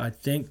 I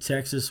think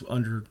Texas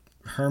under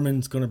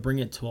Herman's going to bring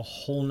it to a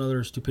whole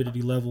nother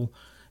stupidity level.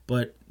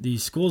 But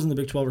these schools in the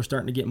Big 12 are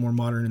starting to get more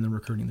modern in the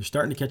recruiting. They're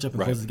starting to catch up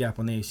and close the gap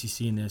on the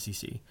ACC and the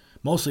SEC.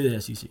 Mostly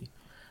the SEC.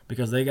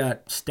 Because they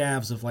got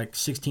staffs of like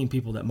 16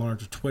 people that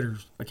monitor Twitter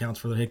accounts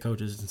for the head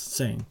coaches. It's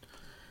insane.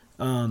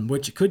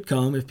 Which could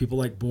come if people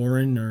like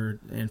Boren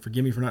and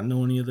forgive me for not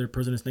knowing any of their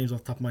presidents' names off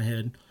the top of my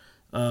head.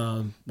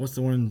 What's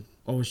the one in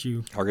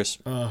OSU? Hargis.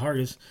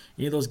 Hargis.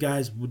 Any of those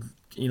guys would,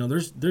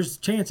 there's a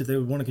chance if they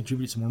would want to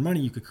contribute some more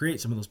money, you could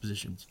create some of those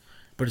positions.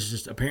 But it's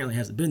just apparently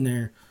hasn't been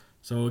there.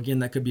 So, again,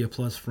 that could be a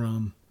plus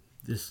from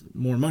this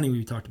more money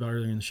we talked about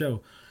earlier in the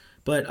show.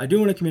 But I do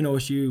want to commend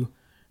OSU.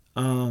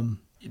 I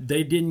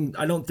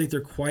don't think they're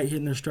quite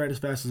hitting their stride as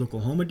fast as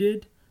Oklahoma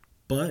did.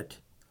 But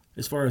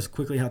as far as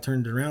quickly how it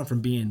turned it around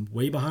from being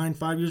way behind,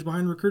 5 years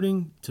behind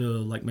recruiting to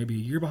like maybe a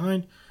year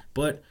behind.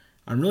 But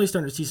I'm really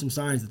starting to see some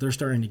signs that they're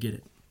starting to get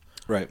it.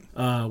 Right.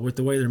 With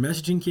the way they're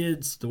messaging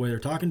kids, the way they're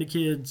talking to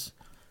kids.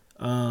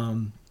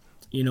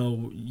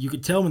 You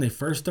could tell when they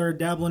first started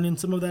dabbling in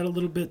some of that a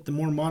little bit, the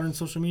more modern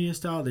social media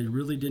style, they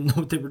really didn't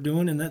know what they were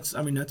doing, and that's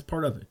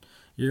part of it.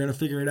 You're going to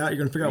figure it out. You're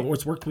going to figure out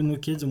what's worked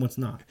with kids and what's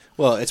not.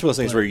 Well, it's one of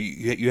those things where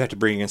you have to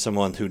bring in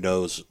someone who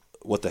knows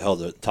what the hell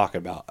they're talking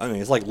about. I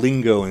mean, it's like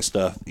lingo and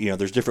stuff.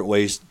 There's different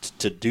ways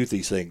to do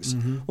these things.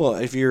 Mm-hmm. Well,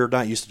 if you're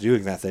not used to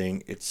doing that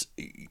thing,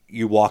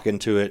 you walk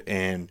into it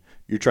and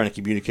you're trying to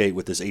communicate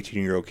with this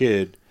 18-year-old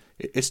kid.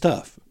 It's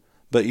tough.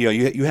 But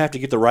you have to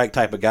get the right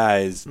type of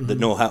guys that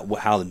know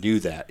how to do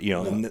that.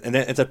 And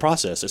it's a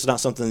process. It's not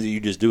something that you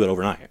just do it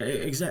overnight.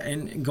 Exactly.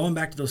 And going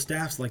back to those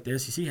staffs like the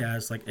SEC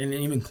has, and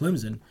even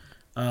Clemson,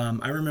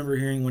 I remember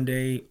hearing one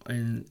day,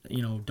 and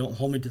don't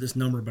hold me to this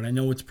number, but I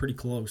know it's pretty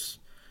close.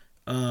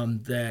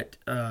 That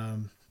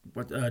Dabo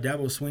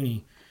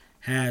Swinney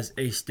has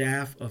a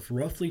staff of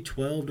roughly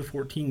 12 to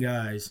 14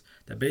 guys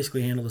that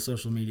basically handle the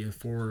social media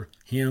for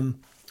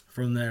him,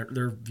 from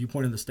their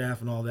viewpoint of the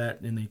staff and all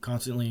that, and they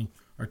constantly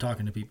are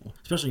talking to people,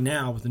 especially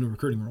now with the new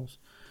recruiting rules.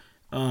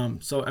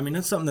 So,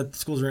 that's something that the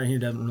schools around here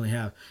doesn't really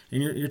have.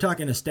 And you're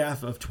talking a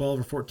staff of 12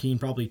 or 14,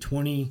 probably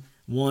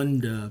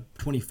 21 to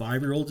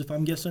 25-year-olds, if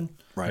I'm guessing.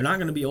 Right. They're not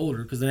going to be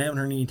older because they haven't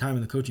earned any time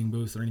in the coaching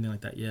booth or anything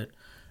like that yet.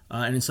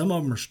 And then some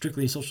of them are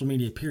strictly social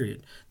media,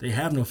 period. They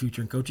have no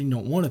future in coaching,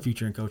 don't want a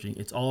future in coaching.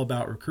 It's all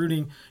about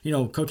recruiting,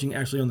 coaching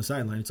actually on the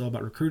sideline. It's all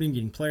about recruiting,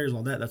 getting players,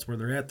 all that. That's where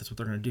they're at. That's what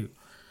they're going to do.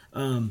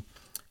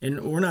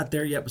 And we're not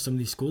there yet with some of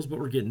these schools, but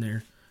we're getting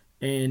there.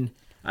 And,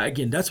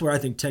 again, that's where I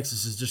think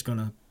Texas is just going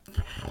to,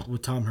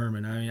 with Tom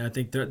Herman. I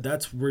think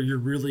that's where you're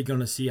really going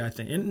to see, I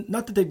think. And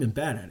not that they've been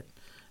bad at it.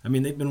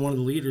 They've been one of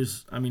the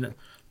leaders.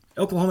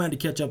 Oklahoma had to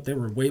catch up. They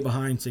were way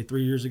behind, say,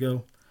 3 years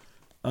ago.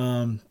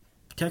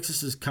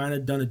 Texas has kind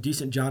of done a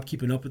decent job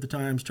keeping up with the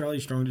times. Charlie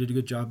Strong did a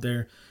good job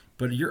there.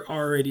 But you're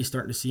already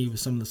starting to see with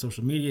some of the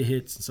social media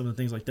hits and some of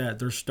the things like that,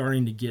 they're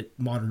starting to get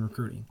modern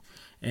recruiting.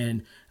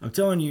 And I'm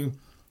telling you,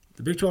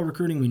 the Big 12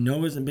 recruiting we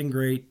know hasn't been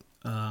great.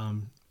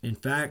 In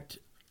fact,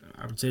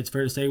 I would say it's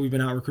fair to say we've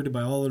been out-recruited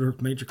by all other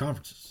major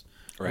conferences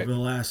over the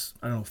last,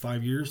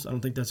 5 years. I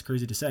don't think that's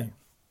crazy to say.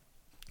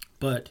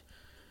 But,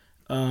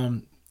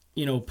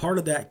 part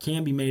of that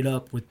can be made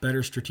up with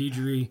better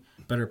strategy,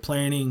 better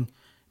planning,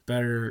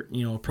 better,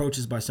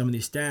 approaches by some of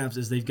these staffs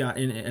as they've got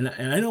in. And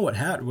I know what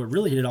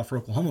really hit it off for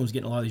Oklahoma was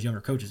getting a lot of these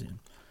younger coaches in.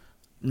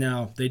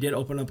 Now, they did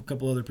open up a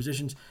couple other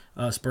positions.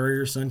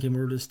 Spurrier's son came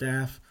over to the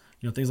staff,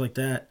 things like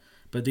that.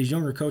 But these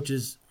younger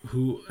coaches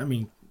who,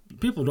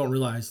 people don't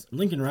realize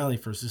Lincoln Riley,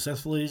 for as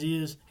successful as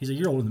he is, he's a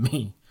year older than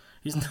me.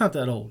 He's not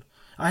that old.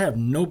 I have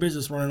no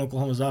business running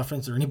Oklahoma's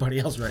offense or anybody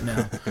else right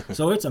now.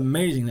 So it's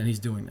amazing that he's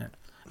doing that.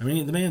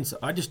 The man's,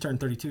 I just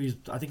turned 32.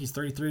 I think he's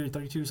 33 or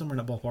 32, somewhere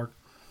in that ballpark.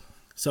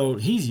 So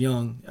he's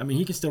young.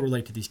 He can still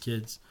relate to these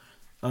kids.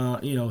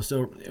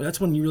 So that's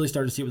when you really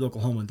start to see it with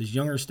Oklahoma. These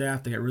younger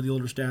staff, they got really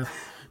older staff.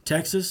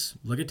 Texas,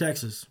 look at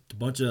Texas. It's a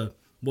bunch of,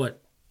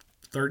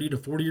 30 to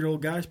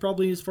 40-year-old guys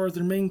probably as far as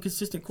their main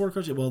consistent core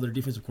coach. Well, their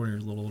defensive coordinator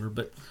is a little older,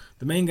 but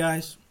the main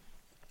guys.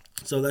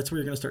 So that's where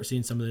you're going to start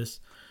seeing some of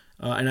this.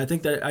 And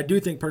I do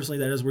think personally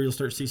that is where you'll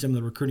start to see some of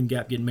the recruiting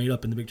gap getting made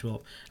up in the Big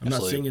 12. I'm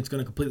not saying it's going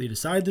to completely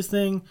decide this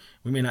thing.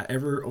 We may not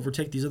ever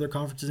overtake these other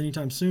conferences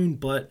anytime soon,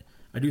 but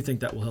I do think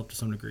that will help to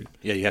some degree.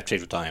 Yeah, you have to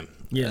change with time.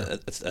 Yeah.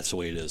 That's the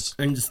way it is.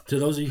 And just to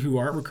those of you who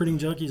aren't recruiting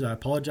junkies, I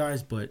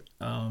apologize, but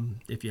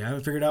if you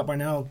haven't figured out by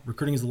now,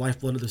 recruiting is the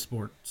lifeblood of the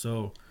sport.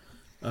 So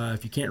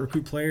if you can't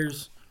recruit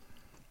players,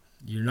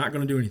 you're not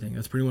going to do anything.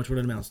 That's pretty much what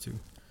it amounts to.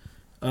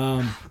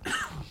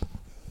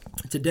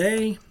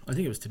 Today, I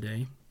think it was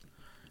today,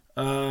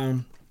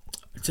 we're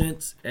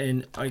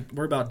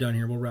about done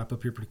here. We'll wrap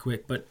up here pretty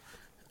quick, but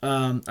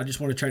I just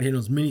want to try to hit on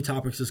as many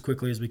topics as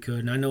quickly as we could.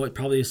 And I know it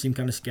probably seemed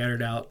kind of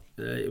scattered out.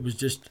 It was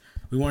just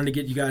we wanted to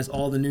get you guys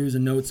all the news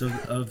and notes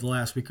of the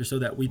last week or so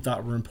that we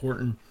thought were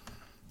important.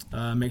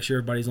 Make sure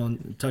everybody's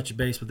on touch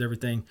base with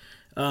everything.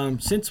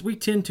 Since we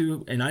tend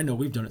to, and I know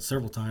we've done it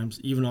several times,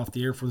 even off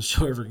the air before the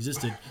show ever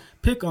existed,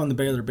 pick on the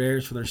Baylor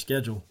Bears for their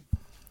schedule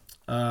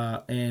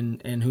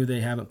and who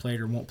they haven't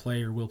played or won't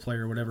play or will play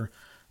or whatever.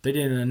 They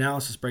did an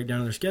analysis breakdown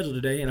of their schedule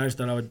today, and I just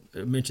thought I would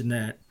mention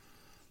that.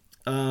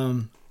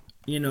 Other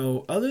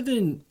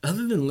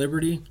than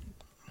Liberty,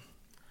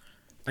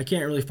 I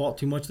can't really fault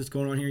too much that's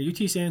going on here.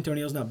 UT San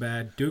Antonio's not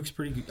bad. Duke's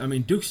pretty good. I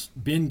mean, Duke's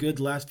been good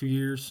the last few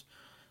years.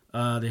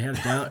 They had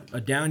a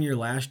down year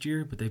last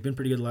year, but they've been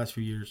pretty good the last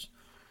few years.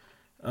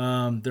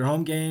 Their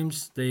home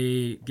games,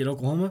 they get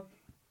Oklahoma.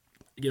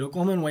 They get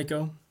Oklahoma and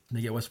Waco.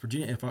 They get West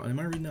Virginia. Am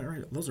I reading that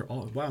right? Those are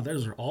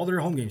all their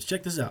home games.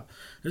 Check this out.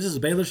 This is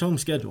Baylor's home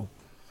schedule.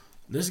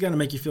 This is going to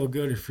make you feel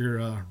good if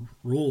you're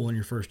Rule in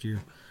your first year.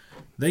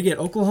 They get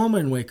Oklahoma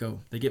in Waco.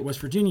 They get West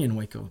Virginia in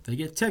Waco. They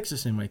get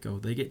Texas in Waco.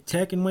 They get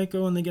Tech in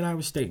Waco, and they get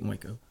Iowa State in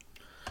Waco.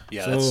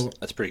 Yeah, so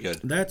that's pretty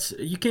good.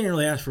 You can't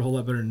really ask for a whole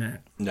lot better than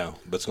that. No,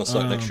 but it's going to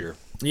suck next year.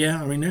 Yeah,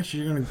 I mean, next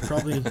year you're going to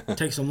probably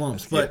take some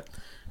lumps. But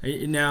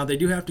now they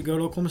do have to go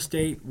to Oklahoma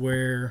State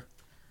where –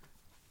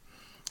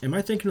 am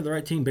I thinking of the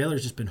right team?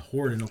 Baylor's just been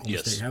horrid in Oklahoma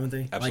State, haven't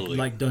they? Absolutely.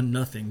 Like done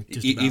nothing.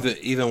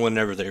 Even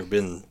whenever they've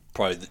been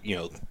probably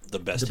the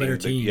best better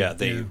team.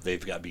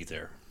 They've got beat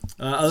there.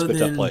 Other it's a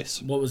than tough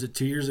place. What was it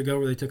 2 years ago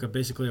where they took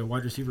basically a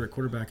wide receiver at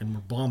quarterback and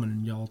were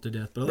bombing y'all to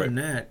death. But other than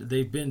that,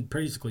 they've been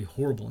basically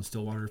horrible in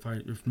Stillwater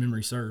if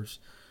memory serves.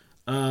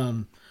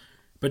 But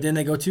then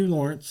they go to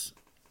Lawrence,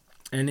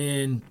 and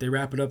then they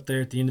wrap it up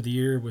there at the end of the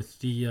year with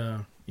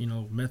the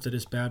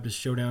Methodist Baptist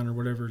Showdown or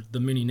whatever the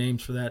many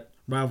names for that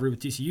rivalry with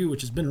TCU,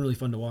 which has been really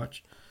fun to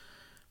watch.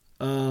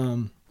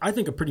 I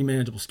think a pretty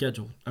manageable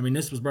schedule. I mean,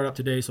 this was brought up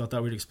today, so I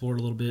thought we'd explore it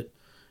a little bit.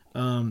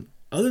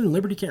 Other than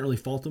Liberty, can't really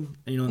fault them.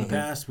 In the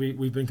past,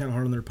 we've been kind of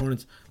hard on their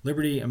opponents.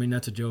 Liberty, I mean,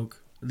 that's a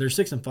joke. They're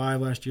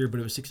 6-5 last year, but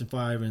it was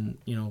 6-5 in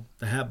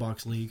the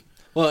Hatbox League.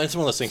 Well, it's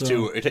one of those things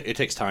too. It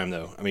takes time,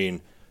 though. I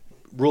mean,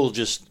 Rule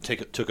just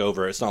took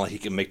over. It's not like he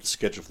can make the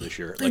schedule for this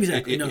year. Like,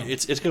 exactly. No.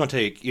 It's going to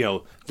take.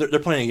 They're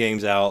playing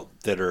games out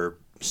that are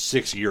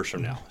 6 years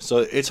from now, so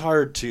it's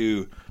hard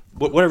to.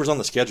 Whatever's on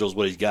the schedule is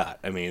what he's got.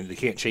 I mean, they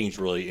can't change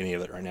really any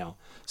of it right now.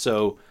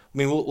 So, I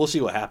mean, we'll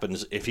see what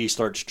happens if he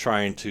starts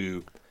trying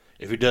to.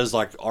 If he does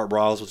like Art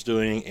Briles was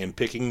doing and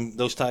picking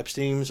those types of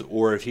teams,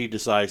 or if he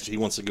decides he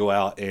wants to go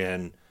out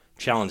and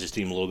challenge his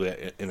team a little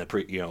bit in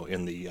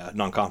the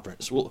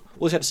non-conference, we'll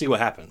just have to see what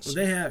happens. Well,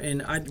 they have,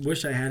 and I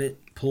wish I had it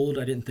pulled.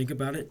 I didn't think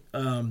about it.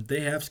 They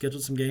have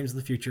scheduled some games in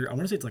the future. I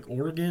want to say it's like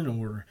Oregon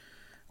or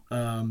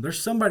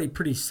there's somebody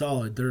pretty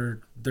solid.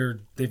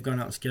 They've gone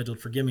out and scheduled.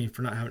 Forgive me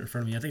for not having it in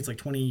front of me. I think it's like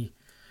 20.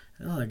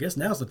 I guess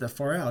now it's not that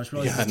far out. It's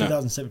really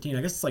 2017.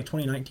 I guess it's like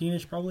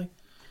 2019ish probably,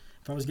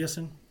 if I was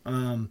guessing.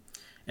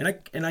 And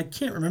I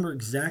can't remember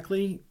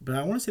exactly, but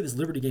I want to say this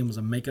Liberty game was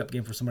a makeup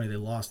game for somebody they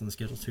lost on the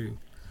schedule too.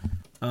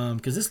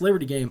 Because this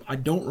Liberty game, I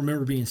don't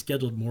remember being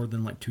scheduled more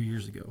than like 2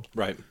 years ago.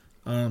 Right.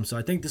 So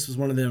I think this was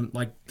one of them.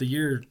 Like the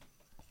year,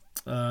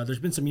 there's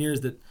been some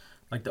years that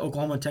like the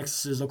Oklahoma,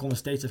 Texas, Oklahoma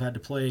States have had to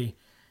play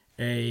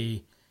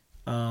a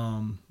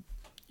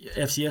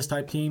FCS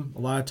type team.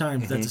 A lot of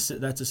times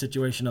that's a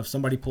situation of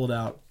somebody pulled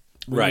out.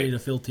 We needed a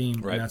fill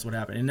team, and that's what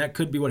happened. And that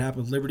could be what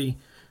happened with Liberty.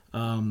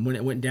 When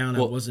it went down,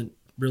 I wasn't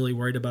really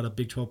worried about a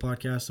Big 12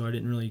 podcast, so I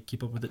didn't really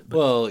keep up with it. But.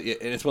 Well, and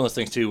it's one of those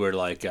things too where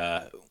like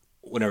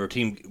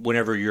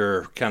whenever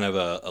you're kind of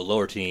a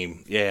lower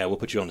team, we'll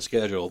put you on the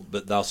schedule,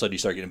 but all of a sudden you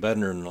start getting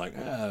better and like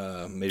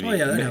maybe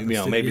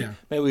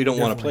we don't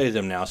want to play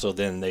them now. So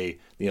then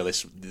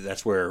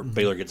that's where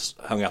Baylor gets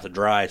hung out to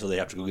dry, so they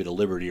have to go get a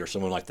Liberty or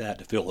someone like that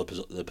to fill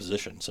the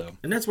position. So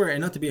and that's where,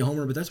 and not to be a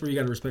homer, but that's where you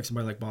got to respect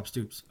somebody like Bob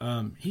Stoops.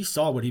 He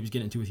saw what he was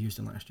getting into with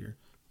Houston last year.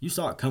 You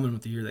saw it coming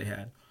with the year they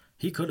had.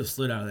 He could have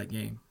slid out of that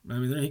game. I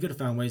mean, he could have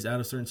found ways out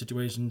of certain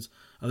situations,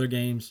 other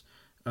games.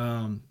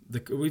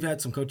 We've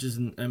had some coaches,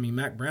 and I mean,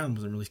 Mac Brown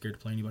wasn't really scared to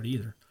play anybody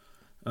either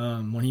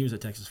when he was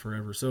at Texas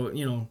forever. So,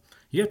 you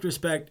have to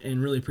respect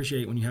and really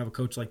appreciate when you have a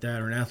coach like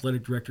that or an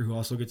athletic director who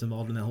also gets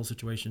involved in that whole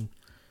situation,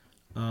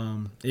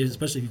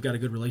 especially if you've got a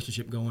good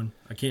relationship going.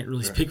 I can't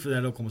really speak for that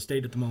at Oklahoma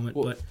State at the moment.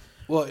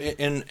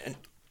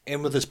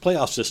 And with this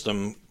playoff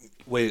system,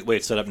 way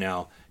it's set up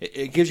now,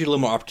 it gives you a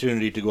little more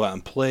opportunity to go out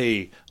and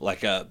play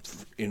like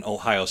in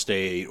Ohio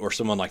State or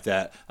someone like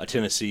that, a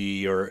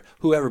Tennessee or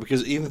whoever.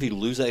 Because even if you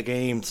lose that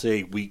game,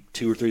 say week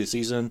 2 or 3 of the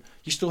season,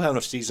 you still have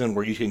enough season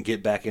where you can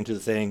get back into the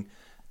thing,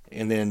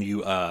 and then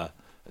you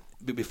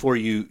before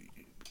you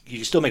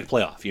still make a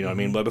playoff. You know what I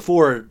mean? But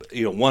before,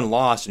 one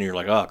loss and you're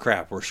like, oh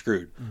crap, we're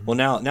screwed. Well,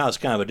 now it's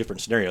kind of a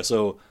different scenario.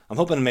 So I'm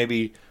hoping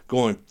maybe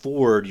going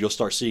forward you'll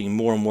start seeing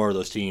more and more of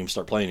those teams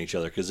start playing each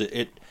other, because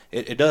it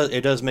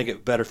does make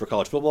it better for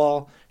college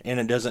football, and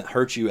it doesn't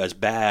hurt you as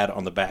bad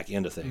on the back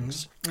end of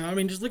things. I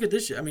mean, just look at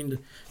this year. I mean,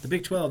 the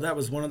Big 12, that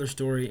was one other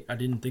story I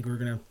didn't think we were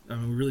going to – I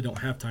mean, we really don't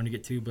have time to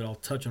get to, but I'll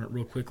touch on it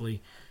real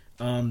quickly.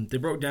 They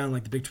broke down,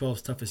 like, the Big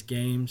 12's toughest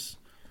games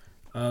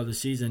of the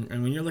season.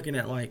 And when you're looking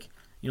at, like,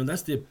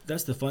 that's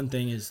the fun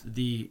thing is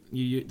the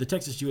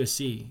Texas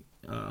USC,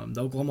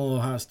 the Oklahoma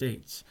Ohio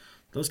States.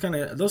 Those kind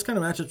of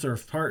matchups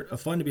are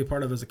fun to be a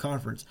part of as a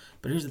conference.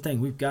 But here's the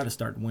thing. We've got to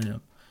start winning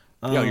them.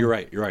 Yeah, you're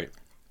right.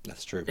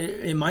 That's true.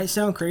 It might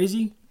sound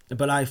crazy,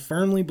 but I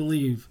firmly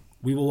believe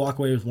we will walk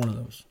away with one of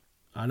those.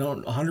 I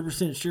don't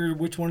 100% sure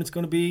which one it's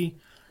going to be.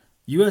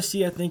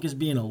 USC, I think, is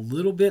being a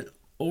little bit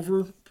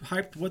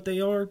overhyped what they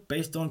are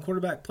based on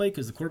quarterback play,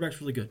 because the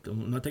quarterback's really good.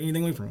 I'm not taking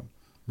anything away from him.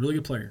 Really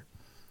good player.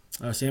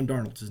 Sam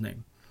Darnold's his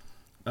name.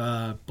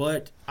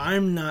 But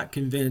I'm not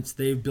convinced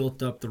they've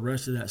built up the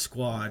rest of that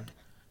squad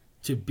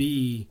to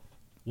be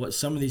what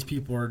some of these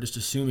people are just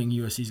assuming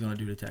USC is going to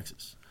do to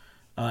Texas.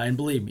 And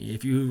believe me,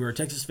 if you are a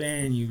Texas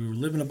fan and you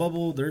live in a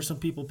bubble, there are some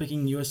people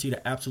picking USC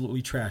to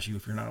absolutely trash you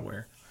if you're not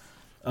aware.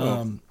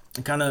 I'm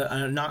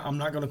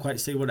not going to quite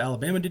say what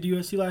Alabama did to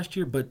USC last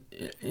year, but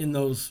in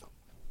those,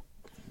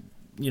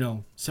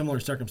 similar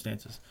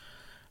circumstances.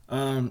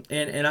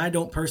 And I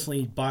don't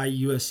personally buy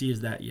USC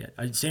as that yet.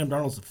 Sam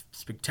Darnold's a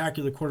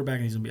spectacular quarterback,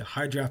 and he's going to be a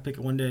high draft pick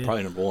at one day.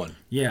 Probably number 1.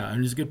 Yeah,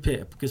 and he's a good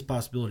pick, good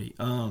possibility.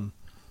 And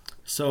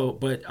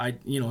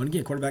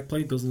again, quarterback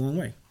play goes a long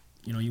way.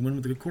 You win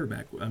with a good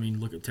quarterback. I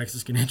mean, look at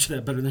Texas can answer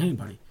that better than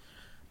anybody.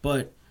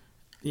 But,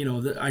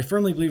 I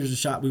firmly believe there's a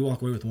shot we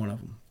walk away with one of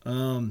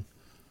them.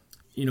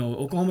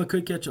 Oklahoma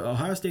could catch –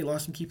 Ohio State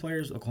lost some key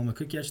players. Oklahoma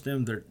could catch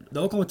them. The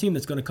Oklahoma team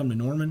that's going to come to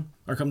Norman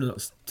or come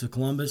to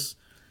Columbus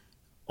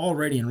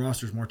already in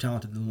roster is more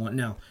talented than the one.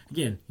 Now,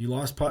 again, you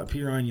lost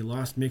Pirine, you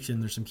lost Mixon.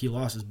 There's some key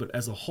losses. But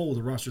as a whole,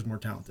 the roster is more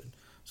talented.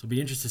 So it'll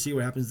be interesting to see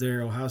what happens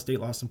there. Ohio State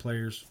lost some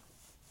players.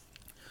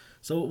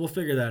 So we'll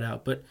figure that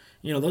out. But,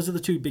 those are the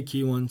two big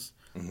key ones.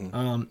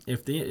 Mm-hmm.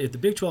 If the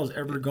Big 12 is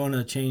ever going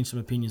to change some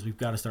opinions, we've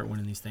got to start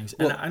winning these things.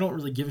 And I don't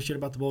really give a shit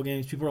about the bowl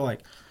games. People are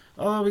like,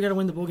 oh, we got to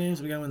win the bowl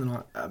games. We got to win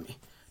the – I mean,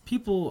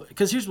 people –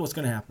 because here's what's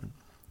going to happen.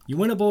 You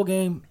win a bowl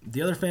game,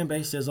 the other fan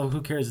base says, oh,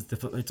 who cares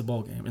if it's a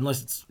bowl game?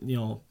 Unless it's,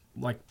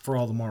 like for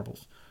all the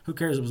marbles. Who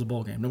cares if it was a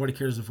bowl game? Nobody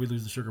cares if we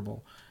lose the Sugar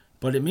Bowl.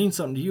 But it means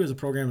something to you as a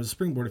program, as a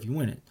springboard if you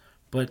win it.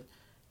 But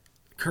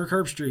Kirk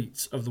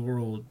Herbstreit's of the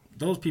world,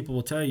 those people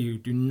will tell you,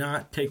 do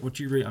not take what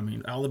you read. I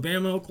mean,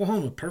 Alabama,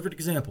 Oklahoma, perfect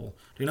example.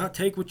 Do not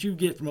take what you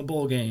get from a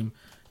bowl game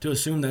to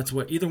assume that's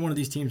what either one of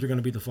these teams are going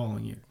to be the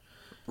following year.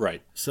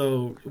 Right.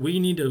 So we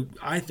need to,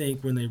 I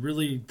think, when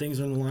things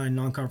are on the line,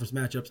 non-conference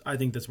matchups, I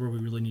think that's where we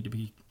really need to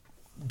be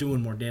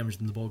doing more damage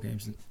than the bowl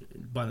games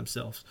by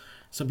themselves.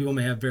 Some people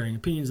may have varying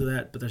opinions of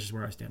that, but that's just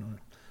where I stand on it.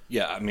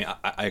 Yeah, I mean,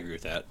 I agree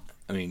with that.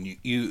 I mean,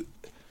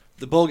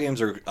 the bowl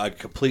games are a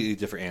completely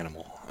different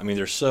animal. I mean,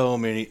 there's so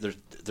many.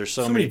 There's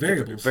so many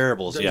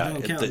variables. You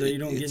don't get into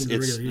the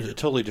regular year. It's a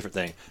totally different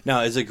thing.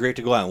 Now, is it great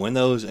to go out and win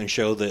those and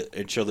show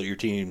that your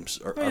teams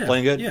are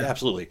playing good? Yeah.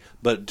 Absolutely.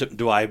 But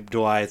do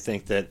I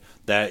think that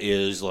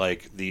is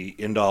like the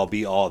end all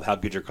be all of how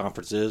good your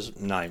conference is?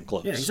 Not even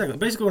close. Yeah, exactly.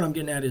 Basically, what I'm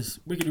getting at is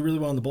we could do really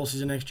well in the bowl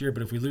season next year,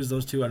 but if we lose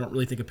those two, I don't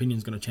really think opinion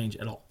is going to change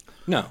at all.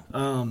 No.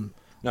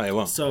 No, it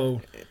won't.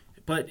 So,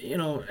 but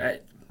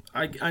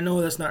I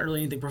know that's not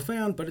really anything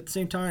profound, but at the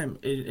same time,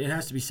 it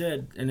has to be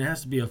said, and it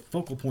has to be a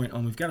focal point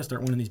on we've got to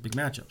start winning these big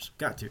matchups.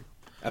 Got to.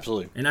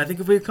 Absolutely. And I think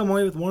if we come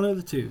away with one of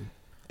the two,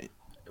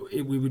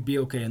 we would be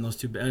okay in those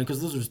two,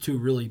 because those are two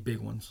really big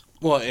ones.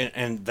 Well,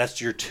 and that's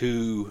your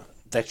two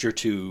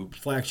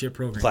flagship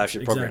programs.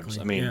 Programs.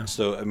 I mean,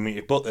 So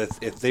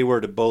if they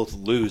were to both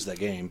lose that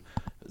game,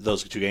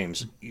 those two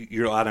games,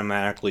 you're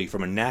automatically,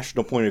 from a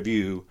national point of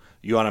view,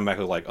 you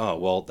automatically like, oh,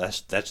 well,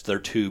 that's their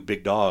two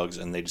big dogs,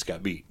 and they just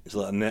got beat.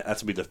 So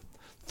that's be the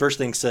first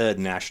thing said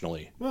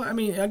nationally. Well, I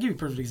mean, I'll give you a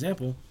perfect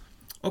example.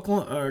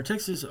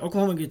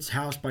 Oklahoma gets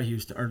housed by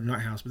Houston, or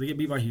not housed, but they get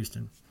beat by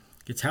Houston.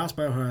 Gets housed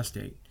by Ohio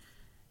State.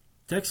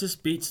 Texas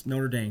beats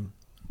Notre Dame.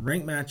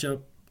 Ranked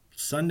matchup.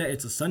 Sunday.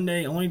 It's a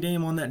Sunday, only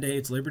game on that day.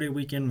 It's Labor Day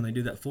weekend when they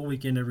do that full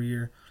weekend every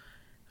year.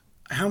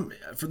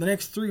 For the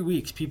next 3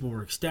 weeks, people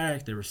were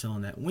ecstatic. They were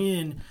selling that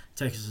win.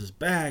 Texas is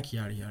back,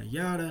 yada, yada,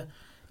 yada.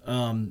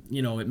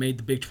 It made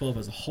the Big 12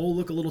 as a whole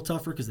look a little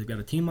tougher because they've got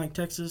a team like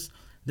Texas.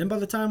 Then by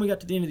the time we got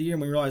to the end of the year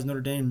and we realized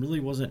Notre Dame really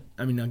wasn't –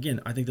 I mean,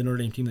 again, I think the Notre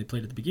Dame team they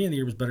played at the beginning of the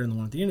year was better than the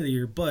one at the end of the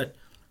year, but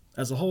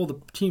as a whole, the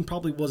team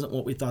probably wasn't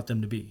what we thought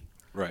them to be.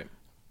 Right.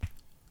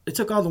 It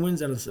took all the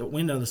wind out of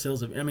the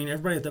sails of – I mean,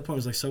 everybody at that point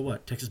was like, so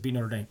what? Texas beat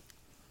Notre Dame.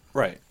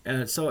 Right.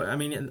 And so, I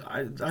mean,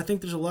 I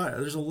think there's a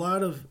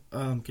lot of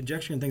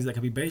conjecture and things that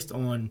can be based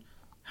on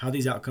how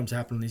these outcomes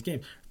happen in these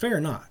games. Fair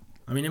or not.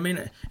 I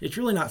mean, it's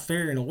really not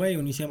fair in a way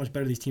when you see how much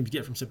better these teams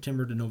get from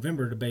September to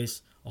November to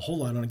base a whole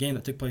lot on a game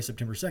that took place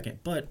September 2nd.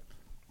 But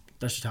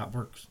that's just how it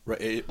works.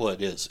 Right. It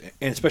is,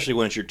 and especially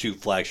when it's your two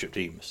flagship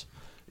teams.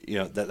 You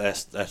know,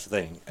 that's the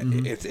thing.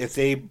 Mm-hmm.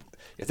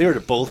 If they were to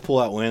both pull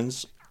out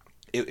wins,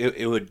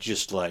 it would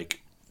just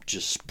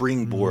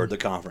springboard the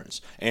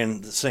conference.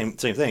 And the same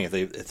thing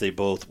if they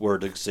both were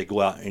to say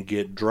go out and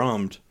get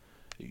drummed,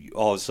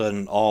 all of a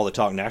sudden all the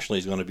talk nationally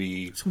is going to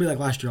be It's going to be like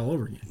last year all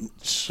over again.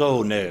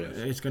 so negative.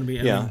 It's going to be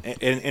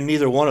And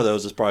neither one of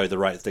those is probably the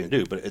right thing to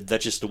do. But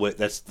that's just the way.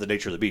 That's the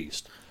nature of the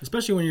beast.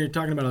 Especially when you're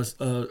talking about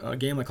a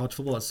game like college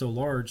football that's so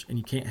large and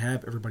you can't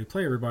have everybody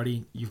play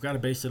everybody. You've got to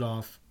base it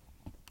off,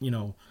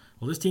 well,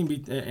 this team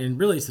beat, and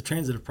really it's the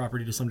transitive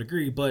property to some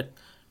degree,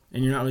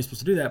 and you're not really supposed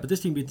to do that. But this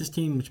team beat this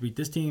team, which beat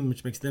this team,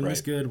 which makes them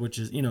this good, which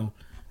is,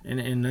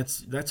 and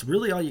that's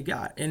really all you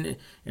got. And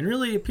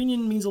really,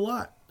 opinion means a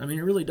lot. I mean,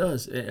 it really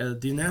does.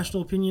 The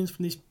national opinions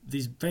from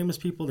these famous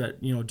people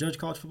that judge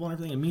college football and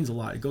everything, it means a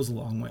lot. It goes a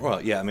long way.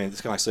 Well, yeah, I mean,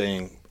 it's kind of like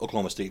saying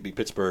Oklahoma State beat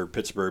Pittsburgh,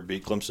 Pittsburgh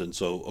beat Clemson,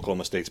 so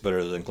Oklahoma State's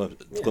better than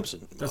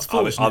Clemson. That's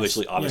foolishness.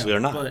 Obviously, they're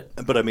not.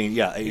 But I mean,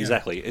 yeah,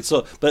 exactly. It's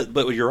so. But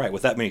you're right.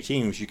 With that many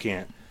teams, you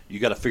can't. You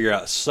got to figure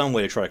out some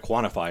way to try to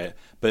quantify it.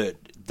 But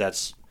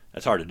that's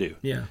hard to do.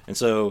 Yeah. And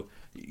so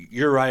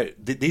you're right.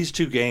 These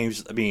two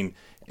games, I mean.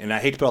 And I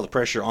hate to put all the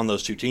pressure on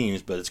those two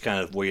teams, but it's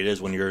kind of the way it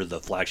is when you're the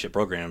flagship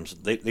programs.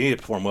 They need to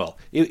perform well.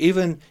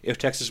 Even if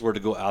Texas were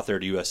to go out there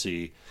to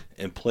USC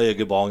and play a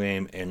good ball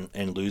game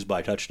and lose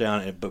by a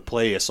touchdown, but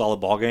play a solid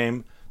ball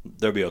game,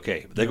 they'll be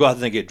okay. But they go out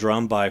there and get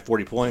drummed by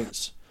 40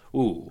 points,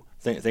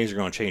 things are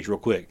going to change real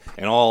quick.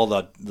 And all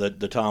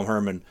the Tom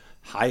Herman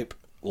hype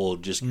will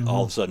just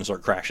all of a sudden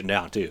start crashing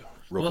down too,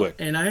 real quick.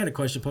 And I had a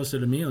question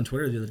posted to me on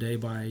Twitter the other day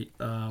by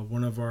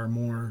one of our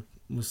more,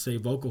 let's say,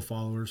 vocal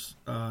followers.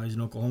 He's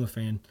an Oklahoma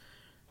fan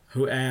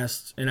who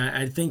asked, and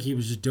I think he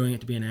was just doing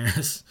it to be an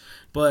ass,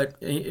 but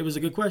it was a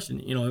good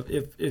question.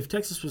 If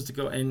Texas was to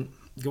go out and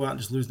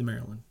just lose to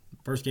Maryland,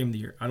 first game of the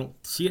year, I don't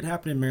see it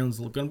happening. Maryland's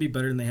going to be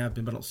better than they have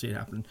been, but I don't see it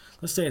happening.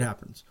 Let's say it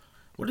happens.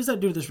 What does that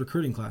do to this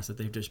recruiting class that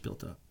they've just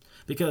built up?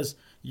 Because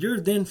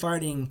you're then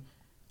fighting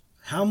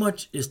how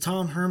much is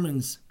Tom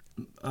Herman's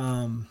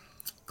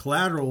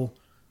collateral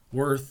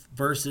worth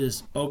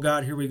versus, oh,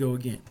 God, here we go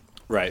again.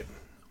 Right.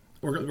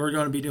 We're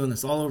going to be doing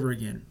this all over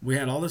again. We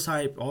had all this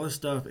hype, all this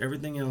stuff,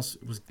 everything else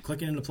was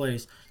clicking into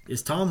place.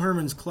 Is Tom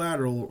Herman's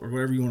collateral, or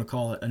whatever you want to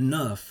call it,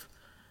 enough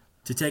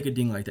to take a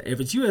ding like that? If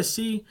it's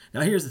USC,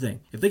 now here's the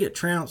thing. If they get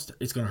trounced,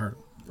 it's going to hurt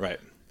them. Right.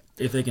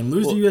 If they can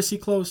lose to USC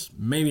close,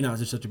 maybe not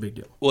such a big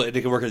deal. Well,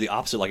 they can work the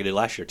opposite like it did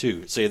last year,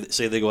 too. Say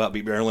they go out and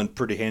beat Maryland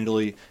pretty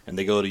handily, and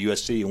they go to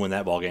USC and win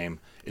that ball game.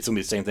 It's going to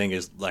be the same thing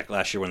as like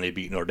last year when they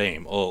beat Notre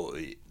Dame. Oh,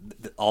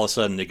 all of a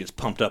sudden it gets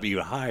pumped up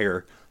even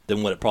higher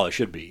than what it probably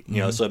should be.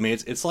 So I mean,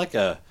 it's like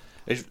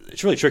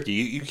it's really tricky.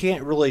 You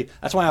can't really.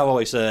 That's why I've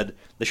always said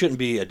there shouldn't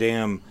be a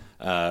damn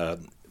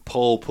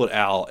poll put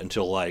out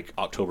until like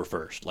October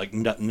 1st, like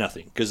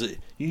nothing, because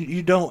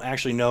you don't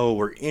actually know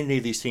where any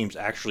of these teams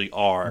actually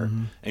are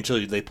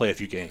until they play a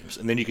few games,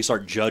 and then you can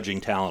start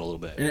judging talent a little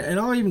bit. And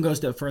I'll even go a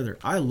step further.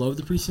 I love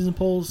the preseason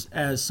polls.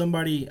 As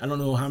somebody, I don't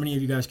know how many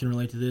of you guys can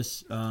relate to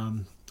this.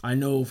 I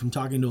know from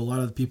talking to a lot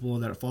of the people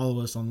that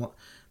follow us on.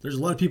 There's a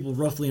lot of people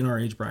roughly in our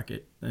age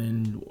bracket,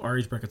 and our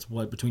age bracket's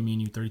between me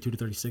and you, 32 to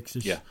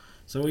 36-ish. Yeah.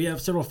 So we have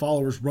several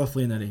followers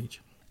roughly in that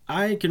age.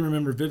 I can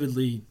remember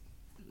vividly,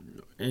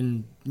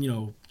 in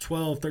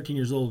 12, 13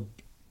 years old,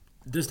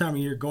 this time of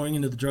year, going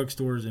into the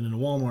drugstores and in a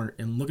Walmart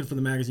and looking for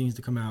the magazines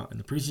to come out and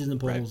the preseason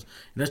polls.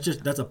 Right.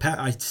 And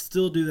I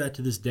still do that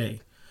to this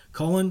day.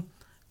 Cullen,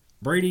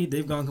 Brady,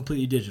 they've gone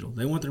completely digital.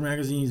 They want their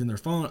magazines in their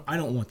phone. I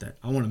don't want that.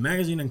 I want a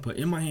magazine I can put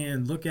in my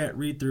hand, look at,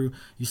 read through.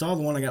 You saw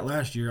the one I got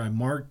last year. I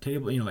marked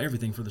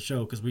everything for the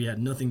show because we had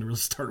nothing to really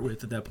start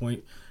with at that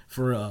point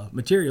for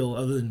material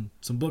other than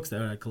some books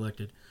that I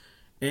collected.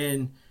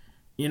 And,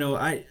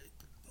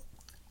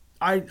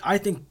 I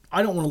think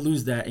I don't want to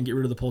lose that and get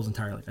rid of the polls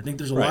entirely. I think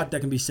there's a lot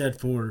that can be said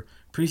for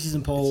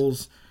preseason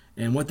polls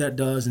and what that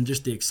does and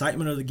just the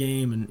excitement of the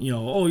game and,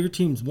 your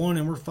team's 1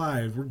 and we're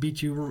 5. We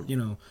beat you,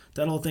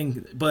 that whole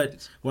thing.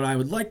 But what I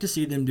would like to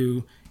see them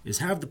do is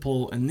have the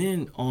poll and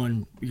then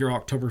on your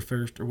October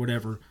 1st or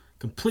whatever,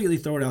 completely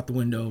throw it out the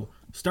window,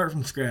 start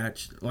from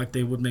scratch like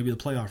they would maybe the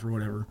playoff or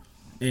whatever.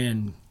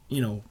 And,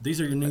 these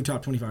are your new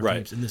top 25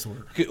 teams in this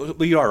order.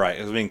 But you are right.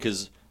 I mean,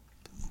 because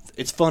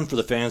it's fun for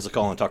the fans to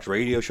call and talk to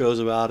radio shows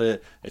about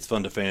it. It's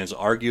fun to fans to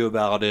argue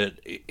about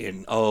it.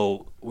 And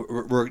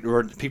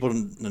we're people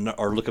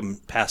are looking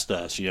past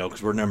us,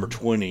 because we're number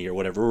 20 or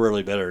whatever. We're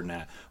really better than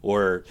that.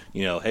 Or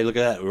hey, look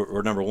at that,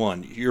 we're number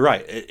 1. You're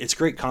right. It's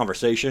great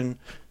conversation,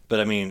 but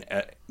I mean,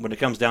 when it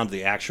comes down to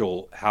the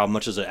actual, how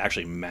much does it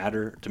actually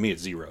matter? To me,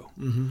 it's 0.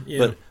 Mm-hmm,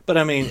 yeah. But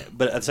I mean,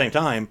 but at the same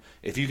time,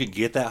 if you could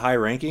get that high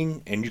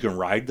ranking and you can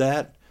ride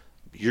that,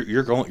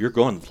 you're going to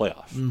the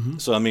playoff. Mm-hmm.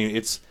 So I mean,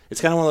 it's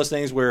kind of one of those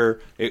things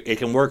where it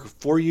can work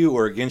for you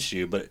or against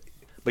you. But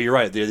But you're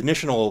right. The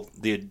initial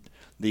the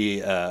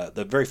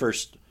very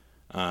first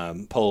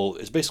poll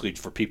is basically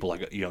for people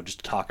like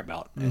just to talk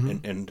about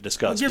and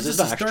discuss. It gives us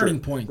a starting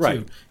point too,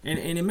 right?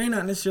 And it may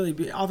not necessarily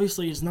be.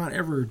 Obviously, it's not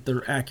ever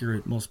their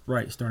accurate, most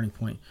right starting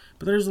point.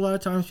 But there's a lot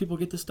of times people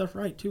get this stuff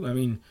right too. I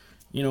mean,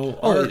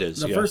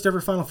 the first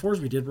ever Final Fours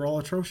we did were all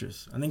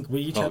atrocious. I think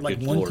we each had like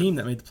one team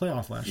that made the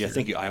playoff last year. Yeah,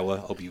 thank you, Iowa.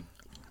 Hope you.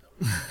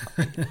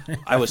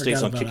 Iowa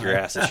State's gonna kick your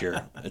ass this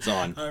year. It's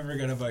on. I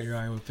forgot about your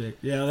Iowa pick.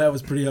 Yeah, that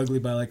was pretty ugly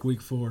by like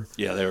week 4.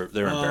 Yeah, they're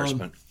an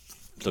embarrassment.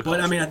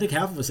 But I mean, I think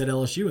half of us had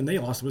LSU and they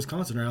lost to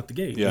Wisconsin right out the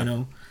gate.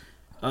 Yeah.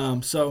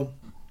 So,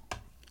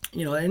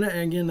 and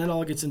again, that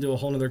all gets into a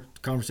whole other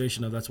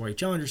conversation of that's why you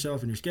challenge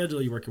yourself in your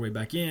schedule. You work your way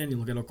back in. You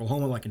look at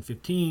Oklahoma like in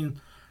 15,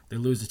 they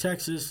lose to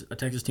Texas, a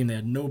Texas team they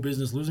had no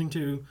business losing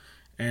to,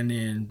 and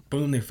then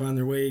boom, they find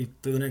their way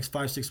through the next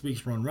 5-6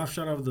 weeks, run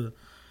roughshod over the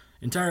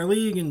entire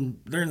league, and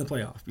they're in the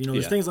playoff.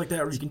 There's things like that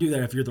where you can do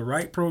that if you're the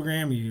right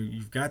program.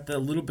 You've got that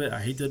little bit.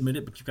 I hate to admit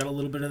it, but you've got a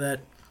little bit of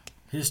that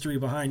history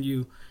behind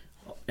you,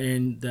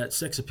 and that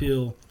sex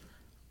appeal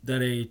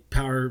that a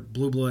power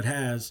blue blood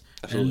has.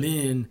 Absolutely.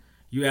 And then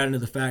you add into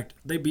the fact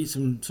they beat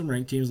some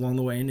ranked teams along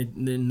the way, and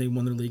then they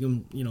won their league,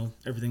 and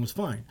everything was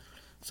fine.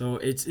 So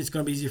it's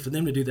going to be easier for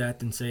them to do that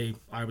than say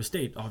Iowa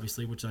State,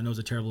 obviously, which I know is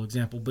a terrible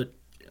example, but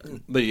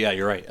yeah,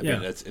 you're right. I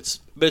mean, it's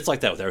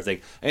like that with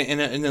everything.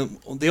 And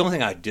the only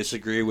thing I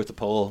disagree with the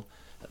poll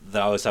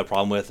that I always have a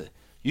problem with,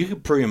 you can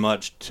pretty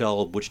much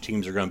tell which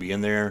teams are going to be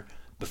in there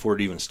before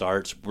it even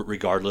starts,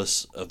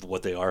 regardless of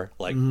what they are.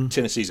 Like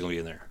Tennessee's going to be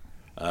in there.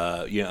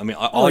 I mean,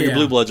 all your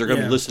blue bloods are going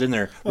to be listed in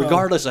there,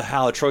 regardless of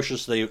how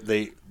atrocious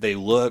they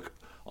look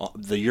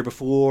the year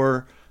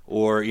before,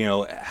 or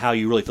how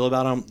you really feel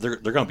about them.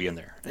 They're going to be in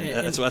there.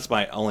 That's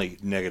my only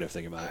negative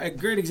thing about it. A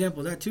great example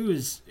of that too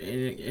is,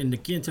 and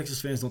again,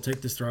 Texas fans don't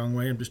take this the wrong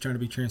way. I'm just trying to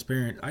be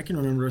transparent. I can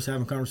remember us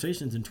having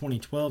conversations in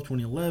 2012,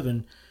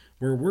 2011,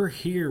 where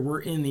we're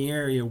in the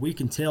area. We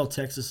can tell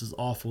Texas is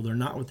awful. They're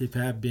not what they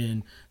have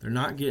been. They're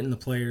not getting the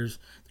players.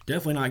 They're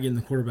definitely not getting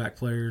the quarterback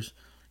players.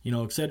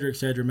 Et cetera, et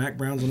cetera. Mac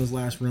Brown's on his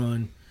last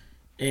run,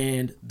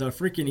 and the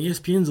freaking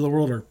ESPNs of the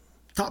world are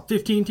top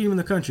 15 team in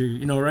the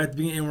country, right at the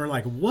beginning, and we're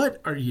like, what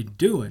are you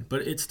doing?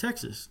 But it's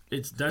Texas.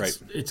 It's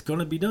going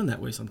to be done that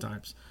way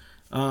sometimes.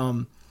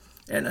 And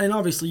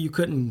obviously you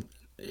couldn't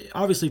 –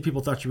 obviously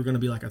people thought you were going to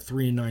be like a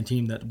 3-9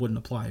 team that wouldn't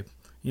apply.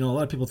 A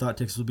lot of people thought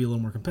Texas would be a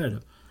little more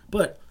competitive.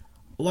 But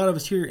a lot of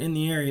us here in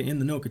the area, in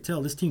the know, could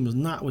tell this team was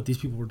not what these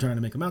people were trying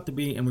to make them out to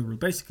be, and we were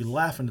basically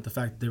laughing at the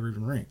fact that they were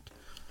even ranked.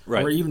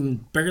 Right. Or even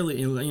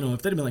barely –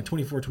 if they'd have been like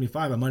 24,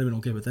 25, I might have been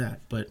okay with that.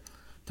 But –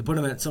 to put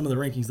them at some of the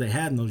rankings they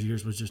had in those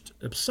years was just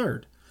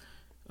absurd.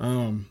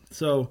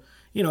 So,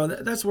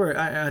 that's where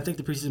I think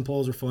the preseason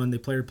polls are fun. They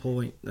play a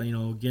poll,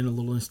 again, a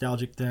little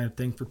nostalgic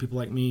thing for people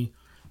like me.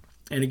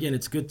 And again,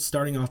 it's a good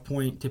starting off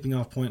point, tipping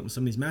off point with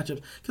some of these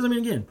matchups. Because,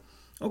 again,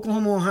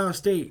 Oklahoma, Ohio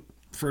State,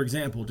 for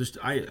example,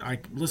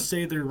 let's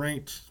say they're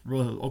ranked,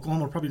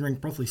 Oklahoma will probably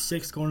ranked roughly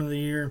 6th going into the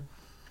year.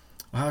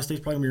 Ohio State's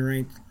probably going to be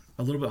ranked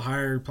a little bit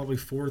higher, probably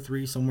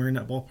 4-3, somewhere in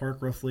that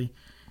ballpark roughly.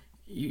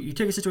 You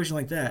take a situation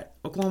like that,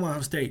 Oklahoma,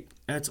 Ohio State,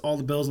 that's all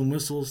the bells and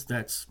whistles,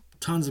 that's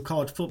tons of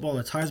college football,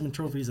 that's Heisman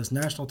trophies, that's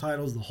national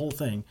titles, the whole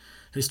thing.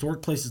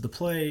 Historic places to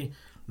play,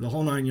 the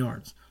whole 9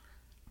 yards.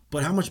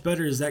 But how much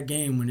better is that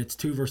game when it's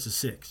 2 versus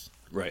 6?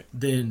 Right.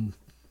 Than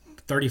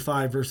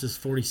 35 versus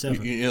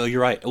 47. You're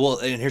right. Well,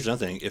 and here's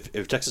another thing.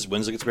 If Texas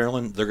wins against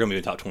Maryland, they're going to be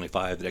in top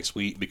 25 the next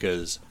week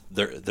because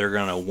they're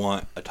going to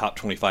want a top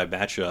 25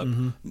 matchup.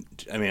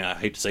 Mm-hmm. I mean, I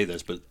hate to say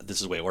this, but this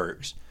is the way it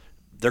works.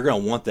 They're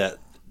going to want that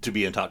to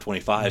be in top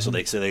 25, so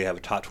they say they have a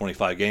top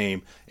 25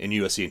 game in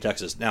USC and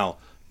Texas. Now,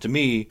 to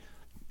me,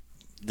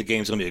 the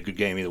game's going to be a good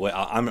game either way.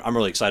 I'm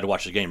really excited to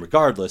watch the game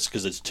regardless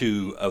because it's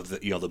 2 of the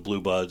the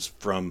blue buds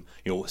from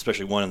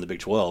especially one in the Big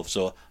 12.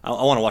 So I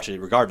want to watch it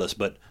regardless.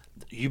 But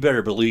you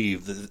better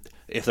believe that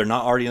if they're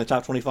not already in the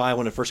top 25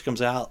 when it first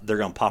comes out, they're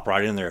going to pop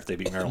right in there if they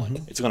beat Maryland.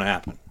 Mm-hmm. It's going to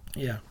happen.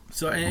 Yeah.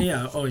 So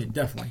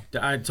definitely,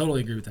 I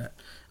totally agree with that.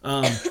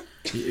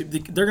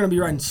 They're going to be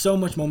riding so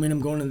much momentum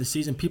going into the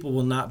season. People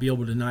will not be able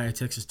to deny a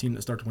Texas team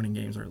that starts winning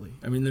games early.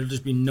 I mean, there'll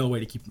just be no way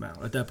to keep them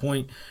out at that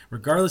point.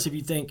 Regardless even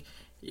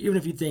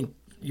if you think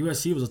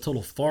USC was a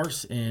total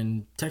farce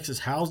and Texas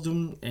housed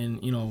them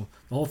and the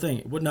whole thing,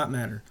 it would not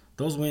matter.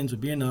 Those wins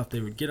would be enough. They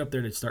would get up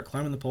there. They'd start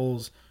climbing the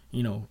polls.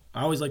 I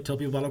always like to tell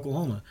people about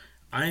Oklahoma.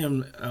 I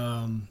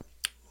am.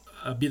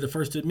 I'll be the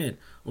first to admit,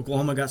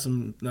 Oklahoma got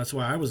some. That's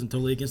why I wasn't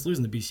totally against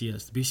losing the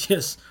BCS. The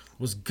BCS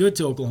was good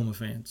to Oklahoma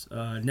fans.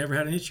 Never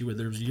had an issue with it.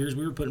 There was years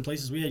we were put in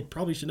places we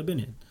probably shouldn't have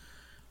been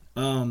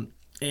in.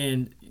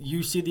 And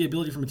you see the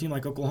ability from a team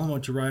like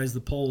Oklahoma to rise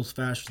the polls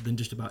faster than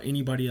just about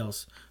anybody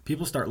else.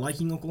 People start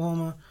liking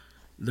Oklahoma.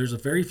 There's a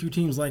very few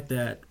teams like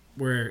that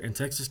and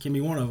Texas can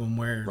be one of them,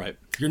 where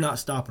you're not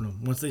stopping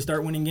them. Once they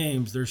start winning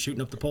games, they're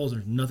shooting up the polls.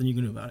 There's nothing you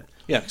can do about it.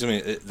 Yeah,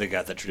 because, they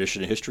got that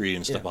tradition and history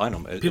and stuff behind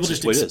them. People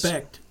just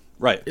expect.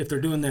 Right. If they're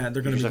doing that,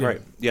 they're going to be good.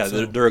 Right. Yeah,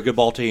 so. they're a good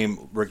ball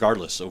team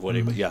regardless of what.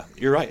 But yeah,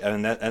 you're right,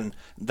 and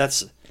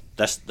that's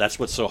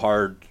what's so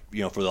hard,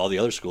 for all the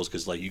other schools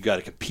because you got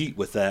to compete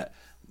with that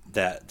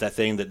that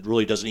thing that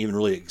really doesn't even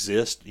really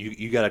exist.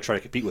 You got to try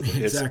to compete with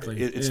it.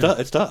 Exactly. It's Yeah. tough.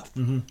 It's tough.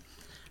 Mm-hmm.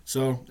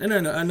 So, and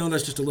I know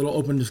that's just a little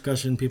open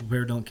discussion. People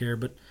here don't care,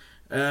 but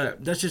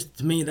that's just,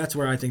 to me, that's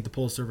where I think the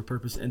polls serve a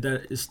purpose, and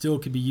that is still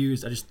could be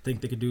used. I just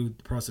think they could do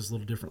the process a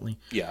little differently.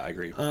 Yeah, I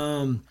agree.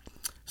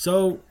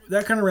 So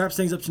that kind of wraps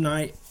things up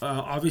tonight.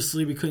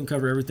 Obviously, we couldn't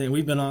cover everything.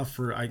 We've been off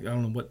for, I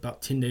don't know,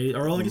 about 10 days.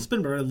 Or like it's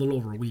been about a little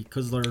over a week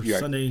because our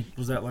Sunday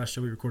was that last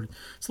show we recorded.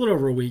 It's a little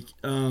over a week.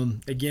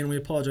 Again, we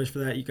apologize for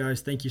that, you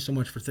guys. Thank you so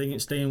much for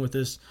staying with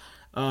us.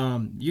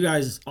 You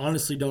guys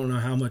honestly don't know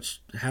how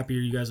much happier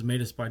you guys have made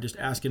us by just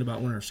asking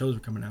about when our shows are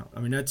coming out. I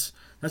mean, that's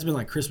been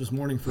like Christmas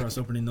morning for us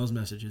opening those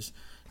messages.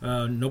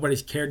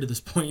 Nobody's cared to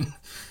this point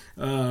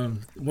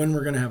when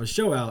we're going to have a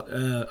show out,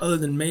 other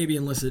than maybe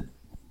unless it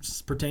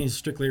pertains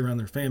strictly around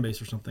their fan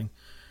base or something.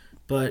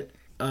 But,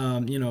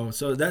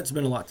 so that's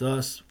been a lot to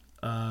us.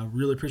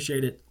 Really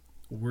appreciate it.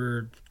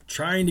 We're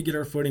trying to get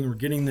our footing. We're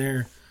getting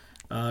there.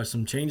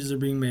 Some changes are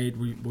being made.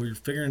 We're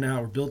figuring it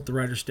out. We're built the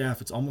writer staff.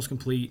 It's almost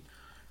complete.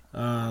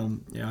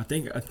 I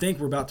think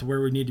we're about to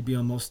where we need to be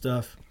on most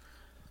stuff.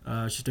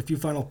 It's just a few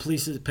final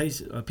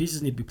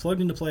pieces need to be plugged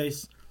into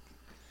place.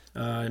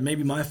 It may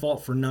be my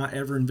fault for not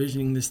ever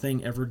envisioning this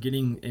thing ever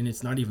getting, and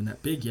it's not even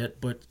that big yet,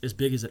 but as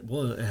big as it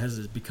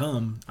has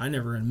become, I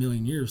never in a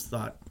million years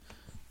thought,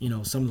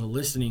 some of the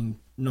listening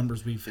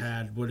numbers we've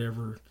had,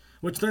 whatever,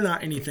 which they're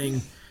not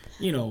anything,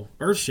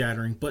 earth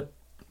shattering, but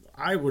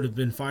I would have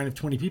been fine if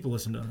 20 people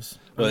listened to us.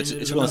 Well, it's one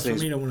of enough those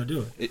things. For me to want to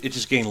do it. It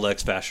just gained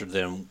legs faster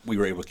than we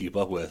were able to keep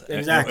up with.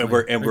 Exactly. And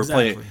we're Exactly.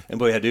 playing. And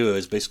what we had to do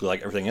is basically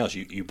like everything else.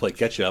 You play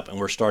catch up, and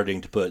we're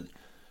starting to put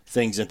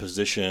things in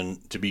position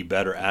to be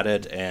better at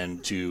it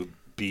and to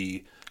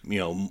be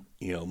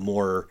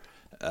more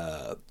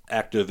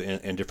active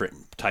in different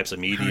types of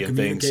media and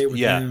things.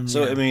 Them,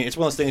 So I mean, it's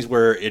one of those things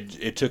where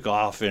it took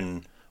off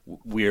and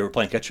we were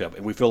playing catch up,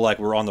 and we feel like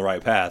we're on the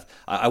right path.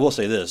 I will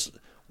say this: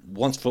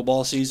 once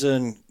football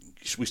season,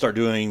 we start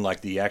doing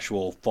like the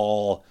actual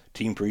fall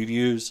team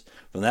previews.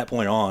 From that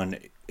point on,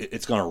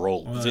 it's going to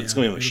roll. Well, it's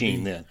going to be a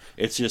machine. Then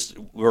it's just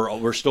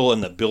we're still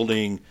in the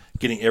building,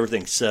 getting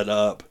everything set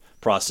up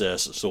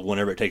process. So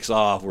whenever it takes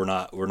off, we're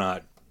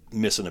not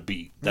missing a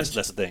beat. That's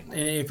the thing.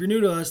 And if you're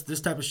new to us, this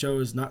type of show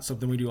is not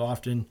something we do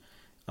often.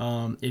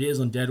 It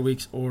is on dead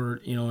weeks, or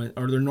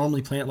they're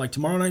normally planned. Like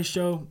tomorrow night's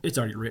show, it's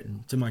already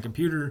written to my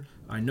computer.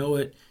 I know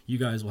it. You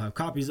guys will have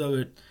copies of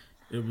it.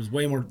 It was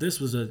way more. This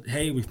was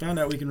hey, we found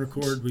out we can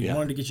record. We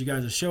wanted to get you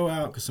guys a show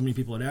out because so many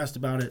people had asked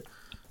about it.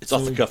 It's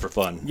off the cuff for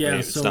fun. Yeah,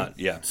 it's not.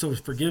 Yeah. So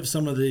forgive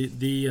some of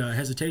the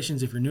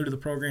hesitations. If you're new to the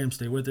program,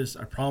 stay with us.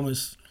 I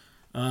promise.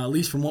 At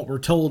least from what we're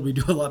told, we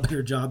do a lot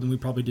better job than we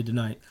probably did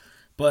tonight.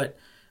 But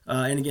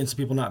and again, some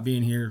people not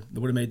being here, that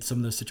would have made some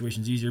of the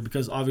situations easier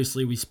because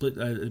obviously we split.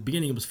 At the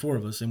beginning, it was 4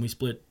 of us, and we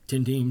split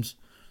 10 teams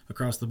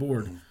across the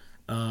board.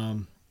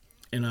 And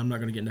I'm not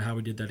going to get into how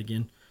we did that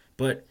again,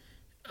 but.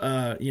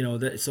 So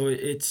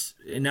it's,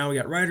 and now we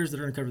got writers that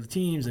are going to cover the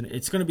teams, and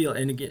it's going to be,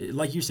 and again,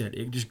 like you said,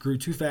 it just grew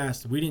too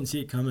fast. We didn't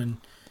see it coming,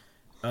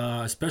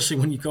 especially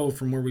when you go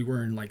from where we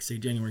were in, like, say,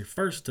 January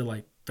 1st to,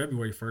 like,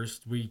 February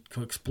 1st, we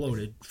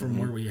exploded from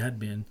where we had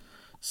been.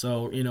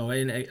 So,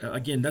 and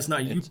again, that's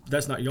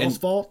not y'all's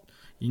fault.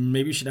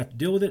 Maybe you should have to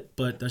deal with it,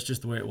 but that's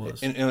just the way it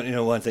was.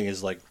 And one thing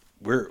is, like,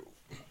 we're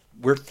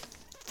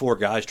 4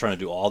 guys trying to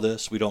do all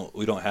this. We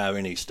don't have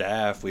any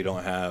staff. We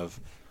don't have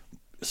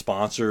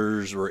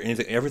sponsors or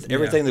anything.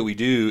 Everything that we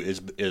do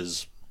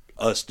is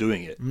us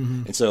doing it,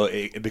 and so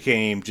it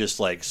became just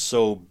like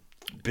so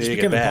big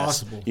and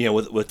vast.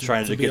 Impossible. With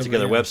trying to get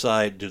together a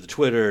website, do the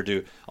Twitter,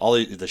 do all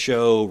the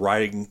show,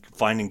 writing,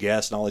 finding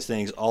guests, and all these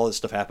things. All this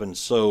stuff happened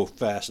so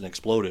fast and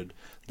exploded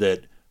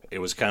that it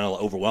was kind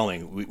of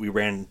overwhelming. We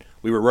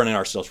were running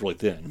ourselves really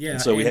thin. Yeah,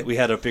 and so we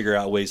had to figure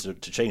out ways to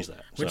change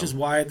that. Which is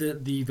why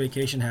the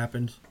vacation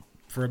happened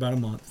for about a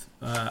month.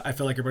 I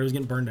felt like everybody was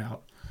getting burned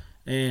out.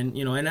 And,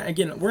 and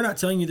again, we're not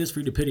telling you this for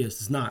you to pity us.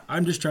 It's not.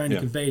 I'm just trying to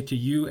convey to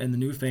you and the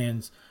new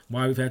fans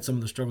why we've had some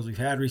of the struggles we've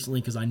had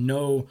recently, because I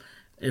know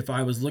if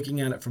I was looking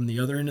at it from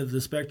the other end of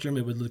the spectrum,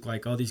 it would look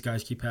like, oh, these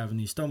guys keep having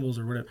these stumbles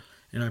or whatever.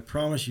 And I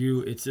promise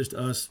you, it's just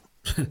us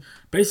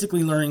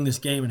basically learning this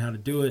game and how to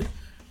do it,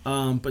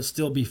 but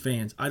still be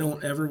fans. I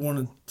don't ever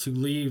want to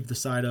leave the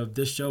side of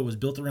this show was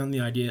built around the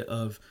idea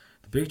of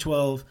the Big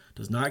 12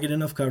 does not get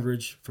enough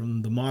coverage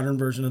from the modern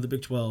version of the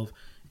Big 12,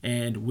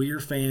 and we're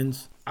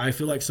fans. I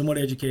feel like somewhat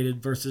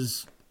educated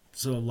versus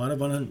some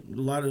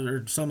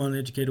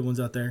uneducated ones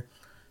out there.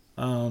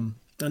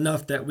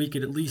 Enough that we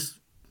could at least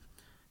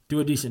do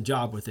a decent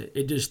job with it.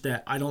 It just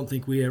that I don't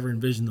think we ever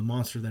envisioned the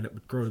monster that it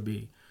would grow to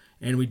be,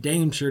 and we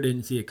damn sure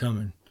didn't see it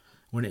coming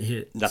when it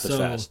hit. Not this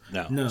fast.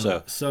 No.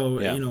 So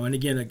and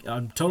again,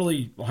 I'm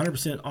totally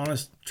 100%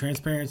 honest,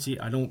 transparency.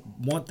 I don't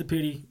want the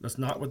pity. That's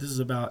not what this is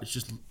about. It's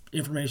just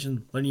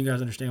information, letting you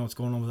guys understand what's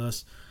going on with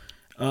us.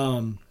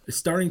 It's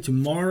starting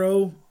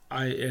tomorrow.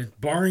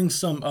 Barring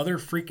some other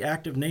freak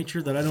active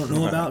nature that I don't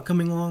know about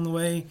coming along the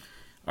way,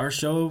 our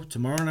show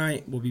tomorrow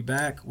night will be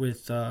back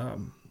with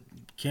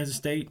Kansas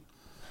State.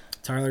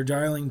 Tyler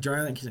Dreiling.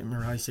 I can't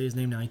remember how you say his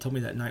name now. He told me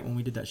that night when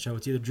we did that show.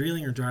 It's either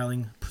Dreiling or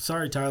Dreiling.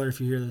 Sorry, Tyler,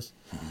 if you hear this.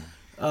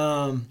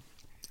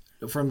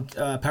 From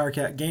Power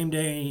Cat Game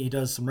Day. He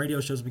does some radio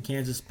shows in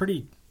Kansas.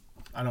 Pretty,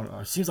 I don't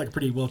know. Seems like a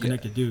pretty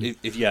well-connected dude.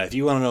 If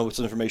you want to know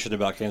some information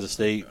about Kansas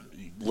State,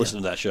 listen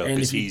to that show And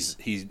because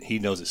if he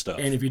knows his stuff.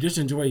 And if you just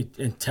enjoy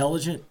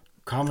intelligent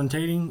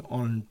commentating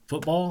on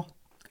football,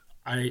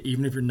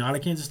 even if you're not a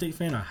Kansas State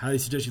fan, I highly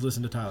suggest you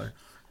listen to Tyler.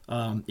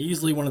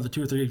 Easily one of the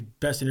 2 or 3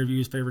 best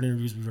favorite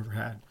interviews we've ever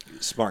had.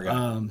 Smart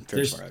guy.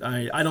 Very smart.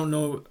 I don't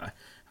know,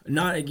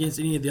 not against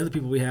any of the other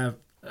people we have.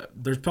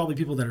 There's probably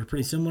people that are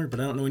pretty similar, but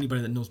I don't know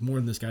anybody that knows more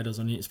than this guy does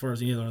as far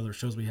as any of the other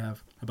shows we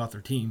have about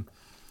their team.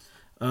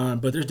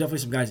 But there's definitely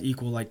some guys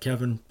equal, like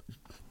Kevin,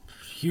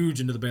 huge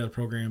into the Baylor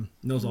program,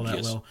 knows all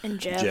that well. And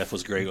Jeff. Jeff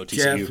was great with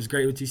TCU. Jeff was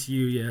great with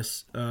TCU,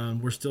 yes.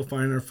 We're still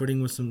finding our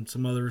footing with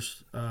some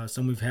others.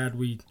 Some we've had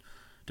we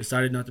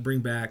decided not to bring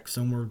back.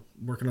 Some we're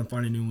working on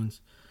finding new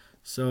ones.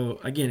 So,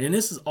 again, and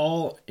this is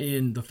all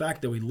in the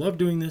fact that we love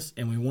doing this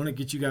and we want to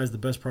get you guys the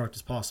best product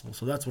as possible.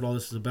 So that's what all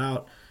this is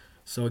about.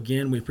 So,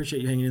 again, we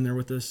appreciate you hanging in there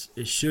with us.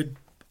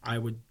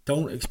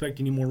 Don't expect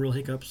any more real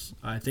hiccups.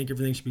 I think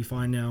everything should be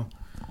fine now.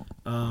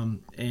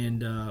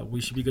 And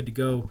we should be good to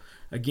go.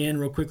 Again,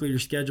 real quickly, your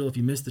schedule. If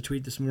you missed the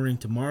tweet this morning,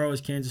 tomorrow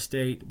is Kansas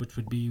State, which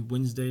would be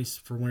Wednesdays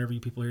for whenever you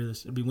people hear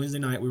this. It'll be Wednesday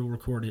night. We will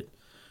record it.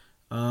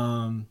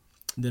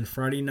 Then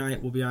Friday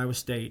night will be Iowa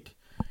State.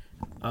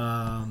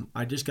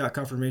 I just got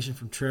confirmation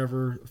from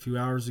Trevor a few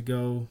hours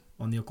ago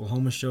on the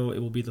Oklahoma show. It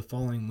will be the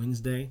following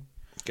Wednesday.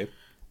 Okay.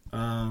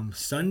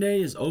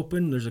 Sunday is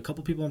open. There's a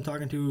couple people I'm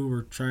talking to who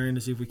are trying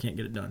to see if we can't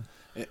get it done.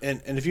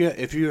 And if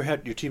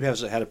your team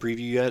hasn't had a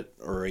preview yet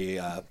or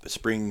a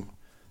spring,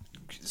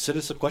 send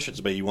us some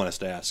questions maybe you want us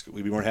to ask.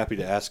 We'd be more happy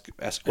to ask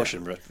a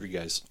question for you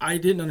guys. I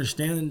didn't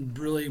understand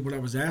really what I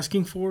was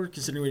asking for,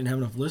 considering we didn't have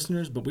enough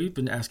listeners. But we've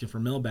been asking for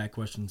mailbag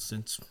questions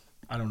since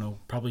I don't know,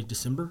 probably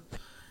December.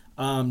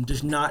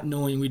 Just not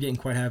knowing we didn't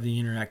quite have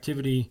the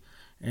interactivity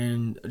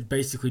and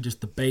basically just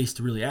the base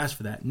to really ask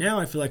for that. Now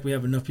I feel like we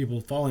have enough people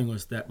following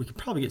us that we could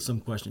probably get some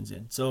questions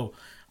in. So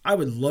I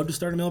would love to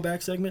start a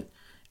mailbag segment,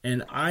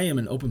 and I am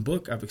an open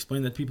book. I've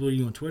explained that to people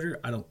on Twitter.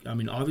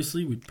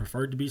 Obviously we'd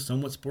prefer it to be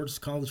somewhat sports,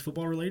 college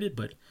football related,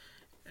 but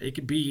it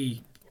could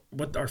be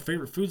what our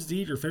favorite foods to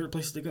eat or favorite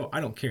places to go.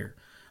 I don't care.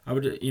 I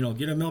would,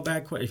 get a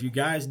mailbag question. If you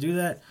guys do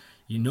that,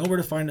 you know where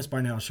to find us by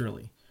now,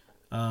 surely.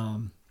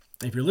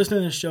 If you're listening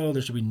to this show,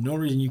 there should be no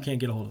reason you can't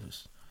get a hold of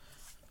us.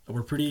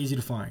 We're pretty easy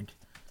to find.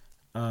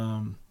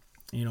 And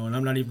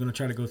I'm not even going to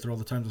try to go through all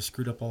the times I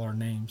screwed up all our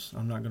names.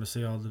 I'm not going to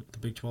say all the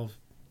Big 12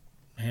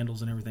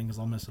 handles and everything because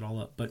I'll mess it all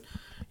up. But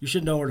you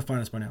should know where to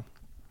find us by now.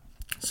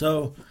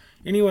 So,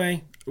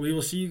 anyway, we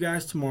will see you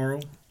guys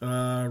tomorrow.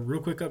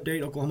 Real quick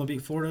update, Oklahoma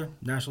beat Florida,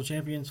 national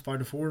champions,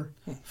 5-4,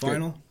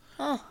 final.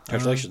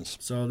 Congratulations.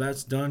 So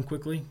that's done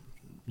quickly,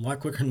 a lot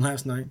quicker than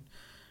last night.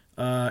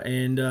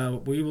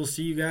 And we will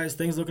see you guys.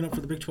 Things looking up for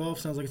the Big 12.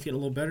 Sounds like it's getting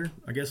a little better.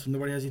 I guess if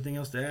nobody has anything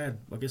else to add,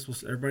 I guess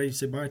everybody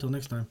say bye until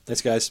next time.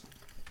 Thanks, guys.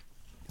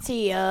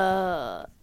 See ya.